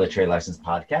end of the Literary License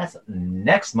Podcast.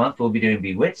 Next month, we'll be doing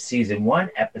Bewitched Season 1,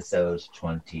 Episodes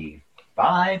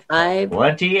 25,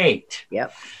 28.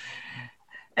 Yep.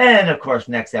 And, of course,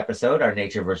 next episode, our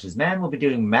Nature vs. Man, we'll be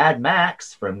doing Mad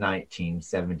Max from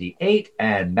 1978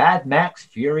 and Mad Max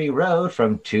Fury Road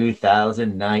from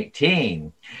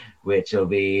 2019, which will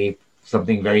be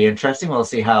something very interesting. We'll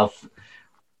see how...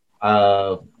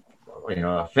 a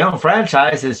film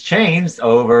franchise has changed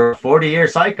over a 40-year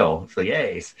cycle. So,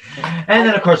 yay. And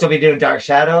then, of course, we'll be doing Dark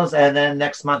Shadows. And then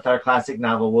next month, our classic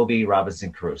novel will be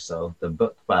Robinson Crusoe, the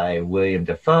book by William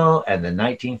Dafoe and the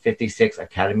 1956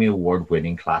 Academy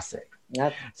Award-winning classic.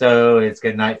 Yep. So it's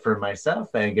good night for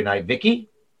myself, and good night, Vicky.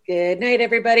 Good night,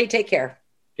 everybody. Take care.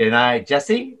 Good night,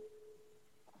 Jesse.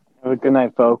 Have a good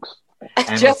night, folks.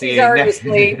 And Jesse's already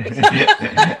asleep.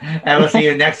 And we'll see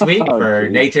you next week for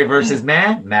Nature vs.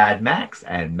 Man, Mad Max,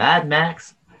 and Mad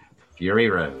Max Fury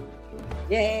Road.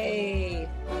 Yay!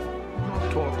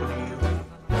 I'm talking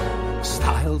to you.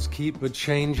 Styles keep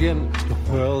a-changing, the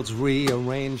world's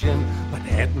rearranging, but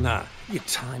Edna, you're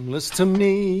timeless to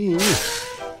me.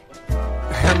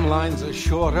 Hemlines are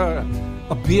shorter,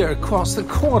 a beer costs a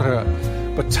quarter,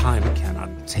 but time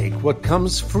cannot take what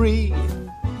comes free.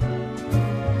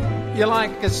 You're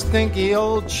like a stinky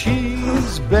old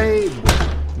cheese, babe,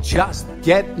 just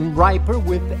getting riper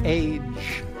with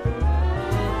age.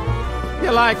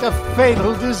 You're like a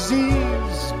fatal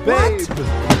disease, babe,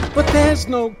 but there's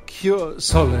no cure,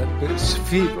 so let this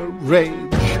fever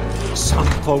rage. Some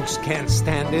folks can't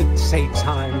stand it, say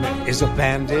time is a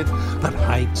bandit, but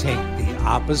I take the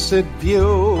opposite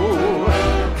view.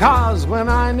 'Cause when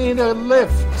I need a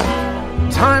lift,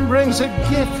 time brings a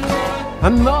gift,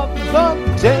 another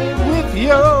day with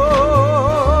you.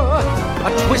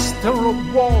 A twist or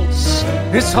a waltz,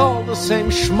 it's all the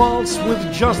same schmaltz with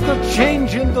just a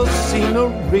change in the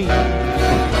scenery.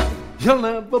 You'll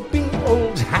never be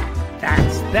old hat,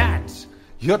 that's that.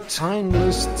 You're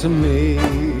timeless to me.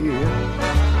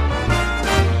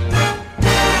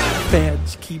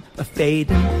 Feds keep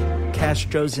a-fading,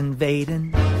 Castro's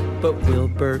invading, but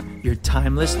Wilbur, you're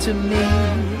timeless to me.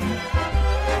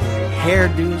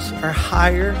 Hairdos are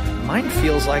higher, mine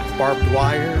feels like barbed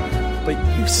wire, but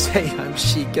you say I'm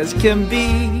chic as can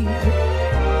be.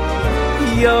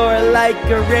 You're like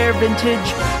a rare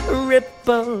vintage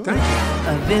ripple,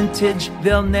 a vintage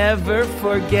they'll never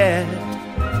forget.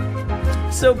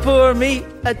 So pour me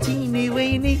a teeny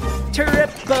weeny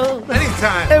triple.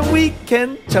 Anytime. And we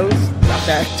can toast the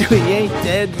fact we ain't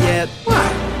dead yet.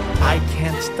 What? I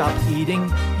can't stop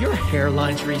eating, your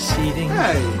hairline's receding,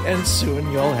 Hey. and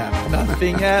soon you'll have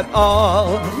nothing at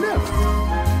all.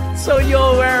 Never. So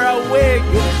you'll wear a wig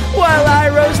while I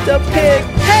roast a pig.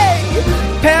 Hey,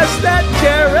 pass that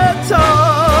Geritol.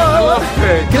 I love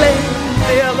pig. Glenn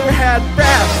Miller had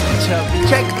brass, chubby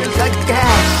checkers like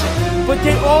gas, but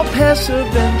they all pass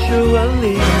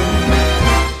eventually.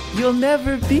 You'll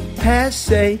never be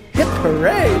passé. Hip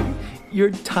hooray!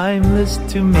 You're timeless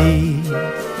to me.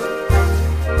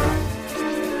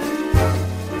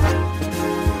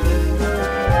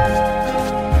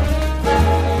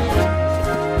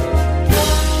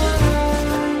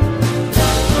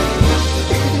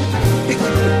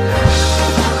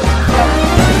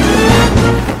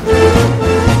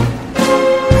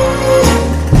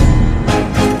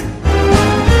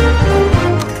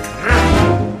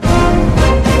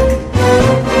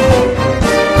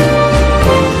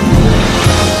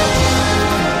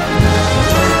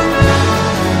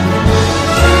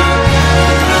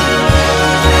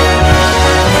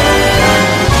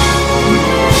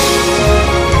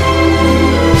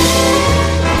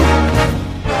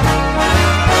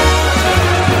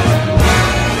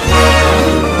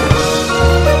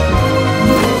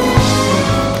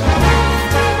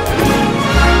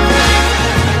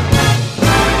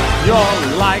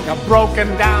 Broken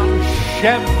down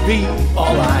Chevy.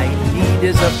 All I need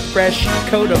is a fresh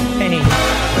coat of paint.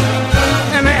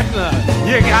 And Edna,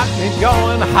 you got me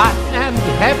going hot and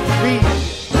heavy.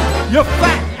 You're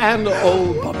fat and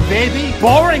old, but baby,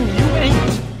 boring you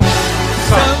ain't.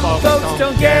 Some folks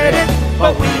don't get it,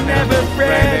 but we never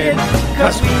fret it,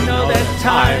 'cause we know that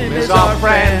time is our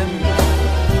friend.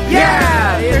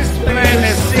 Yeah, it's plain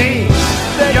to see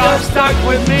that you're stuck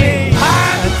with me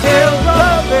until the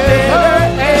bitter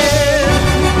end.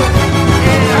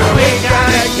 And we got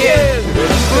a kid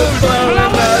who's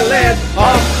blowing the lid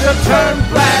off the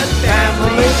Turnblad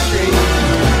family tree.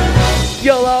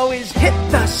 You'll always hit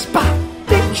the spot,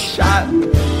 big shot.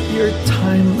 You're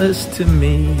timeless to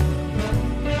me.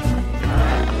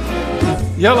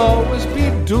 You'll always be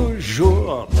du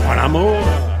jour, mon amour.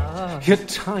 You're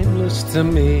timeless to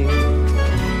me.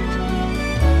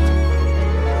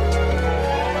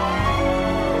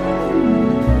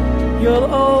 You'll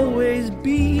always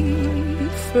be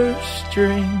first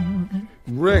string.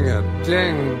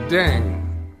 Ring-a-ding-ding.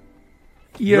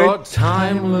 You're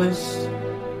timeless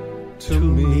to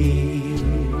me.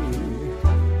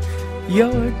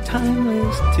 You're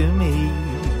timeless to me.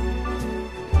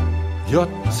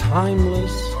 You're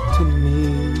timeless to me.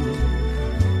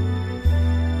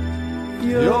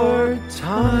 You're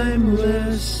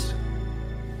timeless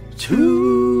to